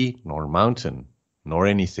tree, nor mountain, nor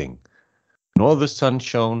anything, nor the sun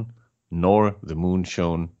shone, nor the moon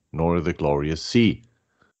shone, nor the glorious sea.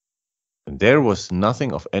 And there was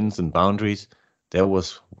nothing of ends and boundaries. There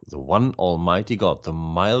was the one almighty God, the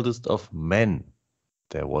mildest of men.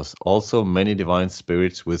 There was also many divine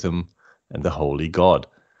spirits with him, and the holy God.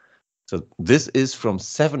 So this is from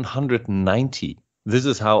 790. This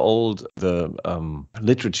is how old the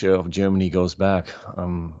literature of Germany goes back.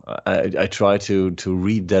 I try to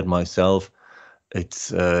read that myself.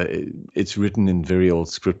 It's written in very old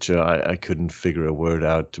scripture. I couldn't figure a word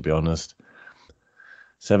out, to be honest.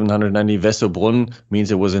 790 Wessobrunn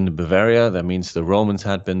means it was in Bavaria. That means the Romans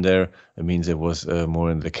had been there. It means it was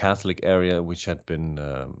more in the Catholic area, which had been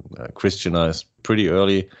Christianized pretty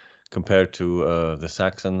early compared to the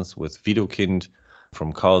Saxons with Widukind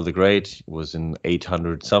from Karl the Great. It was in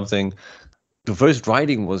 800 something. the first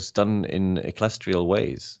writing was done in ecclesiastical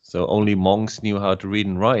ways. So only monks knew how to read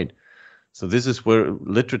and write. So this is where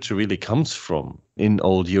literature really comes from in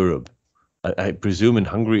old Europe. I presume in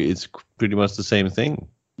Hungary it's pretty much the same thing.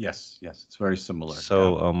 Yes, it's very similar.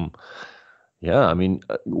 So, I mean,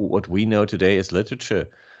 what we know today as literature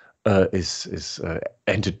is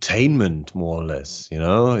entertainment, more or less. You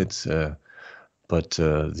know, it's but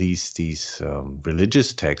these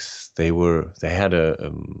religious texts, they had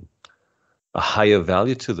a higher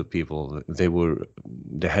value to the people.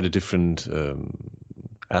 They had a different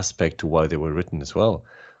aspect to why they were written as well.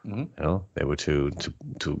 Mm-hmm. You know, they were to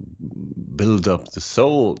build up the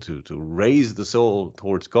soul, to raise the soul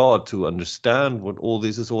towards God, to understand what all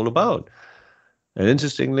this is all about. And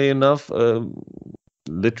interestingly enough,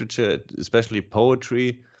 literature, especially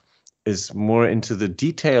poetry, is more into the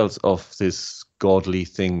details of this godly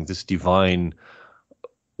thing, this divine.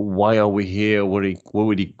 Why are we here?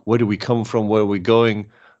 Where do we come from? Where are we going?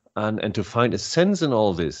 And to find a sense in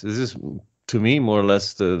all this. This is, to me, more or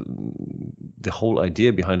less the whole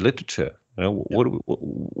idea behind literature. You know,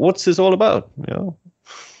 what's this all about? You know,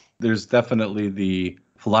 there's definitely the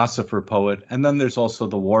philosopher poet, and then there's also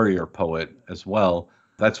the warrior poet as well.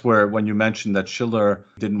 That's where, when you mentioned that Schiller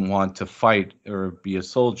didn't want to fight or be a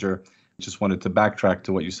soldier, I just wanted to backtrack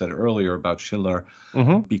to what you said earlier about Schiller,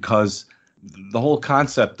 because the whole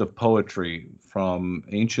concept of poetry from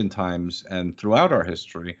ancient times and throughout our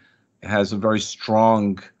history has a very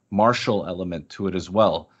strong martial element to it as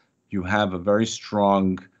well. You have a very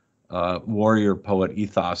strong warrior poet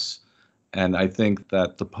ethos, and I think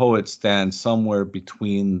that the poet stands somewhere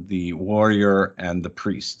between the warrior and the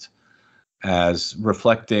priest, as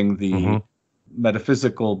reflecting the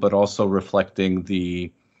metaphysical, but also reflecting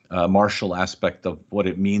the martial aspect of what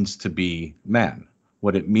it means to be man,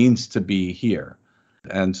 what it means to be here.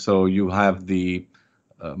 And so you have the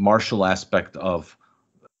martial aspect of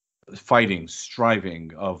fighting,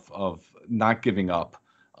 striving, of not giving up,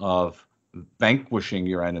 of vanquishing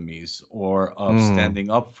your enemies, or of standing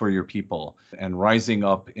up for your people and rising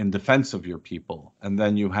up in defense of your people. And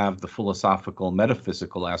then you have the philosophical,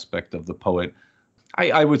 metaphysical aspect of the poet.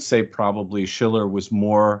 I would say probably Schiller was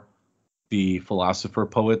more the philosopher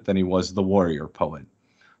poet than he was the warrior poet.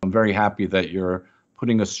 I'm very happy that you're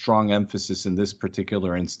putting a strong emphasis in this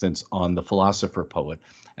particular instance on the philosopher poet.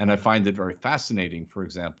 And I find it very fascinating, for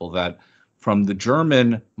example, that from the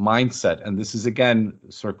German mindset, and this is again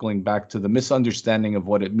circling back to the misunderstanding of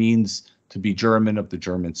what it means to be German, of the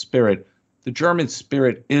German spirit. The German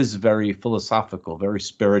spirit is very philosophical, very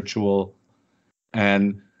spiritual,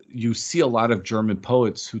 and you see a lot of German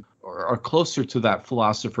poets who are closer to that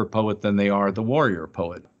philosopher poet than they are the warrior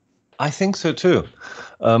poet. I think so too.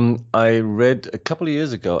 I read a couple of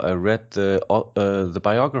years ago. I read the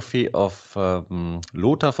biography of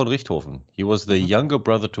Lothar von Richthofen. He was the younger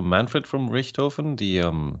brother to Manfred von Richthofen, the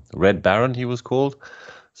Red Baron, he was called.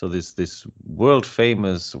 So this world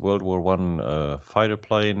famous World War I fighter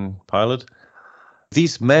plane pilot.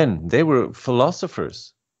 These men, they were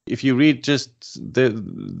philosophers. If you read just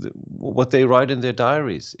what they write in their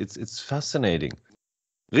diaries, it's fascinating.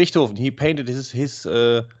 Richthofen, he painted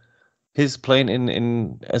his plane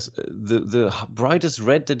in as the brightest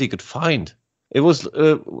red that he could find. It was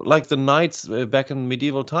like the knights back in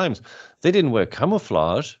medieval times. They didn't wear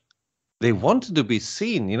camouflage. They wanted to be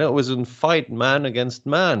seen. You know, it was a fight man against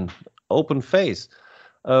man, open face.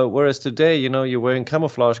 Whereas today, you know, you're wearing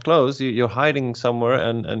camouflage clothes, you're hiding somewhere,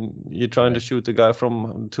 and you're trying to shoot the guy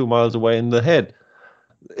from 2 miles away in the head.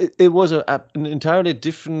 It was an entirely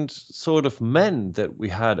different sort of men that we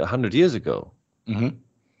had 100 years ago. Mm-hmm.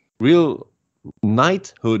 Real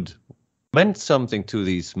knighthood meant something to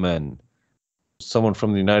these men. Someone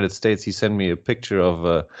from the United States, he sent me a picture of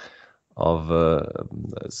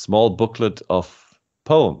a small booklet of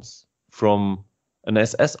poems from an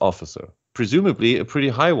SS officer, presumably a pretty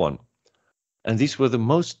high one. And these were the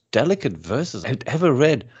most delicate verses I'd ever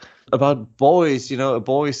read about boys, you know, a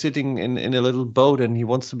boy sitting in a little boat and he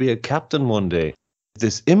wants to be a captain one day.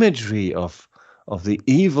 This imagery of the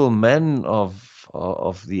evil men of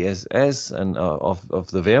the SS and of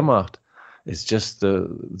the Wehrmacht is just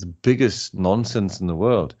the biggest nonsense in the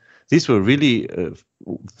world. These were really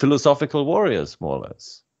philosophical warriors, more or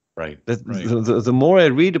less. Right. The more I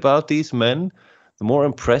read about these men, the more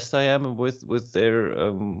impressed I am with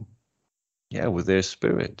their with their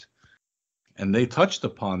spirit. And they touched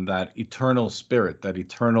upon that eternal spirit, that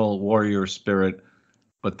eternal warrior spirit,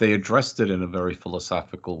 but they addressed it in a very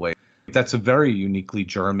philosophical way. That's a very uniquely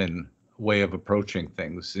German way of approaching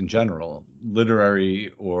things in general,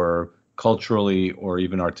 literary or culturally or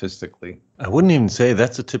even artistically. I wouldn't even say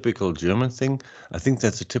that's a typical German thing. I think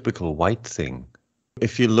that's a typical white thing.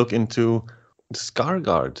 If you look into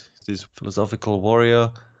Skarsgård, this philosophical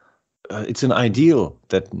warrior, it's an ideal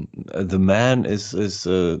that the man is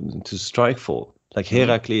to strike for. Like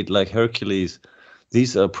Heracles, like Hercules.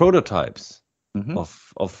 These are prototypes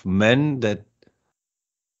of men that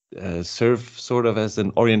serve sort of as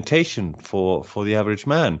an orientation for the average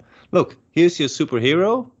man. Look, here's your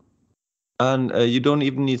superhero, and you don't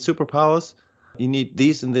even need superpowers. You need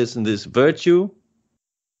this and this and this virtue,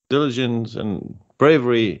 diligence and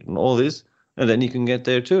bravery and all this, and then you can get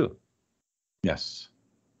there too. Yes.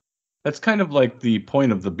 That's kind of like the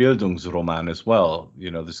point of the Bildungsroman as well,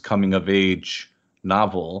 this coming-of-age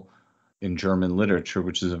novel in German literature,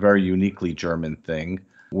 which is a very uniquely German thing,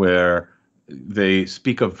 where they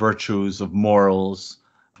speak of virtues, of morals,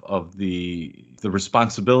 of the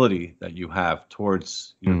responsibility that you have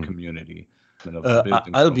towards your community.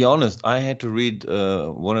 I'll be honest, I had to read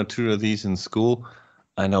one or two of these in school,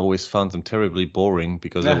 and I always found them terribly boring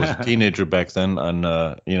because I was a teenager back then, and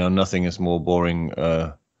nothing is more boring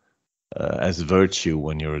as virtue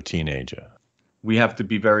when you're a teenager. We have to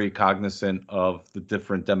be very cognizant of the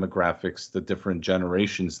different demographics, the different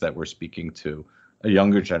generations that we're speaking to. A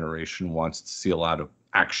younger generation wants to see a lot of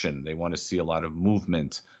action. They want to see a lot of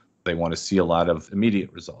movement. They want to see a lot of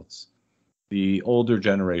immediate results. The older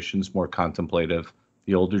generation's more contemplative.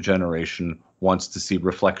 The older generation wants to see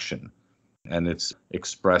reflection. And it's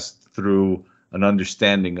expressed through an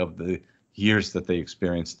understanding of the years that they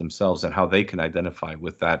experienced themselves and how they can identify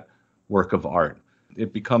with that work of art.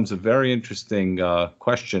 It becomes a very interesting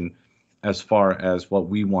question as far as what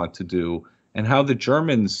we want to do and how the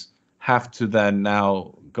Germans have to then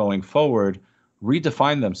now, going forward,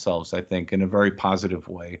 redefine themselves, I think, in a very positive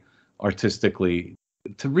way, artistically,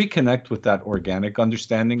 to reconnect with that organic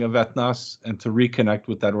understanding of ethnos and to reconnect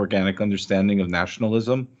with that organic understanding of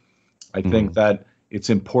nationalism. I think that it's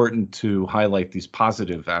important to highlight these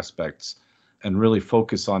positive aspects and really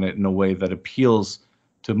focus on it in a way that appeals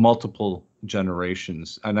to multiple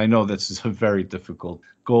generations. And I know this is a very difficult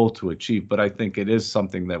goal to achieve, but I think it is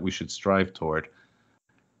something that we should strive toward.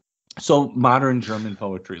 So modern German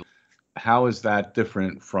poetry, how is that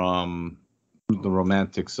different from the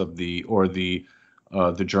romantics of the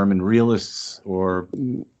German realists? Or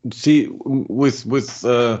see, with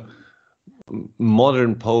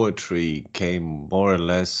modern poetry came more or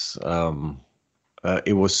less,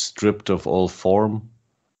 it was stripped of all form.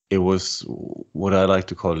 It was what I like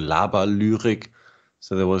to call Laberlyrik.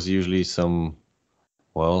 So there was usually some,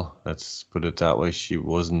 well, let's put it that way, she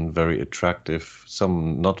wasn't very attractive,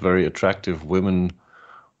 some not very attractive women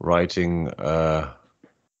writing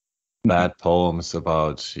bad poems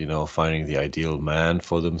about, finding the ideal man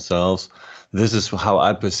for themselves. This is how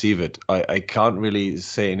I perceive it. I can't really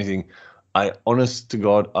say anything. Honest to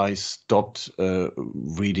God, I stopped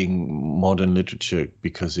reading modern literature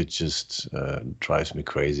because it just drives me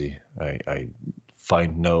crazy. I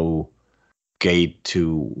find no gate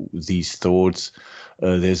to these thoughts.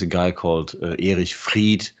 There's a guy called Erich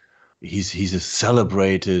Fried. He's a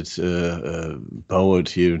celebrated poet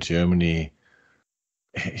here in Germany.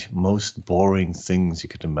 Most boring things you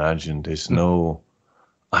could imagine. There's no,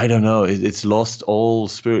 I don't know. It's lost all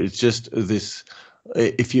spirit. It's just this.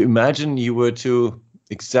 If you imagine you were to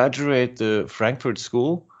exaggerate the Frankfurt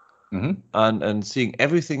School and seeing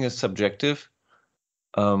everything as subjective,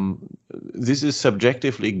 this is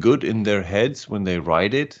subjectively good in their heads when they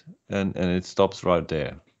write it, and it stops right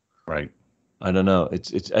there. Right. I don't know.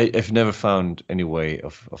 I've never found any way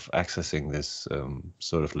of accessing this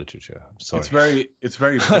sort of literature. I'm sorry. It's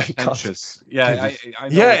very pretentious. Yeah, I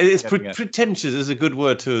know it's pretentious is a good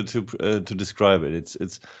word to describe it.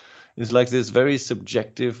 It's like this very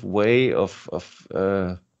subjective way of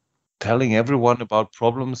telling everyone about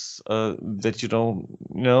problems that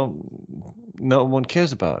no one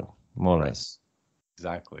cares about, more or less.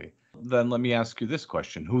 Exactly. Then let me ask you this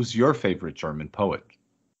question: who's your favorite German poet?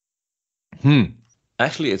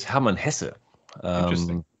 Actually, it's Hermann Hesse.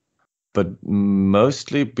 Interesting. But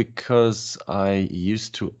mostly because I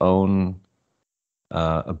used to own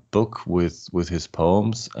a book with his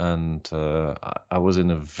poems, and I was in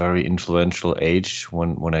a very influential age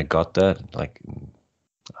when I got that, like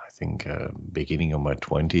I think beginning of my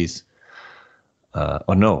 20s.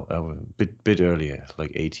 Or no, a bit earlier,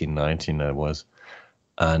 like 18, 19 I was.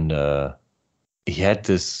 And he had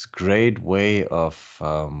this great way of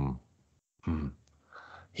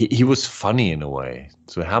he was funny in a way.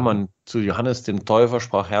 Zu Johannes dem Täufer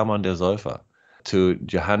sprach Hermann der Säufer. To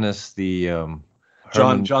Johannes the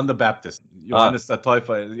John the Baptist. Johannes der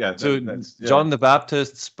Täufer. Yeah. So John the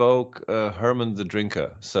Baptist spoke Hermann the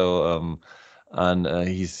Drinker. So and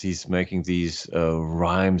he's making these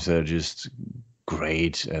rhymes that are just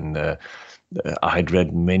great. And I'd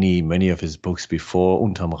read many of his books before.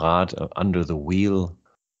 Unterm Rad, Under the Wheel.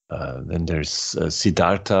 Then there's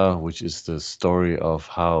Siddhartha, which is the story of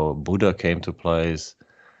how Buddha came to place.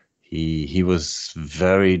 He was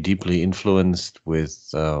very deeply influenced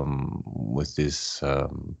with this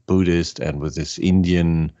Buddhist and with this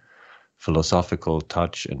Indian philosophical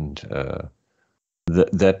touch, and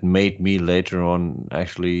that made me later on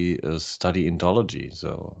actually study Indology.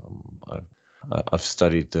 So I've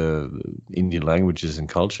studied the Indian languages and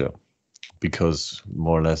culture because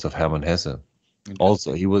more or less of Hermann Hesse.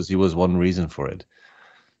 Also, he was one reason for it.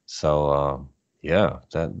 So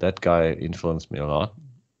that guy influenced me a lot.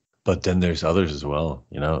 But then there's others as well,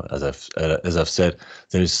 as I've said,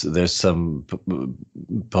 there's some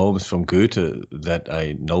poems from Goethe that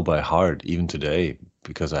I know by heart even today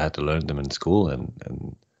because I had to learn them in school,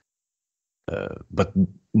 and but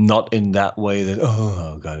not in that way that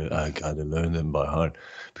I gotta learn them by heart,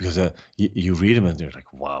 because you read them and they're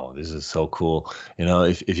like, wow, this is so cool.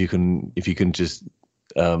 If you can just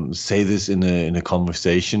say this in a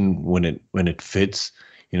conversation when it fits.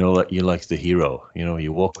 You're like the hero.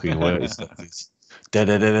 You're walking away. It's like this, da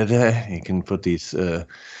da da da da. You can put these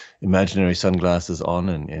imaginary sunglasses on,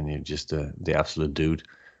 and you're just the absolute dude.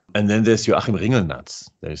 And then there's Joachim Ringelnatz.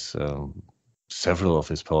 There's several of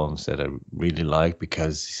his poems that I really like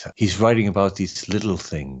because he's writing about these little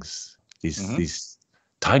things, these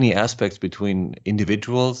tiny aspects between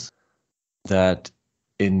individuals that,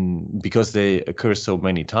 because they occur so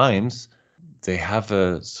many times, they have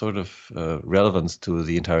a sort of relevance to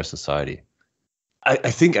the entire society.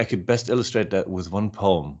 I think I could best illustrate that with one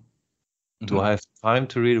poem. Do I have time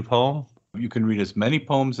to read a poem? You can read as many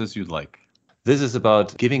poems as you'd like. This is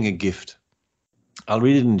about giving a gift. I'll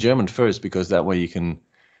read it in German first, because that way you can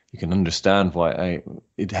understand why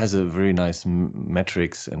it has a very nice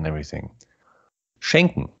metrics and everything.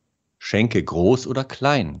 Schenken. Schenke groß oder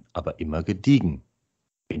klein, aber immer gediegen.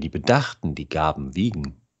 Wenn die Bedachten die Gaben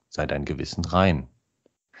wiegen, sei dein Gewissen rein.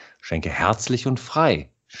 Schenke herzlich und frei,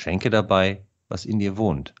 schenke dabei, was in dir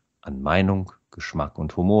wohnt, an Meinung, Geschmack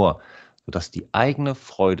und Humor, sodass die eigene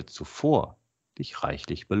Freude zuvor dich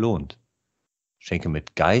reichlich belohnt. Schenke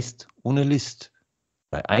mit Geist ohne List,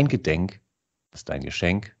 sei eingedenk, dass dein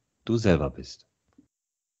Geschenk du selber bist.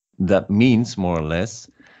 That means, more or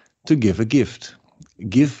less, to give a gift.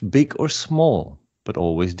 Give big or small, but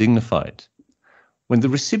always dignified. When the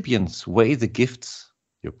recipients weigh the gifts,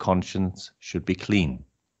 your conscience should be clean.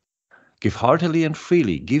 Give heartily and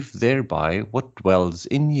freely, give thereby what dwells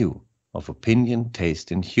in you, of opinion,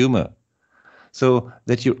 taste, and humor, so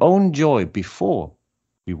that your own joy before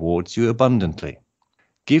rewards you abundantly.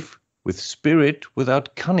 Give with spirit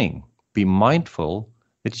without cunning, be mindful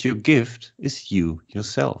that your gift is you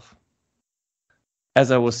yourself.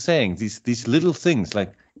 As I was saying, these little things,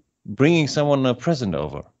 like bringing someone a present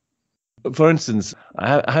over. For instance,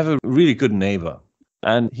 I have a really good neighbor,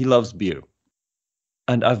 and he loves beer.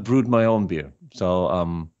 And I've brewed my own beer.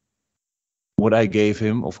 So what I gave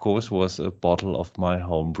him, of course, was a bottle of my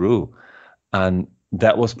home brew. And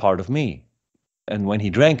that was part of me. And when he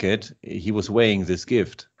drank it, he was weighing this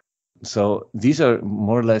gift. So these are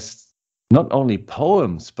more or less not only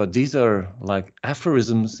poems, but these are like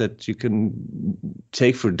aphorisms that you can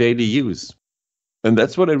take for daily use. And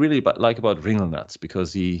that's what I really like about Ringelnatz,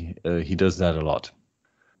 because he does that a lot.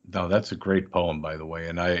 No, that's a great poem, by the way,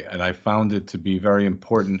 and I found it to be very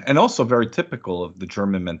important and also very typical of the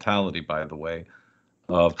German mentality, by the way.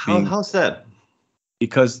 How's that?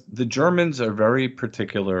 Because the Germans are very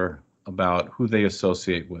particular about who they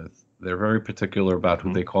associate with. They're very particular about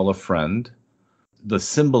who they call a friend. The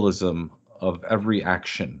symbolism of every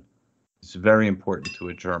action is very important to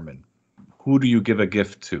a German. Who do you give a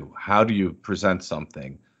gift to? How do you present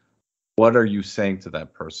something? What are you saying to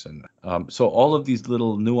that person? So all of these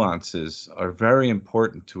little nuances are very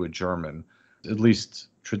important to a German, at least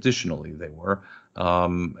traditionally they were,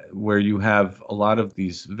 where you have a lot of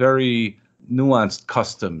these very nuanced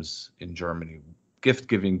customs in Germany, gift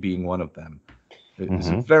giving being one of them. It's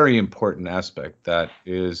a very important aspect that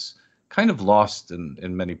is kind of lost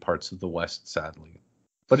in many parts of the West, sadly.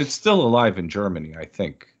 But it's still alive in Germany, I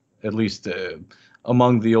think, at least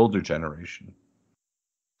among the older generation.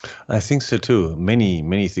 I think so too.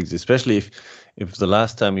 Many things, especially if the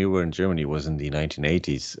last time you were in Germany was in the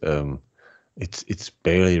 1980s, it's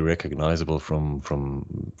barely recognizable from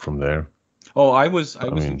there. Oh, I was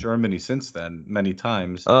in mean- Germany since then many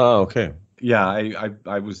times. Oh, okay. Yeah,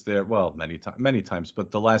 I was there, well, many times, but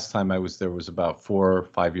the last time I was there was about 4 or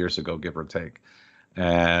 5 years ago, give or take.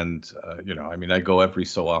 And I mean, I go every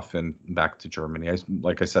so often back to Germany.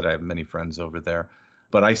 Like I said, I have many friends over there,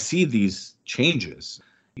 but I see these changes.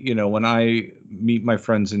 When I meet my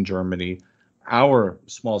friends in Germany, our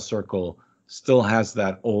small circle still has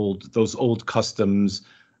those old customs,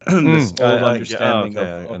 this old understanding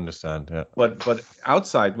I of understand. Yeah. but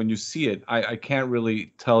outside, when you see it, I can't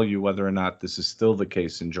really tell you whether or not this is still the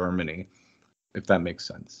case in Germany, if that makes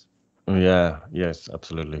sense. Yeah. Yes.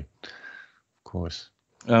 Absolutely. Of course.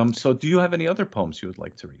 So do you have any other poems you would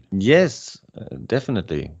like to read? Yes,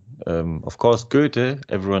 definitely. Of course, Goethe.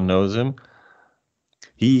 Everyone knows him.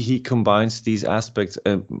 He combines these aspects.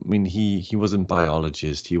 I mean, he was a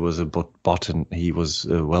biologist. He was He was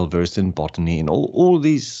well versed in botany and all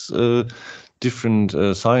these different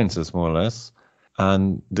sciences, more or less.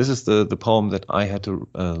 And this is the poem that I had to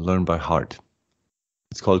learn by heart.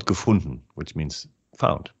 It's called Gefunden, which means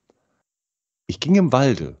found. Ich ging im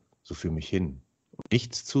Walde, so für mich hin, um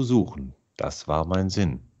nichts zu suchen, das war mein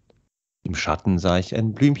Sinn. Im Schatten sah ich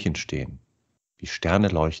ein Blümchen stehen, wie Sterne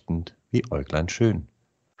leuchtend, wie Äuglein schön.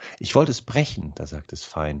 Ich wollte es brechen, da sagt es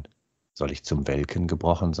fein, soll ich zum Welken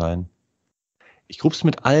gebrochen sein? Ich grub's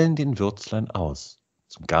mit allen den Würzlein aus,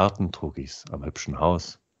 zum Garten trug ich's am hübschen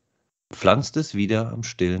Haus, pflanzt es wieder am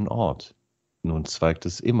stillen Ort, nun zweigt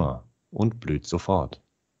es immer und blüht sofort.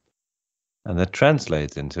 And that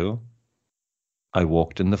translates into, I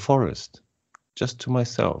walked in the forest, just to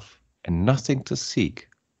myself, and nothing to seek,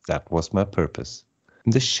 that was my purpose.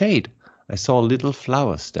 In the shade I saw a little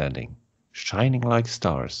flower standing, shining like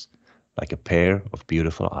stars, like a pair of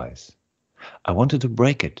beautiful eyes. I wanted to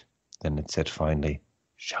break it, then it said finally,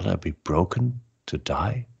 shall I be broken to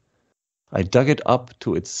die? I dug it up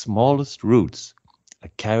to its smallest roots. I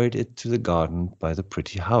carried it to the garden by the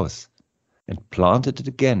pretty house and planted it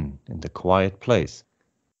again in the quiet place.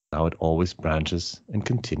 Now it always branches and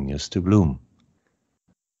continues to bloom.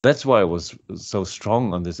 That's why I was so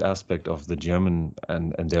strong on this aspect of the German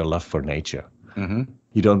and their love for nature. Mm-hmm.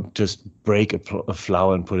 You don't just break a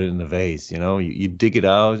flower and put it in a vase, you dig it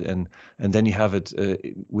out and then you have it.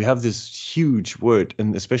 We have this huge word,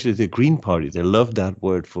 and especially the Green Party, they love that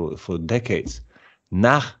word for decades.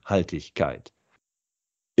 Nachhaltigkeit.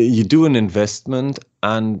 You do an investment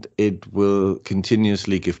and it will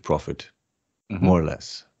continuously give profit, more or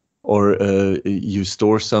less. Or you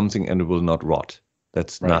store something and it will not rot.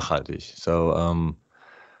 That's right. Nachhaltig. So,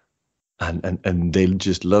 and they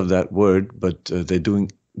just love that word, but they're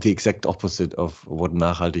doing the exact opposite of what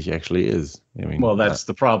nachhaltig actually is. I mean, well, that's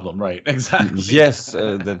the problem, right? Exactly. Yes,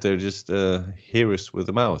 that they're just hearers with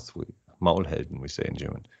a mouth. Maulhelden, we say in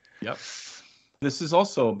German. Yep. This is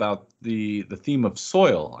also about the theme of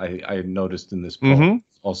soil. I noticed in this poem,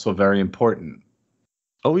 also very important.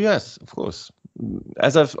 Oh yes, of course.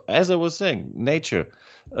 As I was saying, nature,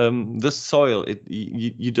 the soil.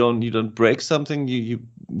 You don't break something. You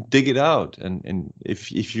dig it out, and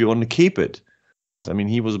if you want to keep it, I mean,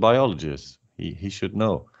 he was a biologist. He should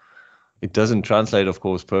know. It doesn't translate, of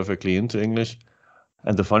course, perfectly into English.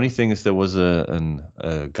 And the funny thing is, there was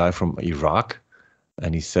a guy from Iraq,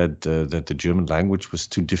 and he said that the German language was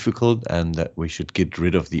too difficult and that we should get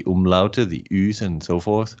rid of the umlaute, the U's, and so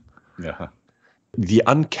forth. Yeah. The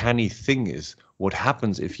uncanny thing is, what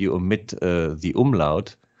happens if you omit the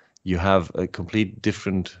umlaut? You have a complete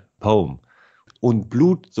different poem. Und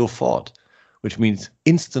Blut sofort, which means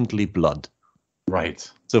instantly blood.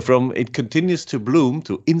 Right. So from it continues to bloom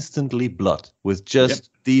to instantly blood with just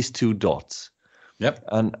these two dots. Yep.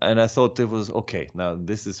 And I thought there was, okay, now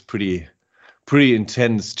this is pretty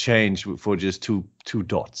intense change for just two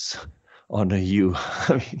dots on a U.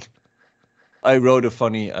 I mean, I wrote a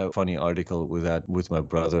funny article with my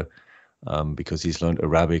brother because he's learned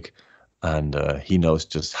Arabic and he knows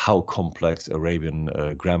just how complex Arabian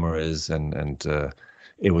grammar is, and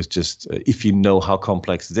it was just if you know how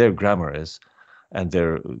complex their grammar is and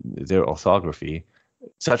their orthography,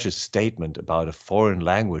 such a statement about a foreign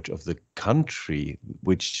language of the country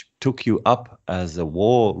which took you up as a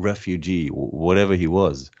war refugee, whatever he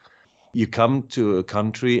was. You come to a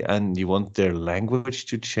country and you want their language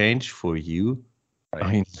to change for you. Right.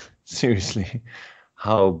 I mean, seriously,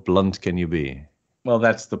 how blunt can you be? Well,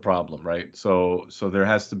 that's the problem, right? So there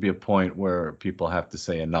has to be a point where people have to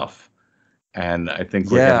say enough. And I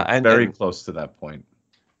think we're getting very close to that point.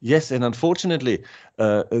 Yes, and unfortunately,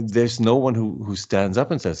 there's no one who stands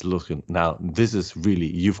up and says, look, now, this is really,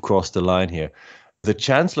 you've crossed the line here. The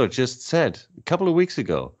Chancellor just said a couple of weeks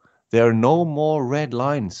ago, there are no more red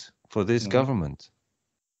lines for this government.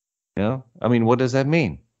 I mean, what does that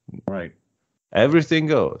mean? Right. Everything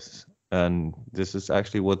goes. And this is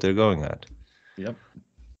actually what they're going at. Yep.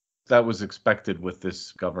 That was expected with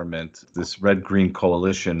this government. This red-green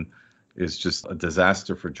coalition is just a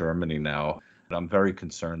disaster for Germany now. And I'm very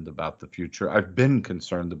concerned about the future. I've been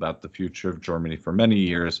concerned about the future of Germany for many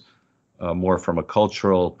years, more from a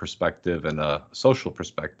cultural perspective and a social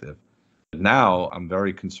perspective. Now I'm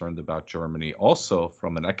very concerned about Germany also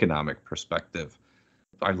from an economic perspective.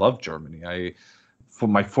 I love Germany. For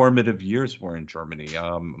my formative years were in Germany.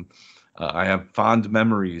 I have fond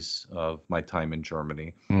memories of my time in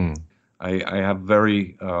Germany. I have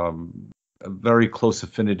a very close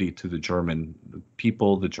affinity to the German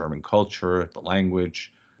people, the German culture, the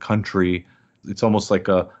language, country. It's almost like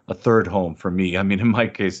a third home for me. I mean, in my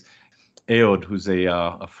case, Eod, who's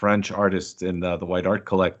a French artist in the White Art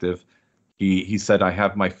Collective, he said, I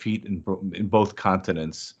have my feet in both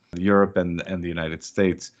continents, Europe and the United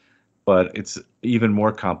States. But it's even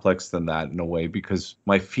more complex than that in a way, because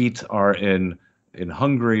my feet are in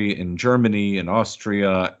Hungary, in Germany, in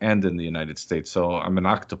Austria, and in the United States. So I'm an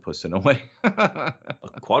octopus in a way. A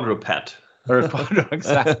quadruped.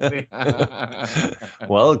 Exactly.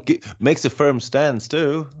 Well, makes a firm stance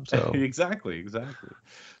too. So. Exactly.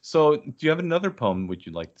 So do you have another poem would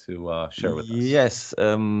you like to share with us? Yes,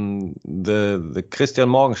 the Christian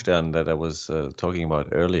Morgenstern that I was talking about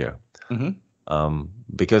earlier.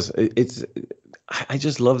 Because I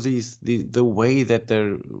just love the way that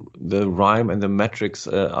the rhyme and the metrics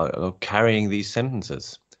are carrying these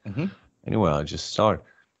sentences. Anyway, I'll just start.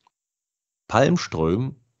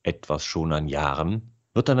 Palmström, etwas schon an Jahren,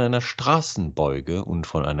 wird an einer Straßenbeuge und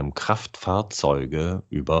von einem Kraftfahrzeuge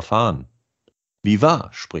überfahren. Wie war,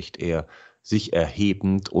 spricht er, sich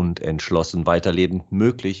erhebend und entschlossen weiterlebend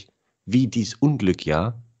möglich, wie dies Unglück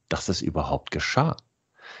ja, dass es überhaupt geschah.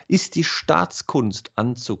 Ist die Staatskunst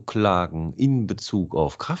anzuklagen in Bezug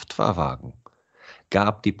auf Kraftfahrwagen?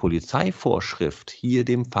 Gab die Polizeivorschrift hier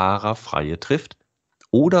dem Fahrer freie Trift?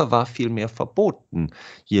 Oder war vielmehr verboten,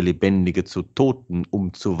 hier Lebendige zu Toten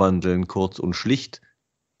umzuwandeln, kurz und schlicht?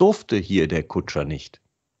 Durfte hier der Kutscher nicht.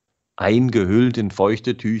 Eingehüllt in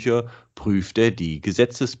feuchte Tücher prüft er die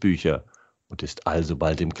Gesetzesbücher und ist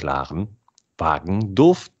alsobald im Klaren, Wagen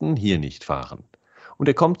durften hier nicht fahren. Und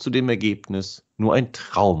er kommt zu dem Ergebnis, nur ein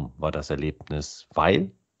Traum war das Erlebnis,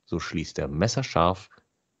 weil, so schließt er messerscharf,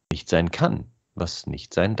 nicht sein kann, was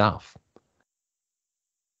nicht sein darf.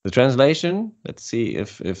 The translation, let's see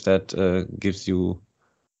if that gives you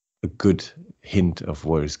a good hint of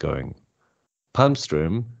where it's going.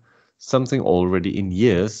 Palmström, something already in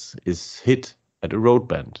years, is hit at a road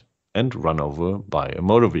bend and run over by a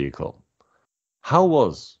motor vehicle. How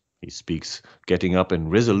was, he speaks, getting up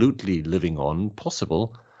and resolutely living on,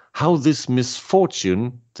 possible? How this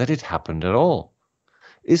misfortune that it happened at all?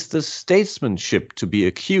 Is the statesmanship to be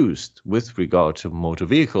accused with regard to motor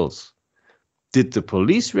vehicles? Did the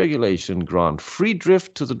police regulation grant free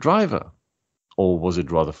drift to the driver? Or was it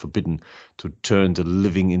rather forbidden to turn the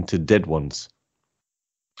living into dead ones?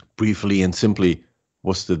 Briefly and simply,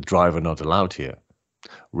 was the driver not allowed here?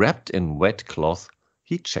 Wrapped in wet cloth,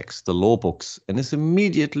 he checks the law books and is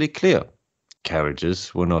immediately clear.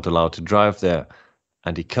 Carriages were not allowed to drive there,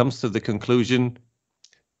 and he comes to the conclusion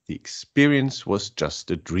the experience was just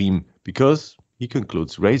a dream, because, he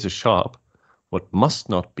concludes razor sharp, what must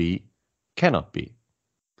not be, cannot be.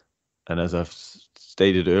 And as I've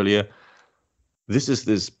stated earlier, this is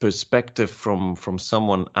this perspective from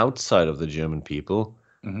someone outside of the German people,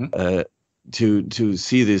 to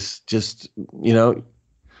see this just,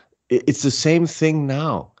 it's the same thing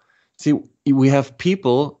now. See, we have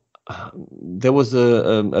people, there was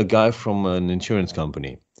a guy from an insurance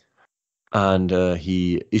company, and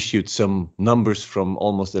he issued some numbers from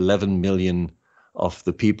almost 11 million of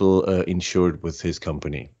the people insured with his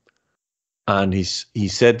company. And he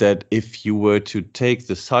said that if you were to take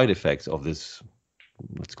the side effects of this,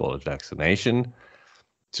 let's call it vaccination,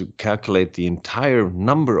 to calculate the entire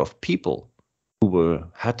number of people who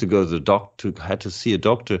had to go to the doctor, had to see a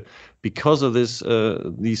doctor because of these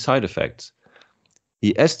side effects,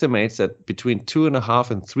 he estimates that between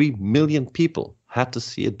 2.5 and 3 million people had to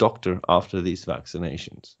see a doctor after these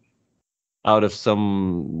vaccinations, out of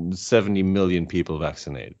some 70 million people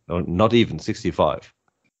vaccinated, or not even 65.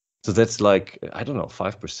 So that's like, I don't know,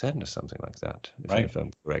 5% or something like that, if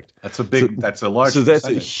I'm correct. That's a large So that's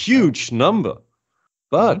percentage. a huge number.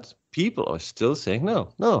 But people are still saying,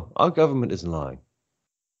 no, our government isn't lying.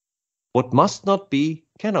 What must not be,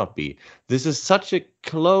 cannot be. This is such a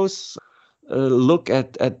close look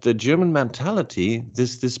at the German mentality,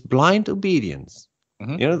 this blind obedience.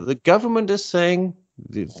 The government is saying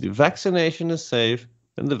the vaccination is safe,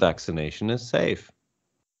 then the vaccination is safe.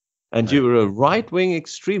 And Right. you're a right-wing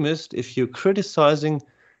extremist if you're criticizing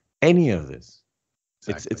any of this.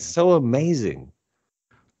 Exactly. It's so amazing.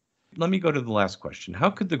 Let me go to the last question. How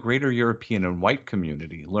could the greater European and white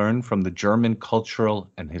community learn from the German cultural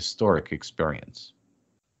and historic experience?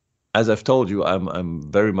 As I've told you, I'm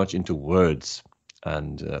very much into words,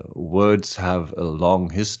 and words have a long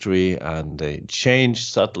history, and they change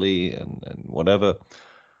subtly and whatever.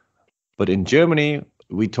 But in Germany,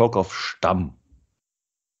 we talk of Stamm.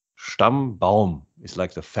 Stammbaum is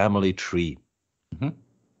like the family tree. Mhm.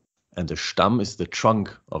 And the Stamm is the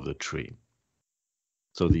trunk of the tree.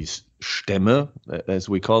 So these Stämme, as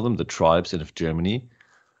we call them, the tribes of Germany,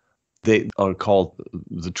 they are called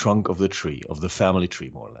the trunk of the tree, of the family tree,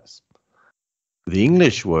 more or less. The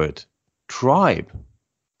English word tribe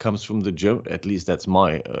comes from the German, at least that's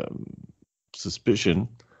my suspicion,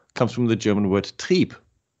 comes from the German word Trieb,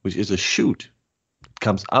 which is a shoot. It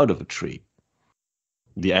comes out of a tree.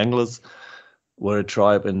 The Angles were a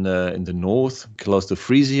tribe in the north, close to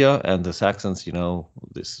Frisia, and the Saxons,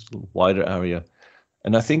 this wider area.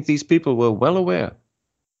 And I think these people were well aware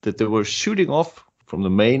that they were shooting off from the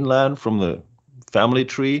mainland, from the family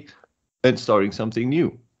tree, and starting something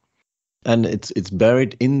new. And it's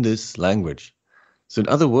buried in this language. So in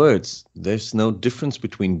other words, there's no difference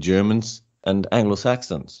between Germans and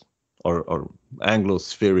Anglo-Saxons or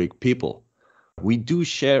Anglo-spheric people. We do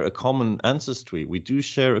share a common ancestry. We do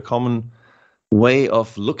share a common way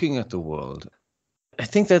of looking at the world. I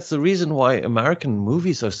think that's the reason why American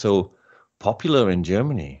movies are so popular in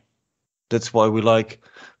Germany. That's why we like,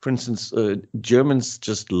 for instance, Germans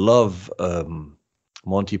just love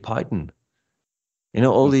Monty Python.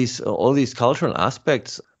 All these cultural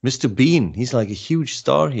aspects. Mr. Bean, he's like a huge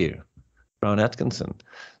star here, Ron Atkinson.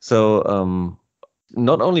 So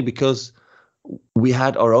not only because we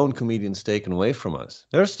had our own comedians taken away from us,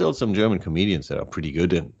 there are still some German comedians that are pretty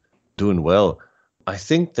good and doing well. I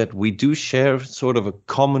think that we do share sort of a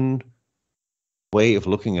common way of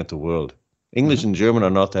looking at the world. English and German are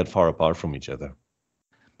not that far apart from each other.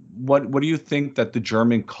 What do you think that the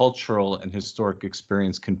German cultural and historic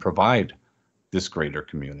experience can provide this greater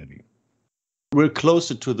community? We're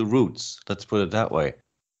closer to the roots, let's put it that way.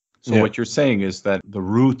 So what you're saying is that the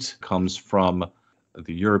root comes from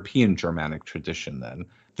the European Germanic tradition then,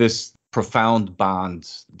 this profound bond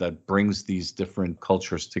that brings these different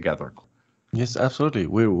cultures together. Yes, absolutely.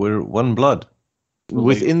 We're one blood.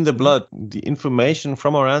 Within the blood, the information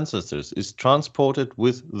from our ancestors is transported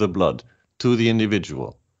with the blood to the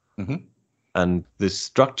individual. Mm-hmm. And this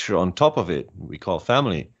structure on top of it, we call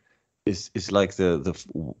family, is like the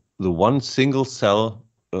one single cell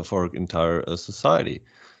for an entire society.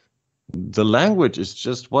 The language is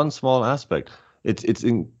just one small aspect. It's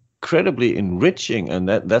incredibly enriching, and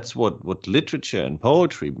that's what literature and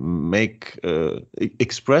poetry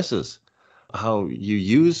expresses. How you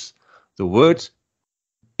use the words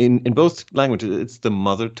in both languages. It's the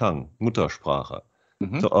mother tongue, Muttersprache.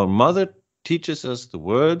 Mm-hmm. So our mother teaches us the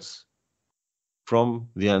words from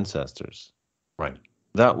the ancestors. Right.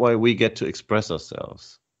 That way we get to express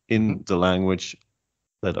ourselves in the language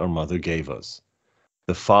that our mother gave us.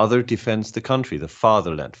 The father defends the country, the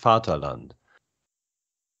fatherland, Vaterland.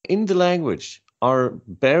 In the language are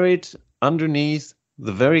buried underneath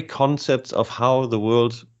the very concepts of how the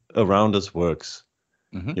world around us works.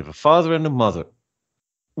 Mm-hmm. You have a father and a mother.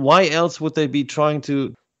 Why else would they be trying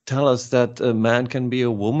to tell us that a man can be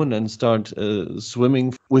a woman and start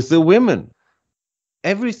swimming with the women?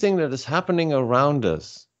 Everything that is happening around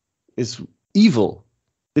us is evil.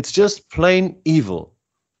 It's just plain evil.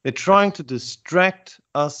 They're trying to distract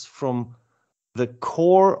us from the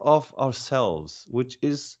core of ourselves, which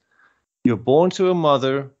is you're born to a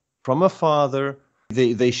mother, from a father.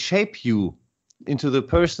 They shape you into the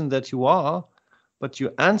person that you are, but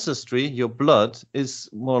your ancestry, your blood, is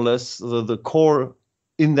more or less the core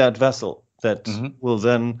in that vessel that will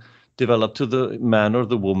then develop to the man or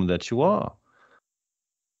the woman that you are.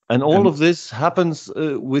 And all of this happens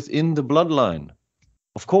within the bloodline.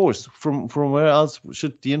 Of course, from where else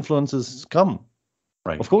should the influences come?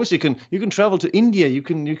 Right. Of course, you can travel to India, you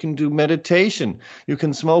can do meditation, you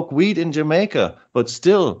can smoke weed in Jamaica, but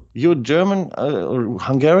still, you're German or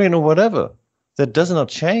Hungarian or whatever. That does not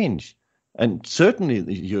change, and certainly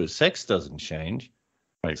your sex doesn't change.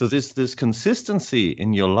 Right. So this consistency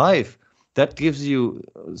in your life that gives you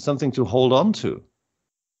something to hold on to,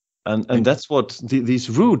 and that's what these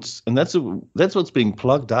roots, and that's what's being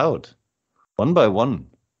plugged out, one by one.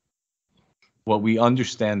 What we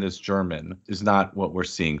understand as German is not what we're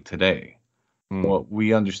seeing today. What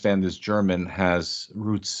we understand as German has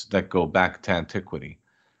roots that go back to antiquity.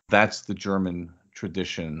 That's the German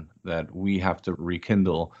tradition that we have to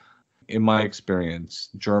rekindle. In my experience,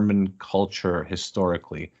 German culture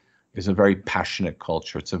historically is a very passionate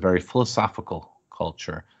culture. It's a very philosophical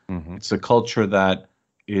culture. It's a culture that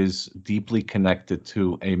is deeply connected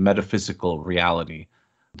to a metaphysical reality.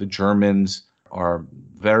 The Germans are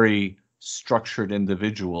very structured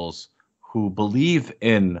individuals who believe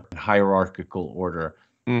in hierarchical order.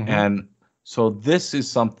 And so this is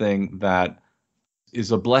something that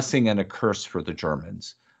is a blessing and a curse for the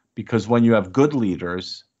Germans, because when you have good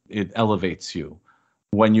leaders, it elevates you.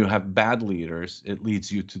 When you have bad leaders, it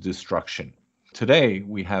leads you to destruction. Today,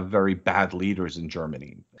 we have very bad leaders in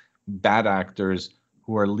Germany, bad actors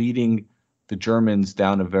who are leading the Germans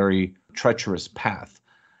down a very treacherous path.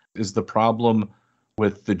 Is the problem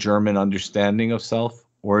with the German understanding of self,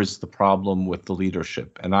 or is the problem with the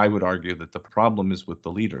leadership? And I would argue that the problem is with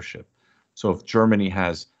the leadership. So if Germany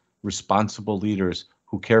has responsible leaders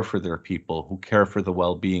who care for their people, who care for the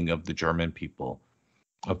well-being of the German people,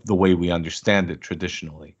 of the way we understand it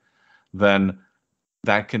traditionally, then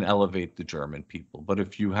that can elevate the German people. But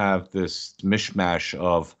if you have this mishmash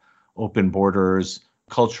of open borders,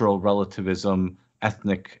 cultural relativism,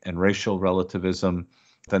 ethnic and racial relativism,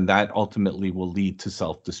 then that ultimately will lead to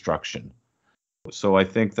self-destruction. So I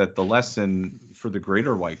think that the lesson for the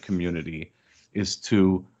greater white community is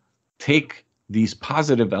to take these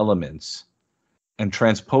positive elements and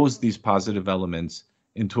transpose these positive elements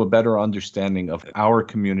into a better understanding of our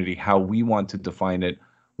community, how we want to define it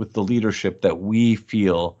with the leadership that we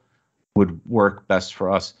feel would work best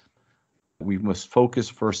for us. We must focus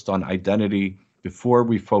first on identity before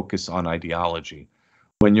we focus on ideology.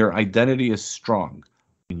 When your identity is strong,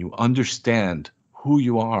 when you understand who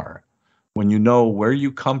you are, when you know where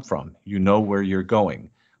you come from, you know where you're going,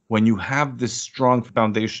 when you have this strong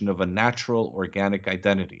foundation of a natural, organic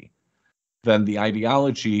identity, then the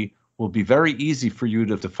ideology will be very easy for you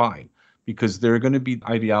to define, because there are going to be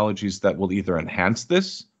ideologies that will either enhance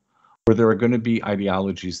this, or there are going to be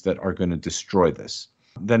ideologies that are going to destroy this.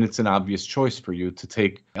 Then it's an obvious choice for you to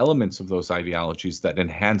take elements of those ideologies that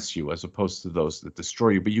enhance you as opposed to those that destroy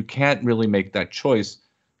you. But you can't really make that choice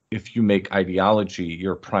if you make ideology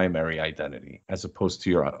your primary identity as opposed to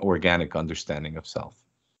your organic understanding of self.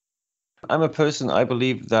 I'm a person, I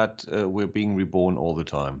believe that we're being reborn all the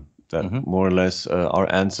time. That more or less our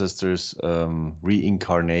ancestors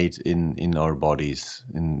reincarnate in our bodies,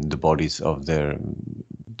 in the bodies of their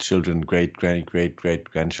children,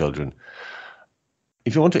 great-grandchildren.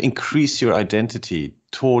 If you want to increase your identity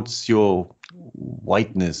towards your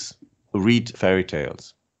whiteness, read fairy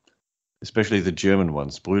tales, especially the German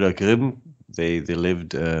ones. Brüder Grimm, they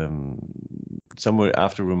lived somewhere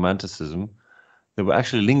after Romanticism. They were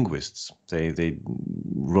actually linguists. They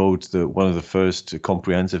wrote one of the first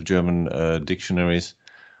comprehensive German dictionaries.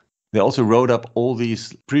 They also wrote up all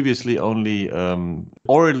these previously only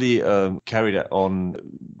orally carried on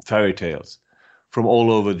fairy tales from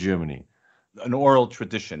all over Germany. An oral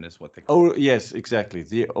tradition is what they call it. Oh, yes, exactly.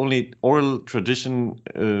 The only oral tradition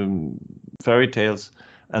fairy tales,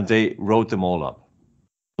 and they wrote them all up.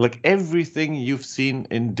 Like everything you've seen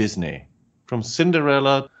in Disney, from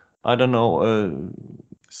Cinderella, I don't know,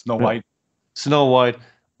 Snow White,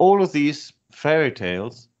 all of these fairy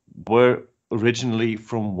tales were originally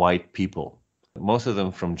from white people. Most of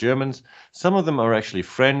them from Germans. Some of them are actually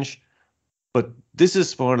French, but this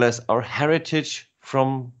is more or less our heritage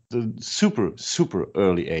from the super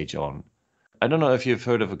early age on. I don't know if you've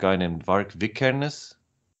heard of a guy named Varg Vikernes.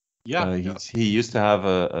 Yeah. He used to have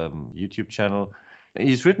a YouTube channel.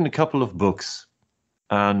 He's written a couple of books,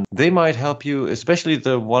 and they might help you, especially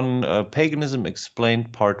the one, Paganism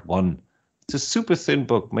Explained Part 1. It's a super thin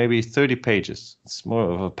book, maybe 30 pages. It's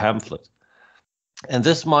more of a pamphlet. And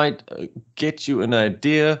this might get you an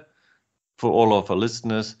idea for all of our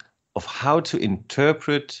listeners of how to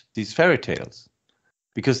interpret these fairy tales.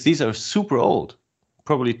 Because these are super old,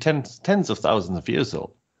 probably tens of thousands of years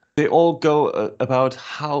old. They all go about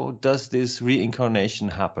how does this reincarnation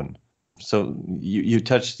happen. So you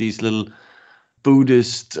touch these little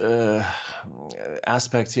Buddhist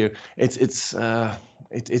aspects here. It's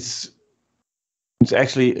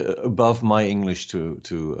actually above my English to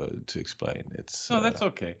explain. No, that's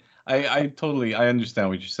okay. I understand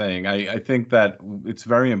what you're saying. I think that it's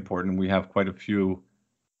very important. We have quite a few.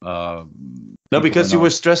 No, because you were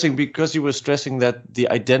stressing that the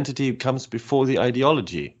identity comes before the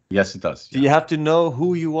ideology. Yes, it does. Yeah. You have to know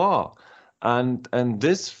who you are, and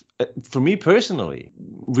this, for me personally,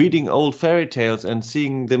 reading old fairy tales and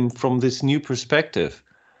seeing them from this new perspective,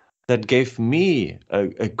 that gave me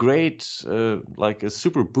a great, like a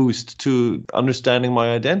super boost to understanding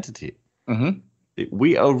my identity. Mm-hmm.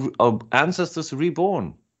 We are our ancestors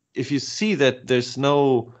reborn. If you see that there's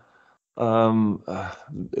no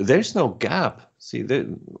gap. See,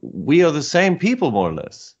 we are the same people, more or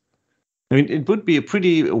less. I mean, it would be a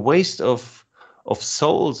pretty waste of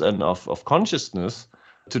souls and of consciousness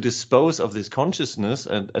to dispose of this consciousness,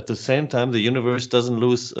 and at the same time, the universe doesn't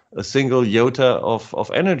lose a single iota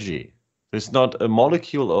of energy. There's not a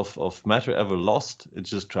molecule of matter ever lost. It's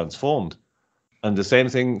just transformed. And the same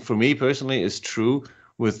thing for me personally is true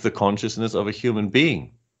with the consciousness of a human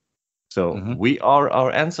being. So we are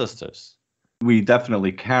our ancestors. We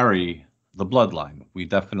definitely carry the bloodline. We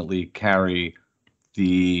definitely carry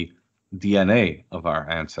the DNA of our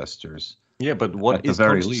ancestors. Yeah, but what is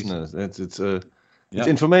consciousness? It's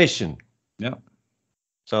information. Yeah.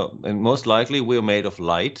 So, and most likely we're made of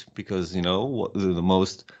light, because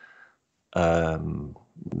the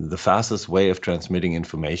fastest way of transmitting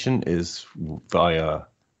information is via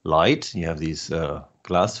light. You have these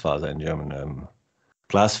Glasfaser in German,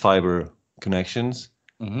 glass fiber connections.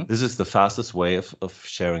 This is the fastest way of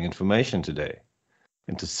sharing information today.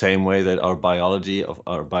 In the same way that our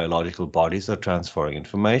biological bodies are transferring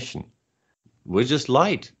information. We're just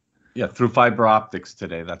light. Yeah, through fiber optics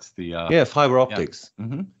today. That's the fiber optics.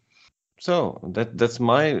 Yeah. So that's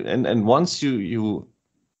my and once you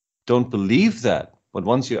don't believe that, but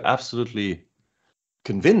once you're absolutely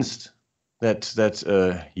convinced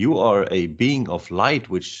that you are a being of light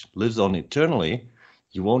which lives on eternally,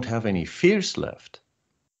 you won't have any fears left.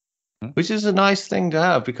 Which is a nice thing to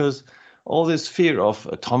have, because all this fear of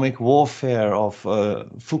atomic warfare, of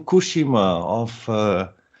Fukushima,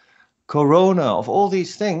 of Corona, of all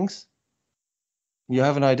these things, you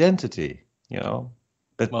have an identity,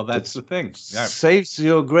 that's the thing. Yeah. Saves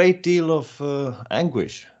you a great deal of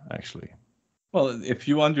anguish, actually. Well, if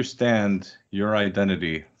you understand your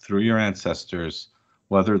identity through your ancestors,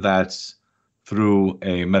 whether that's through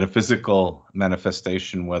a metaphysical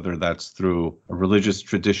manifestation, whether that's through a religious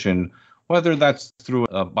tradition, whether that's through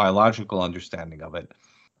a biological understanding of it,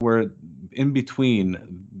 we're in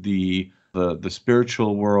between the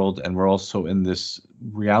spiritual world, and we're also in this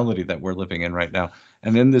reality that we're living in right now.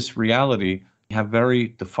 And in this reality, we have very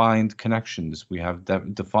defined connections. We have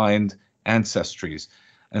defined ancestries.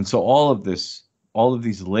 And so all of these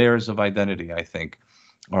layers of identity, I think,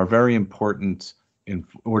 are very important in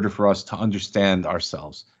order for us to understand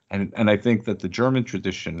ourselves. And I think that the German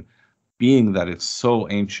tradition, being that it's so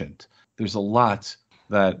ancient, there's a lot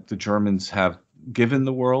that the Germans have given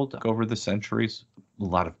the world over the centuries, a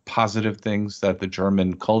lot of positive things that the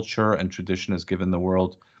German culture and tradition has given the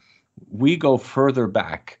world. We go further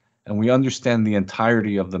back and we understand the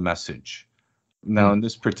entirety of the message. Now, in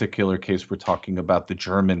this particular case, we're talking about the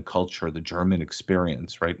German culture, the German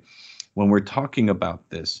experience, right? When we're talking about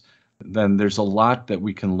this, then there's a lot that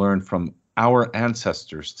we can learn from our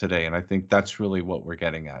ancestors today. And I think that's really what we're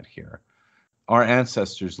getting at here. Our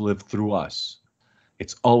ancestors lived through us.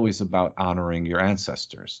 It's always about honoring your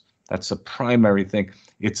ancestors. That's a primary thing.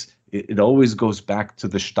 It always goes back to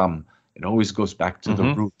the Stamm. It always goes back to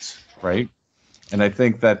the roots, right? And I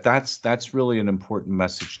think that that's really an important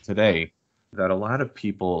message today, that a lot of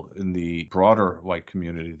people in the broader white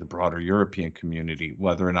community, the broader European community,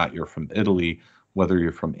 whether or not you're from Italy, whether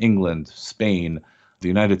you're from England, Spain, the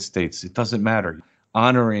United States, it doesn't matter.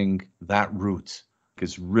 Honoring that root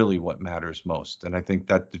is really what matters most. And I think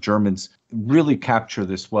that the Germans really capture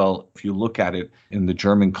this well if you look at it in the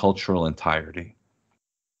German cultural entirety.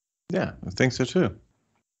 Yeah, I think so too.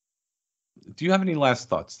 Do you have any last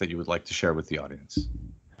thoughts that you would like to share with the audience?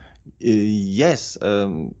 Yes.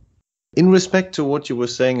 In respect to what you were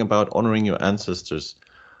saying about honoring your ancestors,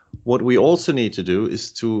 what we also need to do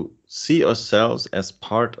is to see ourselves as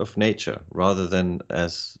part of nature rather than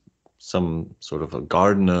as some sort of a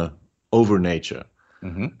gardener over nature.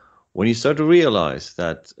 When you start to realize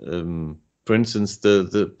that, for instance,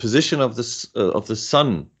 the position of the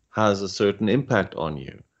sun has a certain impact on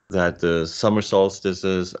you, that the summer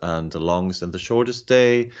solstices and the longest and the shortest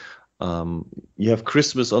day, you have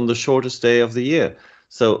Christmas on the shortest day of the year.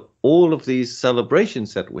 So all of these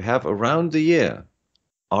celebrations that we have around the year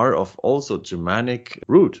are of also Germanic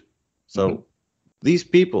root. So these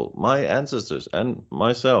people, my ancestors and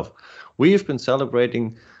myself, we have been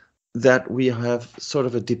celebrating that we have sort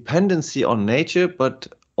of a dependency on nature, but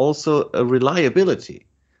also a reliability.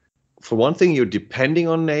 For one thing, you're depending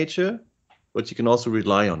on nature, but you can also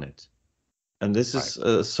rely on it. And this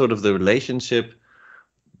is sort of the relationship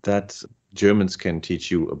that Germans can teach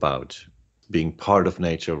you about, being part of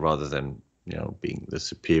nature rather than, being the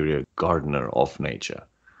superior gardener of nature.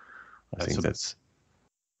 I think that's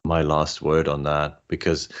my last word on that,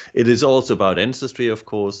 because it is also about ancestry, of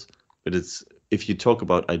course, but it's if you talk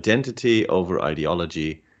about identity over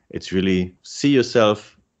ideology, it's really see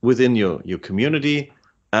yourself within your community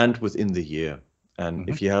and within the year. And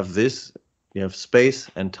if you have this, you have space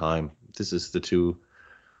and time. This is the two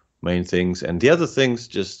main things. And the other things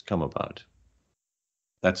just come about.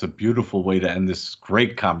 That's a beautiful way to end this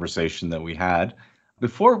great conversation that we had.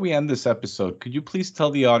 Before we end this episode, could you please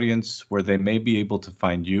tell the audience where they may be able to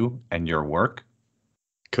find you and your work?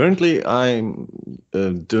 Currently, I'm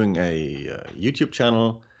doing a YouTube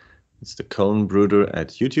channel. It's the CoellnBrueder at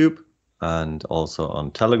YouTube. And also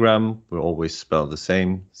on Telegram, we always spell the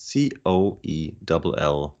same,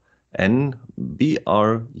 CoellnBrueder.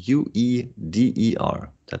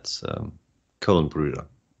 That's CoellnBrueder.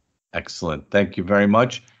 Excellent. Thank you very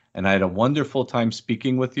much. And I had a wonderful time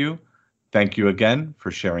speaking with you. Thank you again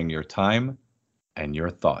for sharing your time and your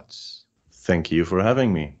thoughts. Thank you for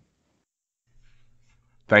having me.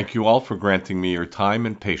 Thank you all for granting me your time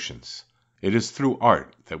and patience. It is through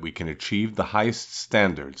art that we can achieve the highest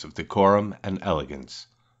standards of decorum and elegance.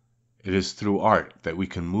 It is through art that we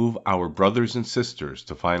can move our brothers and sisters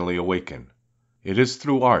to finally awaken. It is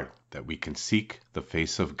through art that we can seek the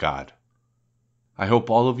face of God. I hope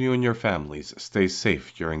all of you and your families stay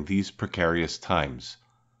safe during these precarious times.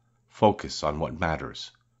 Focus on what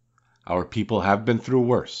matters. Our people have been through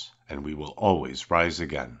worse, and we will always rise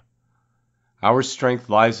again. Our strength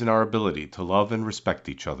lies in our ability to love and respect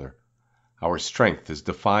each other. Our strength is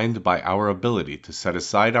defined by our ability to set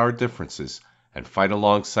aside our differences and fight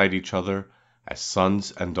alongside each other as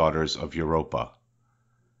sons and daughters of Europa.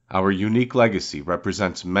 Our unique legacy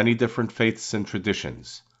represents many different faiths and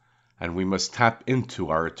traditions, and we must tap into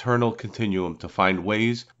our eternal continuum to find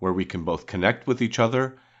ways where we can both connect with each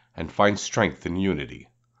other and find strength in unity.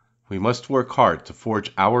 We must work hard to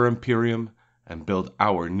forge our imperium and build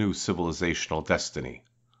our new civilizational destiny.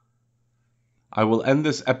 I will end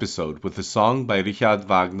this episode with a song by Richard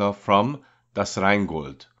Wagner from Das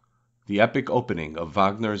Rheingold, the epic opening of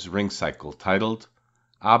Wagner's Ring Cycle titled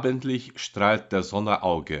Abendlich strahlt der Sonne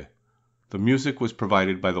Auge. The music was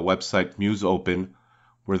provided by the website Muse Open,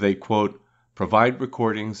 where they, quote, provide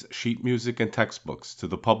recordings, sheet music, and textbooks to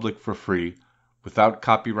the public for free without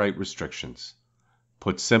copyright restrictions.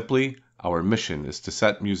 Put simply, our mission is to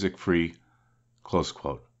set music free, close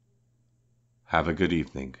quote. Have a good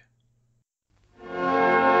evening.